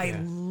one. I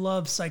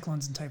love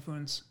Cyclones and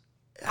Typhoons.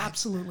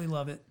 Absolutely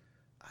love it.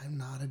 I'm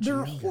not a They're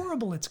GM guy.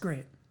 horrible. It's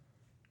great.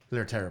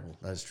 They're terrible.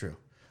 That's true.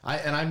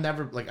 I've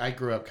never I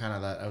grew up kind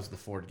of that. I was the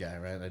Ford guy,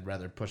 right? I'd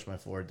rather push my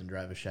Ford than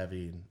drive a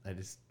Chevy, and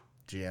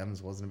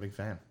GMs wasn't a big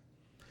fan.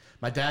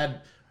 My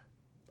dad,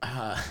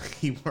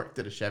 he worked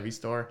at a Chevy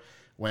store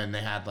when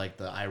they had like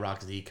the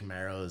IROC Z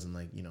Camaros and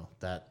like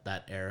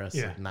that era, so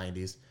like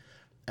 90s,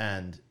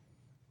 and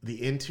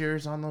the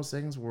interiors on those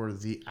things were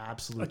the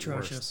absolute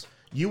Atrocious. worst.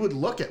 You would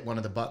look at one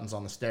of the buttons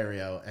on the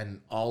stereo,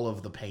 and all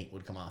of the paint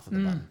would come off of the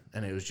button,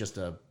 and it was just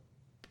a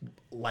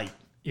light.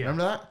 Yeah.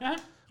 Remember that? Yeah.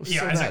 was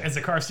Yeah, so as bad.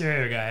 a car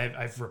stereo guy,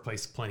 I've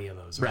replaced plenty of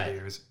those over the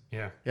years.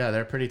 Yeah. Yeah,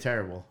 they're pretty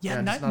terrible. Yeah,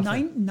 it's not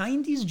fun.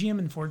 90s GM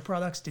and Ford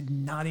products did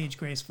not age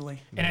gracefully.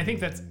 And I think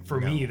that's, for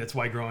me, that's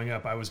why growing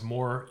up, I was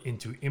more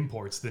into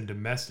imports than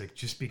domestic,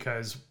 just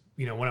because,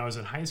 when I was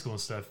in high school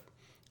and stuff,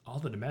 all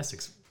the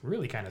domestics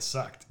really kind of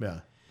sucked.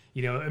 Yeah.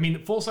 I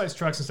mean, full-size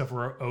trucks and stuff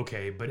were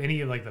okay, but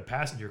any of like the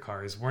passenger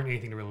cars weren't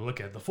anything to really look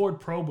at. The Ford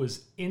Probe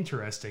was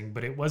interesting,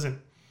 but it wasn't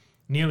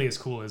nearly as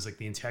cool as like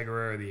the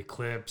Integra or the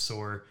Eclipse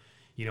or,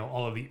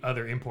 all of the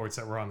other imports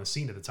that were on the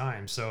scene at the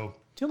time. So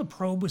Do you know the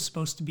Probe was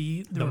supposed to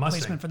be the Mustang.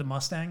 replacement for the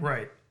Mustang?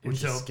 right.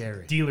 Which Until is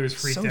scary. dealers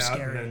freaked So out.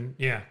 scary. And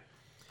then,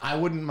 I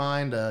wouldn't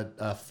mind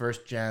a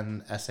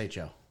first-gen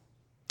SHO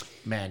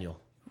manual.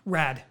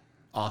 Rad.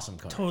 Awesome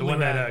car. the Totally one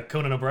rad. that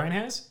Conan O'Brien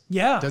has?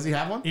 Yeah. Does he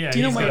have one? Yeah, Do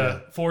you know he's my- got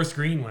a forest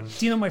green one.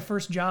 Do you know my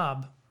first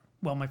job?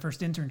 Well, my first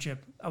internship,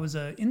 I was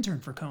an intern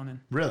for Conan.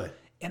 Really?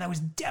 And I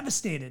was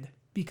devastated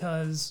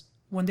because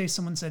one day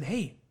someone said,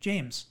 "Hey,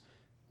 James,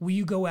 will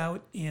you go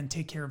out and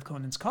take care of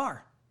Conan's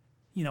car?"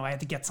 I had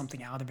to get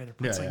something out of it or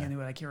put something into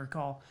it, I can't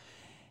recall.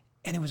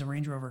 And it was a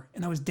Range Rover.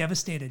 And I was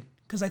devastated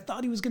because I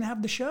thought he was going to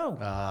have the show.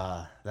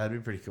 That'd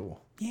be pretty cool.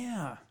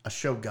 Yeah. A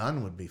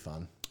Shogun would be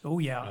fun. Oh,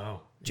 yeah.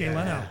 Oh, Jay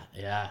Leno.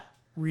 Yeah.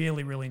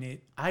 Really, really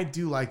neat. I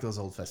do like those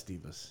old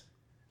Festivas.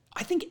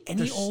 I think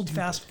any They're old stupid.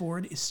 fast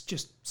Ford is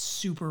just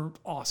super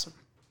awesome.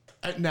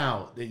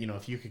 Now,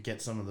 if you could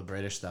get some of the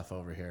British stuff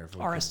over here. If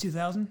we RS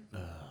 2000?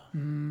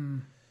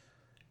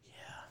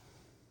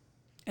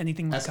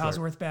 Anything with Escort.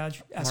 Cosworth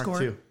badge.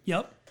 Escort. II.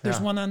 Yep. There's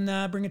Yeah. one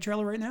on Bring a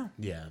Trailer right now.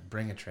 Yeah,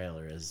 Bring a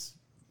Trailer is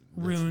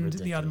that's Ruined the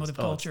ridiculous. automotive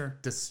Oh, it's culture.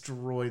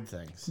 destroyed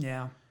things.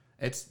 Yeah.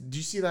 Did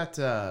you see that?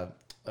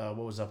 What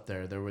was up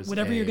there? There was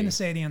Whatever you're going to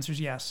say, the answer is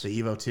yes.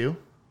 the Evo 2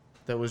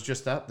 that was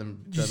just up. The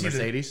Did you see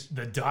Mercedes.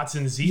 The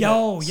Datsun Z.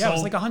 Yo, that yeah, it was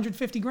sold like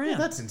 150 grand.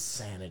 That's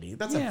insanity.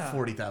 That's Yeah. a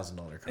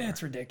 $40,000 car.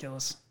 That's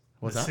ridiculous.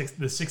 What's the that?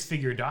 the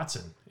six-figure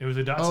Datsun. It was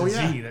a Datsun Oh,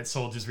 yeah. Z that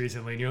sold just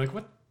recently, and you're like,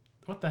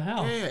 what the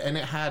hell? Yeah, and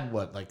it had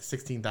like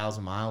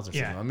 16,000 miles or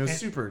something. Yeah. I mean, it was And-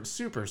 super,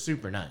 super,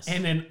 super nice.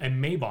 And then a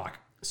Maybach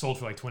sold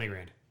for like 20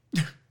 grand.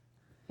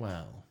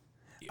 Well,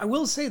 I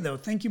will say, though,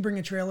 thank you, Bring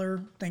a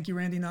Trailer. Thank you,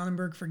 Randy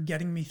Nonnenberg, for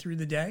getting me through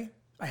the day.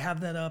 I have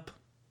that up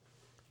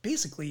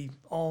basically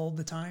all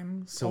the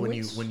time. so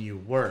always. when you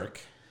work,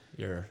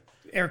 you're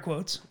Air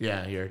quotes.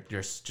 you're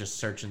just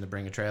searching to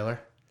bring a trailer.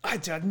 I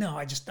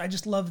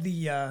just love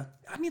the.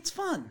 It's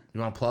fun. You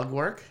want to plug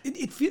work?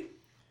 It feel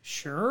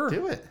sure.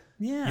 Do it.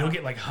 Yeah. You'll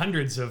get like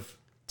hundreds of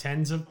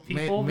tens of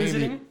people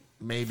visiting.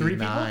 Maybe 3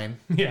 people? 9.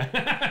 Yeah.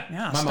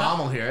 Yeah. My stop. mom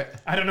will hear it.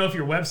 I don't know if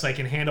your website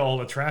can handle all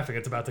the traffic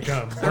that's about to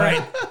come. All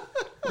right.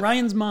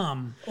 Ryan's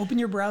mom. Open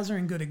your browser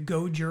and go to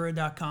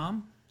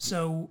gojura.com.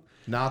 So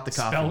Not the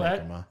coffee Spell maker,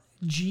 that. Ma.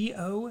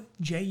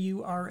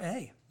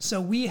 GOJURA. So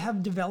we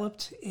have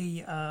developed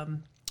a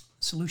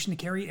solution to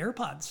carry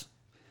AirPods.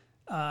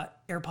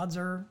 AirPods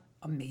are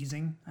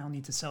amazing. I don't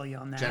need to sell you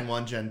on that. Gen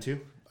 1, Gen 2.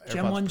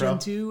 Gen AirPods 1, Pro. Gen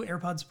 2,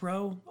 AirPods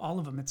Pro, all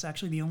of them. It's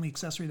actually the only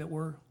accessory that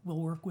will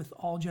work with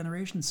all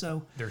generations.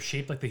 So They're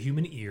shaped like the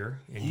human ear,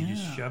 and you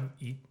just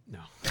no.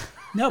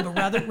 no,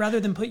 but rather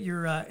than put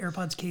your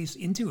AirPods case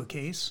into a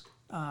case,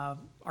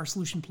 our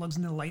solution plugs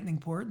into the Lightning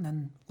port and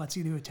then lets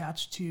you to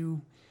attach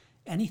to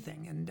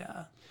anything. And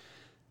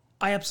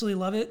I absolutely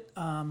love it.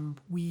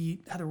 We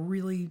had a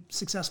really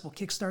successful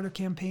Kickstarter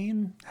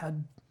campaign, had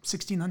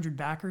 1,600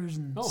 backers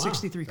in wow.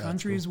 63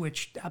 countries,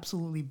 which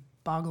absolutely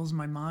boggles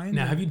my mind.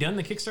 Now, have you done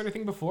the Kickstarter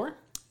thing before?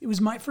 It was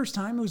my first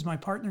time. It was my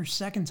partner's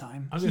second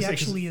time. was He gonna say,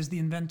 'cause- actually is the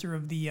inventor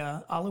of the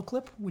Alo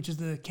Clip, which is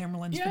the camera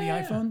lens for the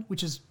Yeah. iPhone,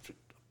 which is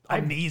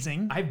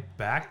amazing. I've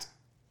backed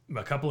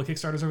a couple of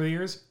Kickstarters over the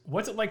years.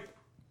 What's it like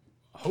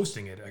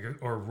hosting it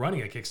or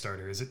running a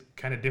Kickstarter? Is it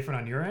kind of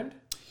different on your end?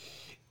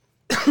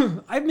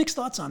 I have mixed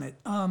thoughts on it.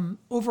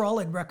 Overall,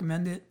 I'd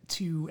recommend it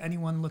to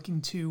anyone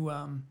looking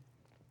to,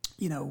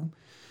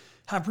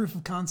 have proof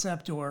of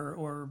concept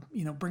or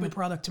bring a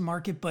product to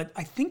market. But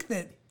I think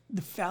that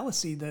the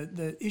fallacy,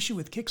 the issue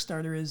with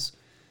Kickstarter is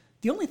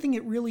the only thing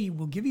it really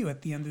will give you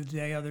at the end of the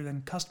day, other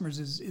than customers,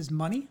 is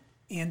money.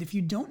 And if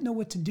you don't know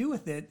what to do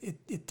with it,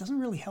 it doesn't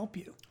really help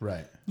you.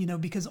 Right.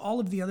 Because all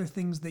of the other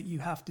things that you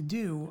have to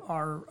do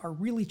are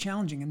really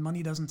challenging, and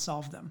money doesn't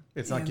solve them.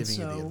 It's not giving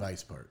you the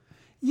advice part.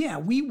 Yeah,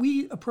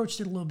 we approached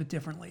it a little bit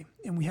differently,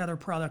 and we had our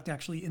product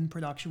actually in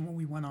production when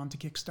we went on to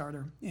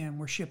Kickstarter, and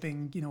we're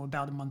shipping,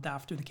 about a month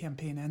after the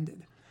campaign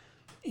ended.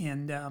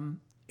 And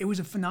it was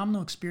a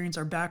phenomenal experience.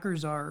 Our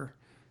backers are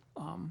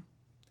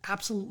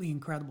absolutely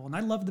incredible, and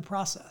I love the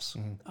process.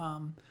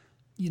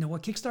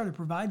 What Kickstarter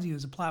provides you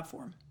is a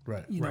platform,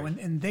 right?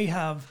 And they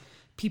have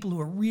people who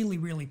are really,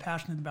 really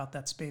passionate about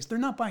that space. They're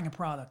not buying a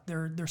product;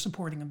 they're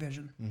supporting a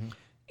vision.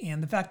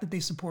 And the fact that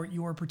they support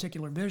your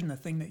particular vision, the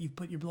thing that you've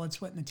put your blood,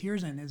 sweat, and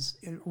tears in, is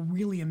a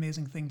really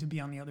amazing thing to be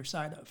on the other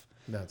side of.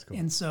 That's cool.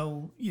 And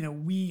so,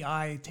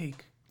 I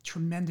take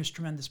tremendous,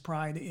 tremendous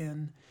pride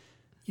in,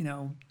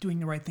 doing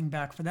the right thing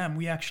back for them.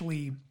 We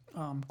actually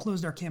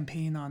closed our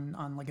campaign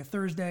on like a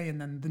Thursday,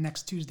 and then the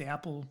next Tuesday,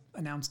 Apple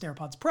announced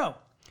AirPods Pro.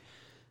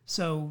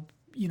 So,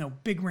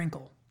 big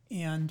wrinkle.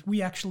 And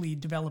we actually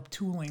developed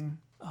tooling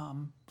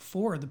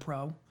for the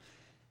Pro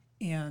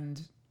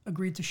and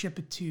agreed to ship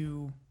it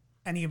to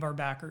any of our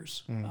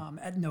backers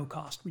at no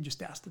cost. We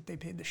just asked that they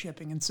paid the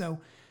shipping. And so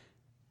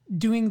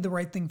doing the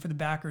right thing for the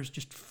backers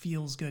just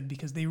feels good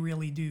because they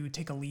really do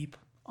take a leap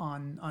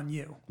on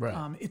you.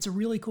 Right. It's a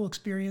really cool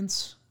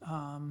experience.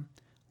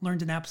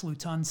 Learned an absolute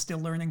ton, still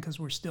learning because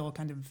we're still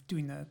kind of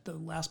doing the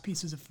last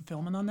pieces of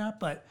fulfillment on that.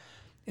 But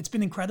it's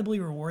been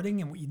incredibly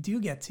rewarding. And what you do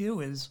get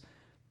to is,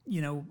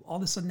 all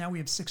of a sudden now we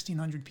have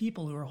 1,600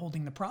 people who are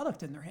holding the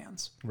product in their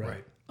hands.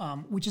 Right.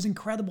 Which is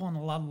incredible on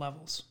a lot of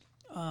levels.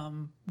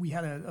 We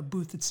had a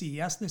booth at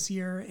CES this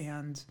year,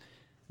 and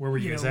where were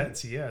you guys at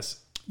CES?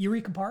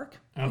 Eureka Park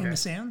in the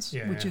Sands,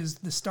 which yeah. is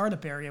the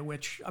startup area,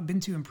 which I've been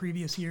to in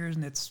previous years,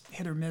 and it's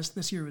hit or miss.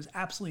 This year was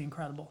absolutely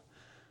incredible.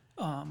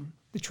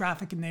 The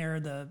traffic in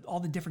there, all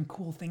the different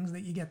cool things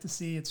that you get to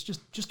see, it's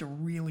just a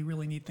really,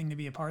 really neat thing to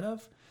be a part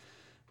of.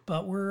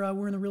 But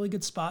we're in a really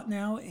good spot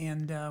now,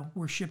 and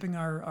we're shipping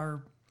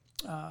our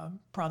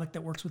product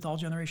that works with all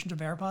generations of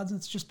AirPods, and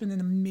it's just been an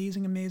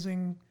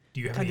amazing Do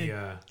you have kind any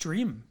of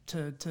dream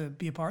to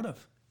be a part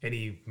of.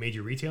 Any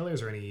major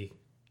retailers or any?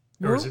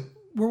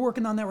 We're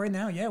working on that right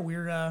now. Yeah,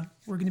 we're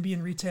going to be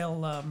in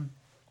retail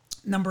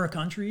number of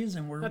countries,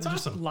 and we're just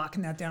awesome.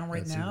 locking that down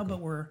right That's now. super But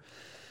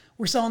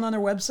we're selling on our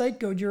website,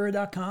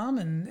 gojura.com,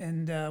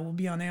 and we'll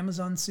be on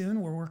Amazon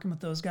soon. We're working with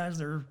those guys.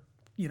 They're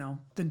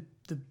the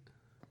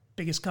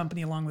biggest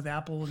company along with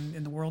Apple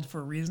in the world for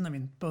a reason. I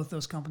mean, both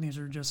those companies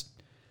are just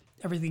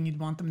everything you'd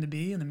want them to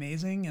be and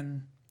amazing.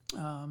 And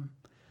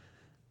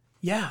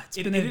it's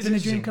been a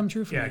dream come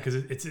true for me. Yeah, because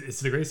it's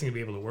the greatest thing to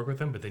be able to work with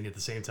them, but then at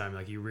the same time,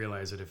 like, you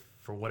realize that if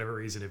for whatever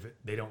reason, if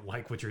they don't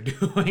like what you're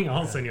doing,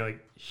 all of a sudden you're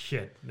like,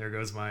 shit, there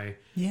goes my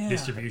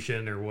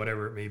distribution or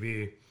whatever it may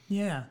be.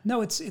 Yeah,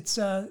 no, it's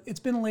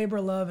been a labor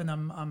of love, and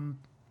I'm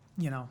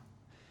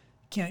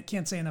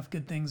can't say enough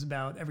good things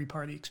about every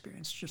party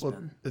experience. It's just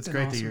it's been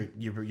great awesome.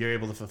 that you're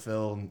able to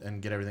fulfill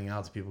and get everything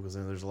out to people, because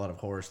there's a lot of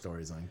horror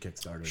stories on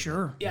Kickstarter.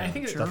 Sure. Yeah, I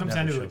think it comes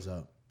down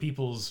to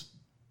people's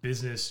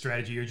business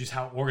strategy or just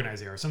how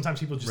organized they are. Sometimes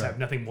people just have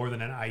nothing more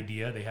than an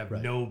idea. They have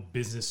no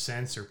business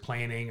sense or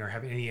planning or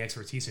have any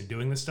expertise in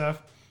doing this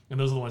stuff. And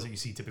those are the ones that you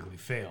see typically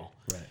fail.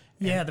 Right.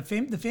 Yeah, the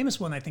famous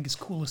one I think is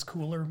Coolest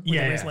Cooler.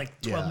 Where they raised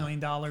like $12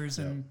 million,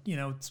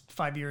 and it's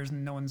 5 years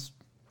and no one's.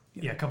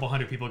 A couple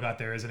hundred people got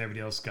theirs and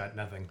everybody else got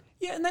nothing.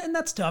 Yeah, and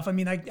that's tough. I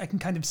mean, I can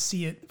kind of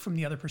see it from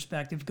the other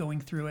perspective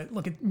going through it.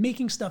 Look,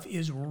 making stuff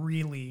is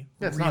really,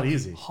 it's really not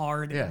easy.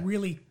 hard,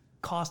 really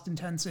cost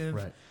intensive.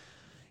 Right.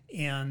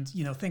 And,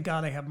 thank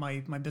God I have my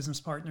business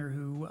partner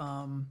who,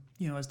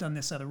 has done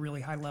this at a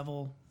really high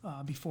level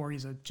before.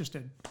 He's just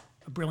a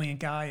brilliant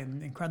guy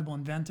and incredible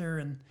inventor.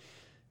 And,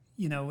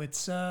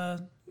 it's,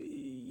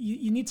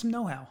 you need some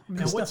know-how. I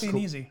mean, this stuff ain't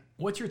easy.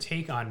 What's your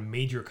take on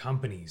major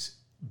companies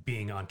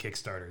being on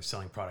Kickstarter,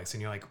 selling products?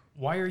 And you're like,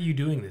 why are you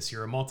doing this?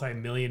 You're a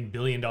multi-million,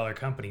 billion-dollar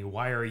company.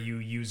 Why are you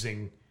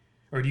using,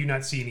 or do you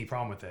not see any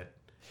problem with it?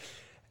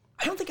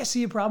 I don't think I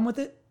see a problem with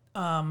it.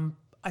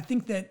 I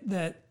think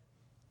that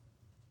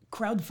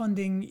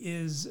crowdfunding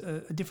is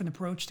a different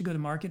approach to go to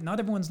market. Not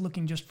everyone's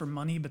looking just for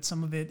money, but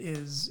some of it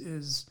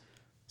is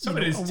some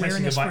of it is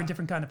awareness for a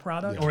different kind of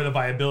product. Or the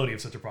viability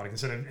of such a product,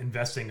 instead of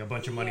investing a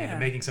bunch of money into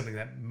making something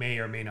that may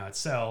or may not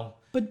sell.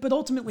 But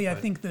ultimately, I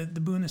think the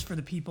boon is for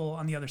the people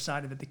on the other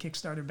side of it. The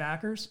Kickstarter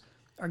backers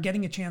are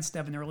getting a chance to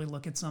have an early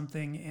look at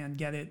something and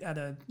get it at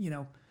a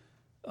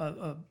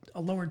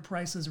lowered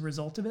price as a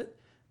result of it.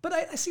 But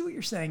I see what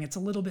you're saying. It's a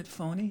little bit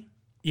phony.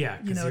 Yeah,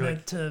 you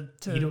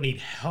don't need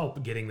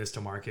help getting this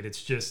to market.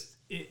 It's just,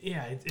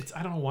 it's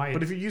I don't know why.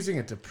 But if you're using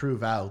it to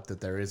prove out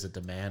that there is a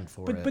demand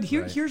for it. But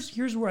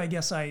here's where I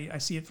guess I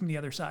see it from the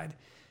other side.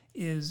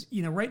 Is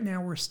right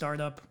now we're a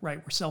startup, right?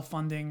 We're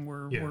self-funding,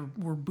 we're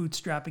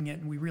bootstrapping it,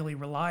 and we really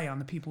rely on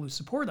the people who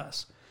support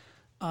us.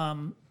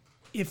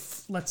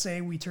 If let's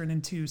say we turn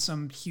into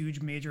some huge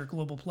major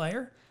global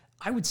player,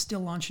 I would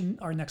still launch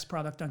our next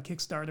product on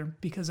Kickstarter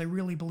because I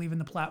really believe in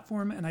the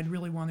platform, and I'd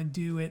really want to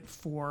do it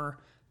for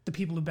the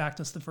people who backed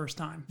us the first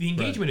time. The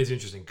engagement is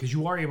interesting because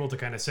you are able to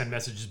kind of send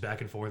messages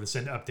back and forth and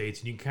send updates,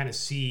 and you can kind of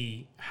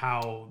see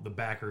how the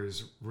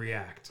backers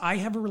react. I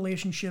have a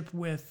relationship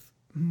with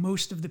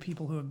most of the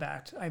people who have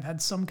backed. I've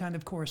had some kind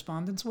of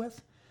correspondence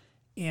with,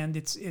 and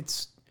it's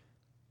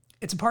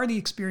a part of the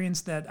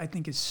experience that I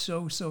think is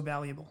so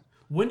valuable.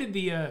 When did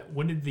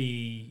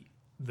the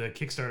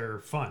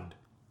Kickstarter fund?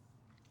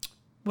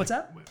 What's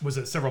that? Was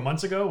it several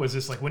months ago? Was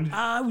this like when did?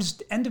 It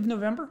was end of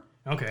November.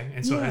 Okay,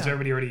 and so Yeah. has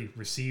everybody already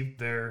received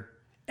their?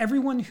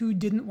 Everyone who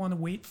didn't want to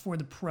wait for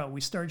the Pro,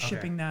 we started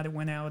shipping that. It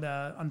went out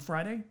on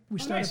Friday. We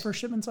started nice. first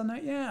shipments on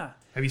that. Yeah,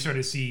 Have you started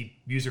to see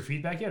user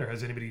feedback yet, or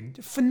has anybody?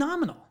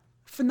 phenomenal,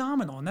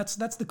 and that's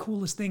the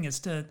coolest thing is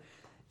to,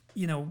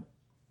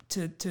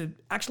 to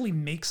actually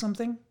make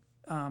something,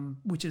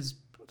 which is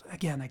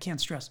again I can't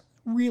stress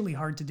really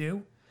hard to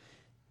do,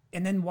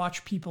 and then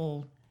watch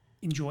people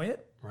enjoy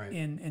it. Right.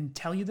 And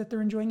tell you that they're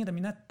enjoying it. I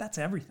mean, that's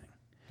everything.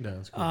 Yeah,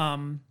 that's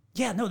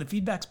cool. The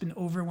feedback's been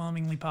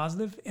overwhelmingly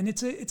positive, and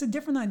it's a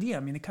different idea.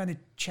 I mean, it kind of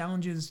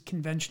challenges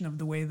convention of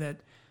the way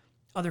that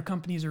other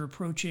companies are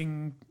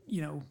approaching,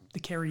 the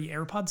carry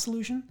AirPod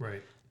solution.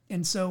 Right.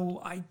 And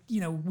so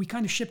we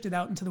kind of shipped it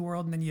out into the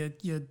world, and then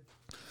you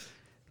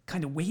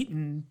kind of wait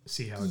and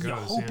See how it you goes.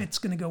 hope Yeah. it's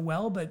going to go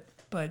well, but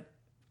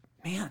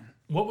man.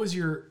 What was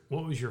your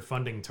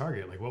funding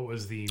target? Like, what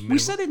was the? We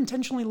set it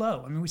intentionally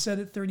low. I mean, we set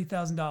it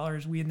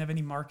 $30,000. We didn't have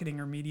any marketing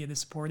or media to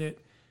support it,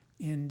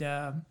 and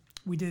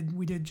we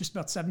did just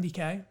about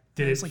 $70K.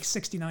 Did It was it- like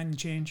 69 and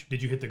change.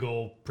 Did you hit the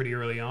goal pretty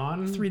early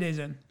on? 3 days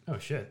in. Oh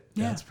shit!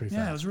 Yeah, that's pretty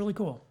Yeah, fast. it was really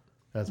cool.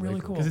 That's really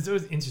very cool. cool. Because it's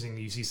always interesting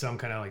that you see some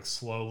kind of like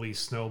slowly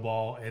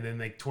snowball, and then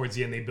like towards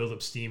the end they build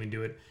up steam and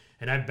do it.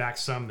 And I've backed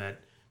some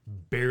that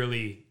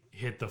barely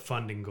hit the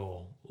funding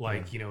goal,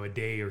 like a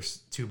day or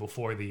two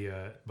before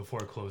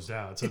before it closed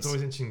out. So it's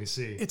always interesting to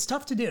see. It's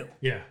tough to do.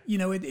 Yeah.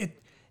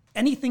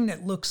 Anything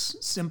that looks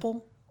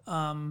simple,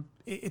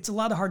 it's a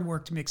lot of hard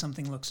work to make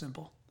something look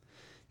simple.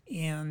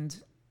 And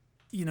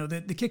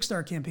the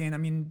Kickstarter campaign, I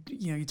mean,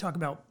 you talk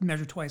about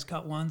measure twice,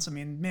 cut once. I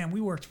mean, man,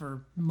 we worked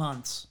for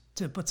months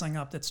to put something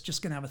up that's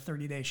just going to have a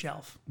 30-day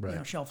shelf,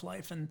 shelf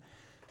life. And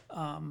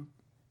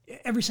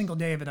every single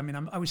day of it, I mean,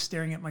 I was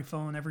staring at my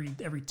phone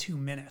every 2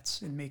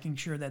 minutes and making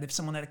sure that if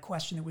someone had a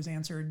question, it was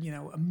answered,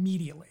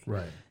 immediately.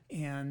 Right.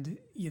 And,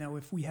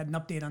 if we had an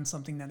update on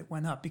something, that it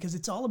went up, because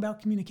it's all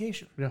about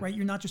communication, right?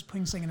 You're not just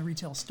putting something in a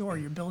retail store.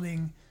 You're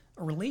building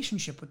a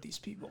relationship with these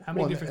people. How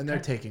many Well, different? and they're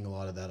taking a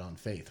lot of that on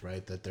faith,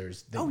 right? That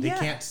they yeah.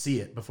 can't see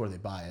it before they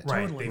buy it.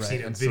 right. Totally. They've Right.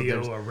 seen a And so video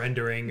there's- or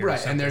rendering. Or Right,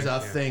 something. and there's a Yeah.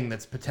 thing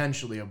that's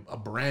potentially a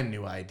brand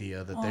new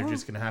idea that they're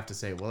just going to have to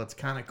say, well, it's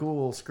kind of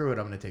cool. Screw it,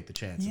 I'm going to take the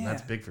chance, and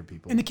that's big for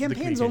people. And the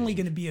campaign's only communication.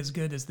 going to be as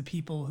good as the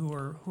people who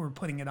are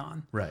putting it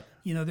on. Right.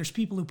 There's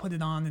people who put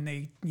it on and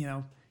they,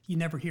 you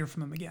never hear from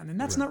them again, and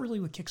that's not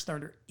really what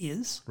Kickstarter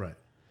is. Right.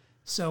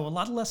 So a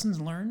lot of lessons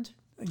learned.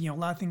 A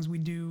lot of things we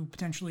do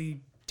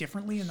potentially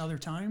differently another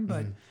time,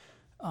 but.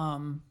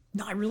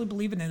 No, I really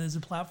believe in it as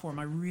a platform.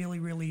 I really,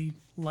 really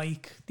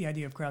like the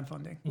idea of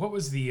crowdfunding. What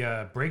was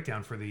the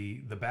breakdown for the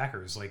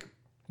backers? Like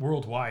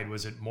worldwide,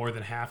 was it more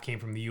than half came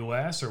from the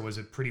U.S. or was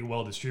it pretty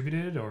well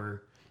distributed?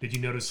 Or did you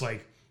notice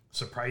like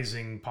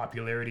surprising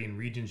popularity in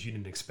regions you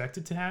didn't expect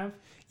it to have?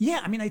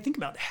 Yeah, I mean, I think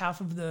about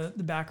half of the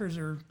backers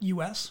are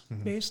U.S.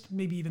 based,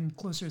 maybe even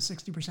closer to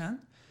 60%.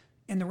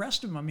 And the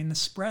rest of them, I mean, the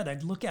spread,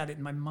 I'd look at it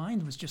and my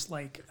mind was just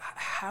like,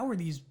 how are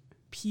these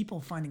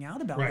people finding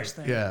out about this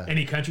thing? Yeah.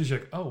 Any countries you're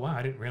like, oh wow,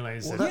 I didn't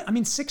realize that. Yeah, I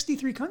mean,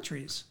 63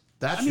 countries.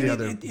 That's I mean, the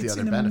other it's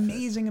an benefit.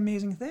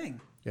 amazing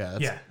thing.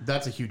 Yeah,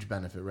 that's a huge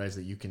benefit, right? Is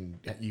that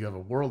you have a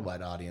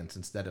worldwide audience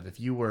instead of if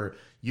you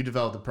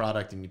developed a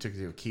product and you took it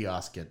to a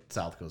kiosk at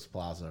South Coast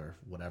Plaza or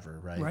whatever,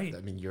 right? Right.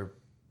 I mean, your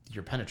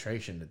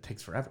penetration, it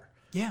takes forever.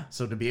 Yeah.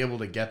 So to be able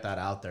to get that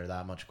out there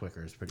that much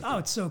quicker is pretty Oh, cool.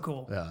 it's so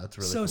cool. Yeah, that's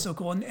really so cool. so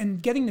cool.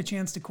 And getting the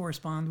chance to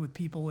correspond with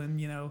people in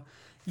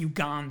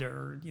Uganda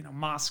or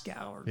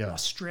Moscow or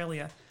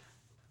Australia.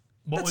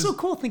 That's so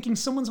cool. Thinking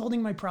someone's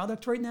holding my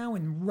product right now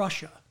in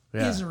Russia,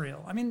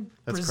 Israel. I mean,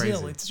 That's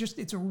Brazil. crazy.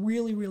 It's a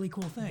really, really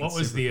cool thing. What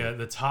was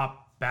the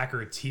top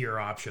backer tier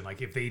option?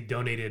 Like if they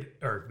donated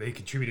or they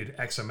contributed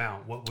X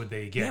amount, what would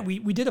they get? Yeah,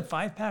 we did a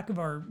 5-pack of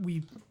our.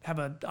 We have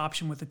an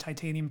option with the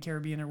titanium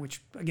carabiner,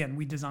 which again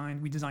we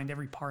designed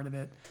every part of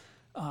it.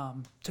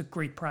 Took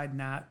great pride in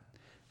that.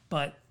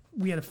 But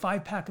we had a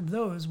 5-pack of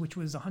those, which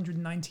was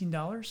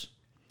 $119,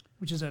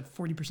 which is a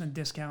 40%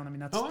 discount. I mean,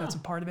 that's a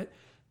part of it.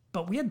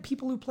 But we had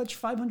people who pledged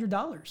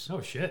 $500.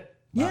 Oh shit!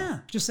 Yeah,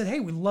 just said, hey,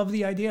 we love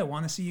the idea.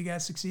 Want to see you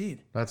guys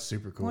succeed. That's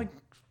super cool. Like,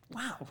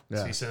 wow.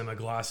 So you send them a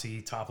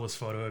glossy topless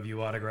photo of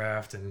you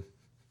autographed and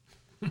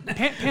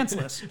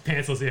Pantsless.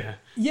 pantsless. Yeah.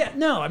 Yeah,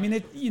 no, I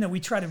mean, we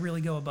try to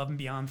really go above and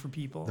beyond for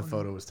people. The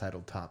photo was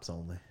titled "Tops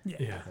Only."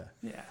 Yeah.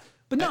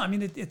 But no, I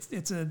mean,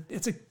 it's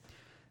a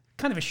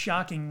kind of a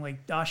shocking, like,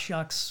 ah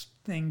shucks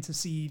thing to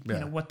see,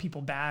 what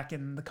people back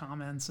in the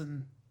comments,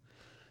 and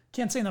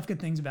can't say enough good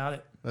things about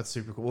it. That's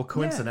super cool. Well,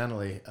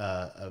 coincidentally,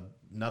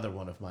 another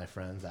one of my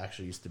friends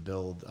actually used to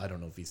build. I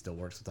don't know if he still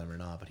works with them or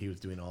not, but he was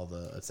doing all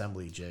the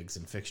assembly jigs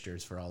and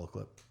fixtures for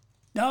Holoclip.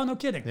 No, no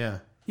kidding. Yeah.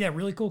 Yeah,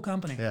 really cool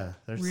company. Yeah.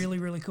 Really,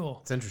 really cool.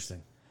 It's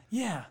interesting.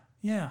 Yeah,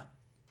 yeah.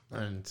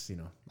 And,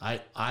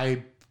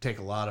 I take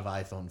a lot of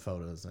iPhone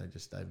photos.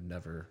 I've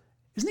never...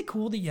 Isn't it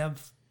cool that you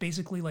have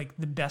basically like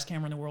the best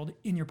camera in the world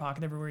in your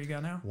pocket everywhere you go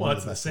now? Well,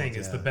 that's the saying.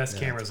 It's the best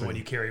camera is the one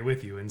you carry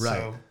with you. And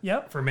so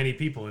Yep. for many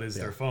people, it is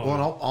their phone. Well,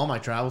 and all my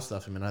travel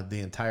stuff, I mean, the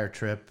entire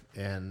trip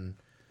and...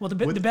 Well, the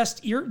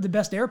best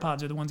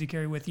AirPods are the ones you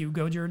carry with you.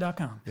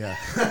 GoJura.com. Yeah.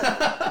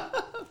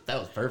 That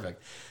was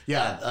perfect.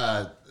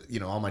 Yeah,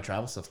 all my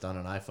travel stuff's done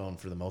on iPhone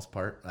for the most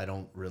part. I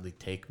don't really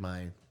take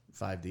my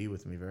 5D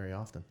with me very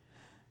often.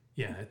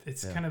 Yeah,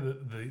 it's kind of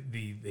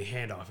the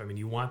handoff. I mean,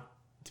 you want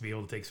to be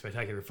able to take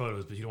spectacular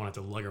photos, but you don't want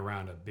to have to lug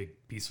around a big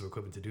piece of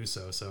equipment to do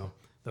so. So,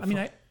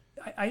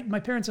 my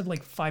parents have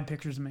like 5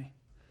 pictures of me.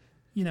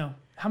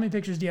 How many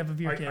pictures do you have of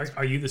your kids?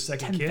 Are you the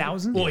second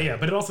 10,000? kid? Well, yeah,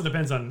 but it also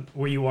depends on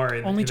where you are.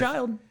 Only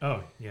child.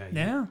 Oh, yeah.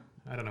 Yeah.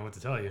 I don't know what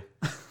to tell you.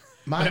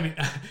 But I mean,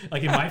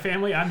 like in my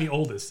family, I'm the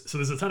oldest, so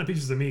there's a ton of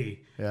pictures of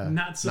me. Yeah.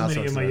 Not so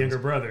many of my younger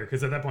brother,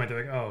 because at that point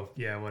they're like, "Oh,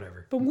 yeah,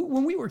 whatever." But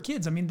when we were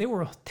kids, I mean, they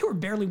were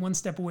barely one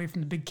step away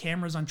from the big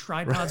cameras on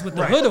tripods with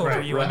the hood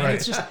over you. I mean,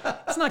 it's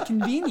not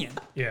convenient.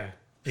 Yeah,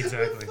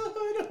 exactly.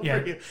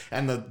 Yeah,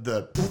 and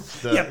the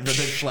big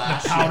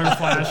flash, the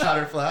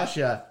powder flash.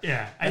 Yeah,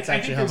 yeah. That's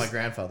actually how my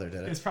grandfather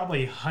did it. There's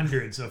probably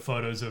hundreds of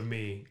photos of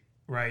me,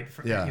 right?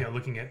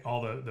 Looking at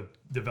all the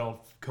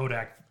developed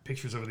Kodak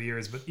pictures over the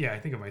years, but yeah, I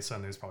think of my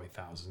son. There's probably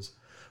thousands.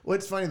 Well,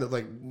 it's funny that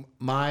like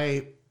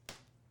my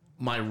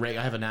rig,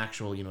 I have an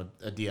actual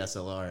a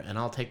DSLR, and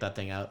I'll take that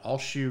thing out. I'll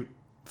shoot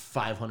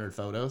 500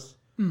 photos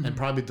and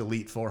probably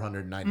delete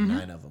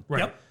 499 of them. Right.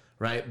 Yep.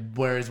 Right.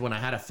 Whereas when I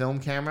had a film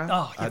camera,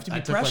 you have to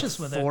be precious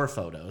with it. 4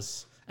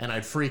 photos. And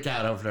I'd freak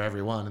out over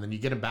every one, and then you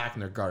get them back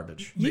and they're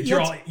garbage.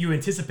 You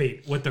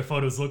anticipate what the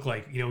photos look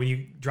like. When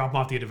you drop them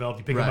off to get developed,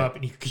 you pick them up,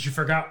 and because you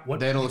forgot what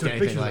they don't look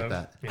anything like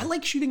that. Yeah. I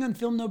like shooting on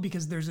film though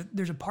because there's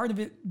a part of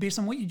it based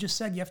on what you just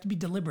said. You have to be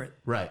deliberate,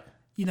 right?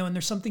 And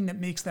there's something that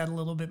makes that a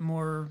little bit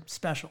more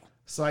special.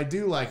 So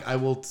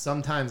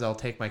sometimes I'll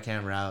take my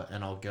camera out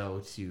and I'll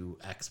go to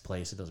X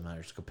place. It doesn't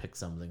matter. Just go pick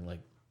something like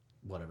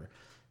whatever,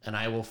 and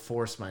I will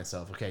force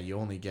myself. Okay, you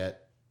only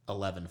get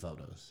 11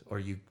 photos, or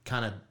you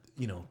kind of.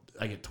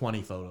 I get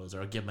 20 photos,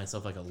 or I'll give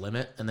myself like a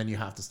limit, and then you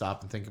have to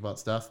stop and think about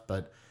stuff.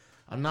 But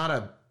I'm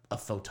not a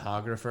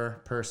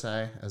photographer per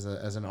se as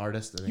an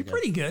artist. You're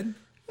pretty good.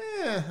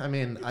 Yeah, I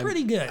mean, I'm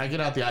pretty good. I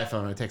get out the iPhone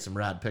and I take some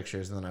rad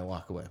pictures, and then I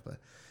walk away. But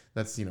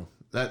that's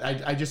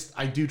that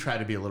I do try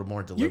to be a little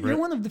more deliberate. You're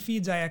one of the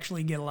feeds I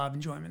actually get a lot of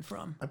enjoyment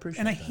from. I appreciate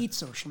and I that. hate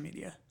social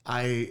media.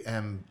 I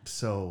am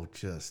so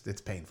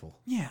it's painful.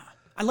 Yeah,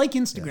 I like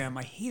Instagram. Yeah.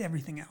 I hate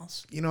everything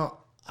else.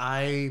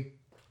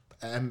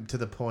 I'm to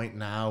the point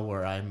now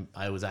where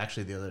I was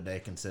actually the other day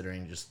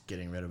considering just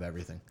getting rid of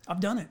everything. I've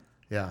done it.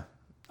 Yeah.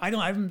 I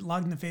haven't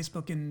logged into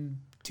Facebook in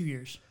 2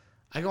 years.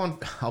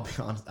 I'll be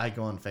honest, I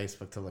go on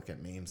Facebook to look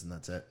at memes and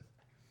that's it.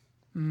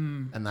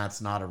 And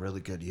that's not a really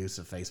good use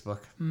of Facebook.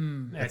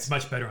 It's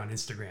much better on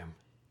Instagram.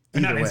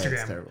 Either not way, Instagram.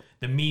 it's terrible.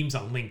 The memes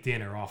on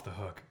LinkedIn are off the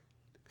hook.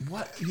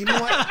 What? You know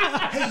what?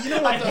 Hey, you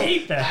know what? I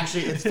hate that.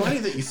 Actually, it's funny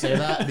that you say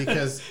that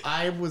because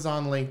I was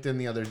on LinkedIn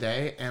the other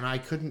day and I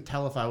couldn't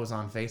tell if I was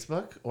on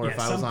Facebook or if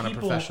I was on a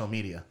professional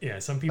media. Yeah,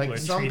 some people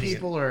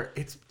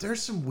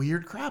there's some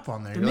weird crap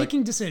on there. They're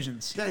making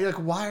decisions. Yeah, you're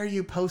like, why are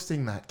you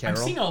posting that, Carol?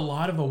 I'm seeing a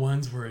lot of the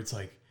ones where it's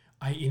like,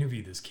 I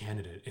interviewed this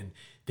candidate and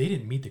they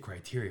didn't meet the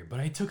criteria, but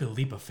I took a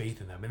leap of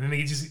faith in them. And then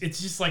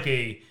it's just like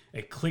a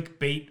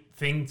clickbait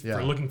thing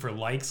for looking for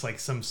likes, like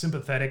some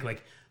sympathetic,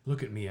 like,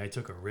 look at me, I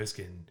took a risk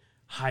and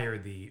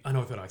hired the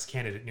unorthodox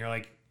candidate. And you're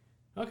like,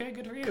 okay,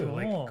 good for you. Cool.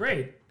 Like,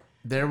 great.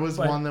 There was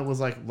one that was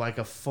like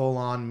a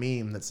full-on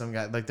meme that some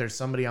guy, like there's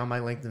somebody on my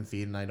LinkedIn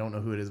feed, and I don't know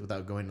who it is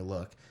without going to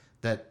look,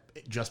 that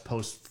just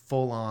posts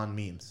full-on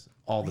memes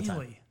all the time.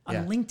 Really?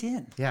 On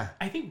LinkedIn? Yeah.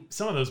 I think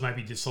some of those might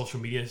be just social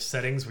media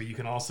settings where you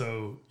can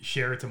also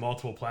share it to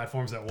multiple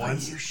platforms at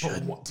once. But you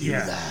shouldn't do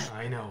that.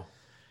 I know.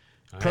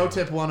 Pro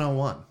tip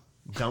 101.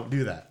 Don't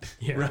do that.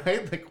 Yeah.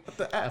 Right? Like, what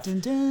the F? Dun,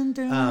 dun,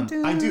 dun,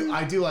 dun.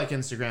 I do like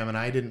Instagram, and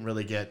I didn't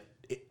really get...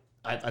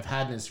 I've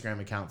had an Instagram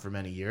account for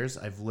many years.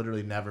 I've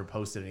literally never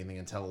posted anything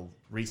until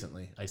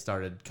recently. I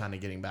started kind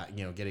of getting back,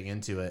 getting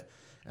into it,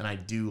 and I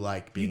do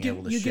like being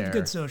able to share. You give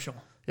good social.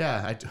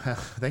 Yeah, I do.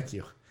 Thank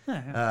you.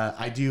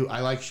 I do.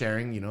 I like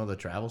sharing, the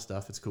travel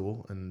stuff. It's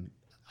cool, and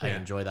I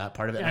enjoy that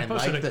part of it. Yeah, and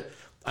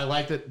I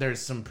like that there's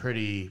some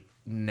pretty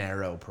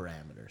narrow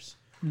parameters,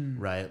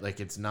 right? Like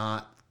it's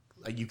not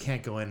like you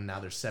can't go in and now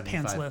there's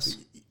 75. Pantsless.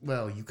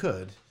 Well, you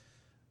could.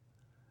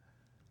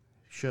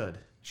 Should.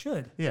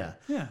 Yeah.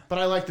 But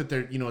I like that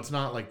there, it's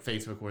not like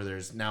Facebook where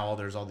there's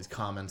all these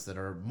comments that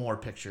are more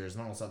pictures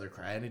and all this other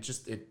crap.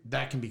 And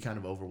that can be kind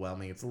of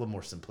overwhelming. It's a little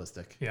more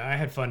simplistic. Yeah, I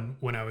had fun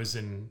when I was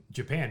in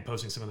Japan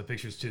posting some of the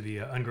pictures to the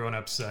Ungrown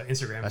Ups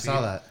Instagram feed. I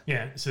saw that.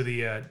 Yeah, so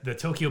the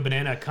Tokyo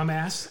banana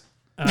cum-ass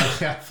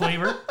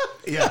flavor.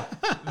 Yeah.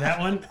 That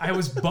one, I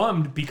was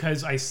bummed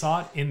because I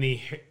saw it in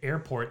the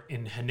airport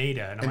in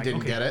Haneda. And I'm like,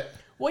 didn't get it?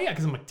 Well, yeah,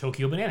 because I'm like,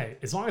 Tokyo Banana.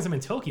 As long as I'm in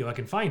Tokyo, I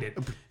can find it.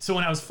 So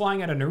when I was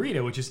flying out of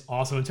Narita, which is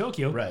also in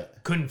Tokyo, Right.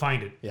 couldn't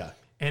find it. Yeah.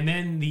 And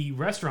then the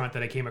restaurant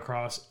that I came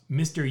across,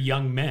 Mr.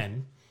 Young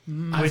Men.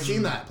 I've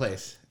seen that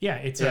place. Yeah,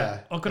 it's Yeah.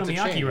 a It's a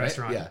okonomiyaki chain, right?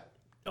 restaurant. Yeah.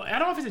 I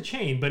don't know if it's a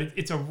chain, but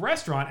it's a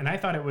restaurant, and I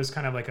thought it was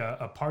kind of like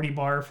a party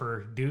bar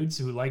for dudes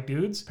who like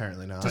dudes.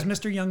 Apparently not. Does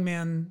Mr. Young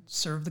Man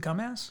serve the cum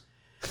ass?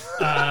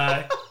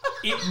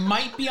 It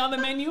might be on the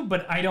menu,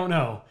 but I don't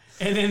know.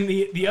 And then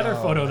the other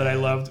photo that I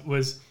loved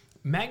was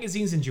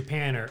magazines in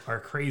Japan are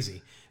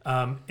crazy.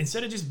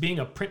 Instead of just being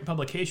a print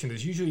publication,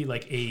 there's usually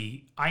like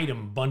a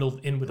item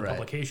bundled in with the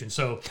publication.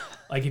 So,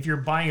 like if you're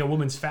buying a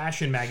women's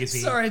fashion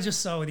magazine, Sorry, I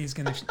just saw what he's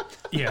gonna.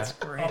 yeah,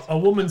 great. a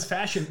woman's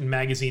fashion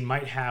magazine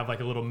might have like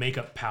a little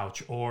makeup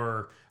pouch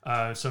or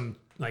some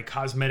like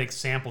cosmetic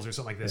samples or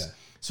something like this. Yeah.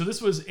 So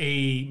this was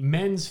a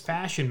men's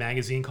fashion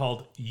magazine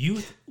called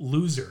Youth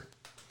Loser.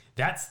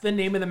 That's the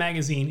name of the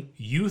magazine,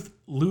 Youth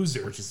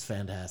Loser. Which is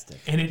fantastic.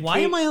 And Why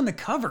am I on the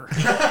cover?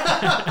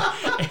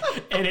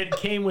 And it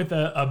came with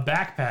a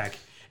backpack.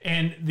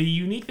 And the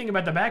unique thing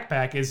about the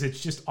backpack is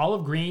it's just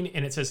olive green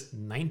and it says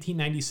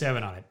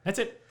 1997 on it. That's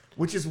it.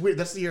 Which is weird.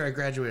 That's the year I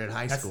graduated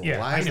high school. yeah,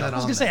 Why I is know. that I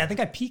was on gonna say, there? I think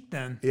I peaked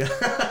then.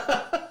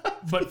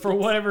 But for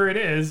whatever it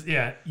is,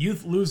 yeah,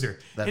 Youth Loser.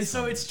 That's and so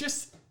funny. it's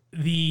just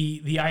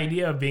the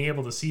idea of being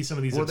able to see some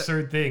of these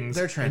absurd things.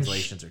 Their and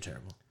translations are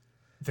terrible.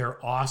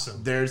 they're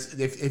awesome. There's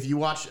if you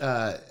watch.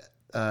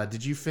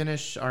 Did you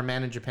finish Our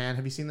Man in Japan?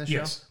 Have you seen this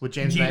Yes. show with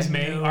James May?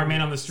 May, Our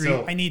Man on the Street.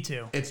 So- I need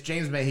to. It's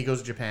James May. He goes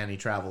to Japan. He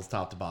travels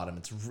top to bottom.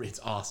 It's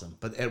awesome.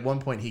 But at one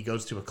point, he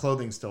goes to a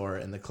clothing store,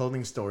 and the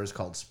clothing store is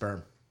called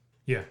Sperm.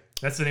 Yeah,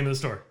 that's the name of the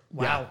store.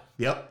 Wow.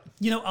 Yeah. Yep.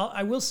 You know,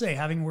 I will say,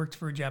 having worked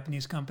for a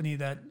Japanese company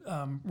that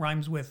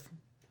rhymes with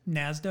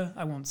NASDA,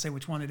 I won't say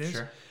which one it is.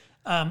 Sure.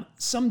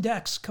 Some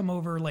decks come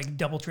over like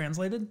double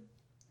translated.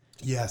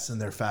 Yes, and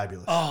they're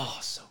fabulous. Oh,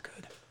 so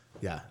good.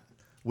 Yeah.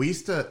 We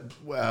used to,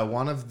 when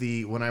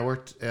I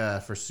worked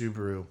for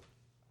Subaru,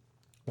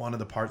 one of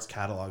the parts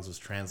catalogs was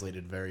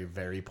translated very,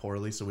 very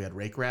poorly. So we had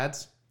rake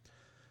rads.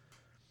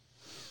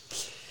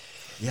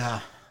 Yeah.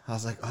 I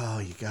was like, oh,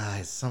 you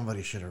guys,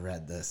 somebody should have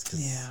read this.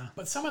 Yeah.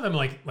 But some of them,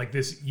 like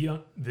this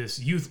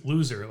Youth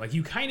Loser, like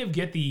you kind of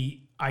get the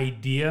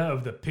idea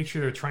of the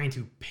picture they're trying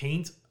to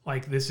paint.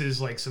 Like this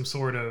is like some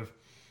sort of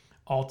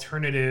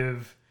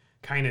alternative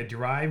kind of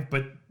drive,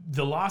 but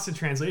the loss in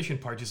translation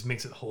part just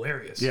makes it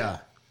hilarious. Yeah.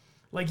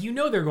 Like, you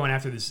know, they're going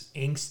after this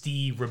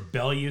angsty,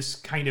 rebellious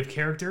kind of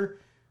character,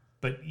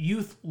 but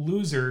Youth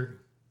Loser.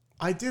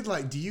 I did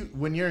like,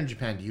 when you're in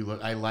Japan,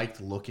 I liked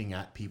looking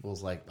at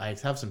people's, like, I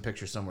have some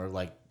pictures somewhere,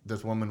 like,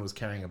 this woman was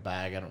carrying a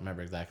bag. I don't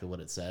remember exactly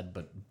what it said,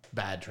 but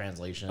bad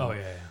translation. Oh,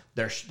 yeah.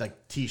 They're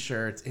like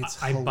T-shirts.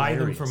 It's I buy them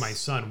hilarious. for my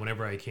son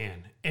whenever I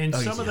can. And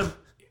some of them,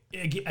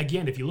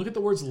 again, if you look at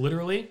the words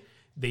literally,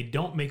 they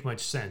don't make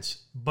much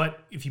sense. But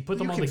if you put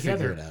them all can figure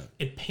together, it out.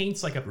 it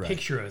paints like a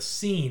picture, a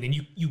scene, and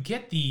you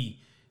get the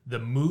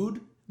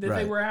mood that they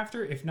Right. were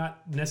after, if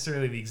not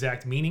necessarily the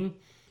exact meaning.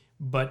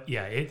 But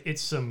yeah,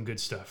 it's some good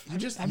stuff.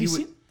 Have you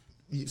seen?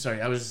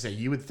 Sorry, I was just saying,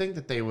 you would think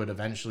that they would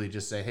eventually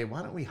just say, hey,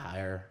 why don't we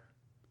hire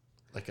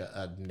like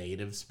a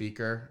native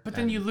speaker? But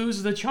then you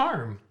lose the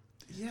charm.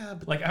 Yeah,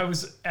 but Like, I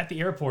was at the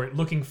airport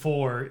looking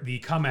for the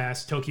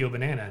cum-ass Tokyo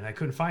Banana, and I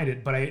couldn't find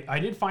it. But I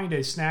did find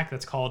a snack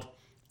that's called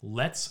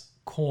Let's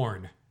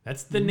Corn.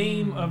 That's the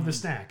name of the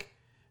snack.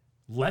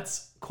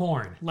 Let's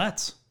Corn.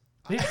 Let's.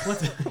 Yeah,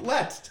 let's.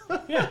 let's.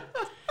 Yeah.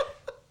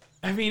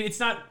 I mean,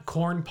 it's not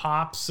corn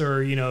pops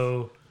or,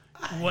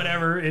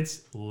 whatever.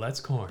 It's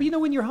Let's Corn. But you know,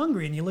 when you're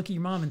hungry and you look at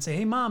your mom and say,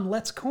 "Hey, Mom,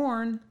 let's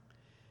corn,"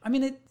 I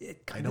mean, it I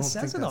kind don't of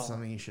think says it that's all.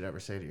 something you should ever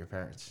say to your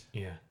parents.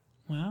 Yeah.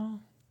 Well,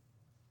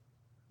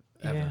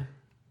 Yeah.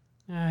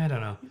 I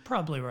don't know. you're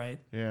probably right.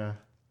 Yeah.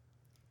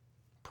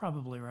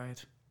 Probably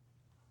right.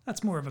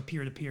 That's more of a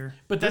peer-to-peer.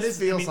 But that This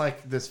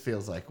is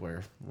feels like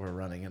we're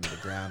running into the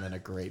ground in a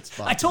great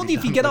spot. I told you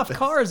if you get off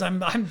cars, I'm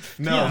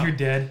No, you're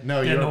dead.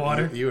 No, Dead in the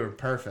water. You were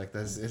perfect.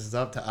 This is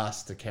up to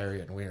us to carry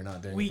it, and we are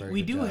not doing. a very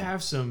We good do job.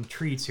 have some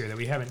treats here that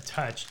we haven't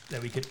touched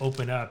that we could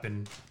open up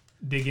and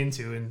dig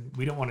into, and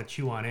we don't want to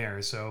chew on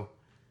air. So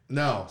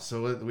No,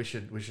 so we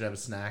should have a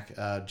snack.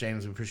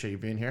 James, we appreciate you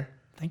being here,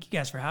 Thank you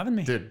guys for having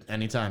me. dude.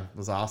 Anytime, it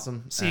was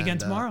awesome. See you again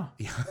tomorrow.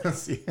 Yeah,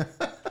 see you.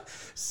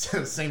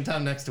 Same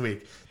time next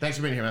week. Thanks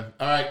for being here, man.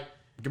 All right,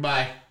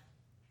 goodbye.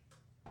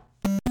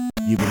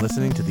 You've been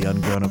listening to the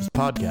Ungrown Ups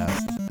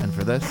podcast, and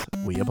for this,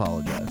 we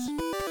apologize.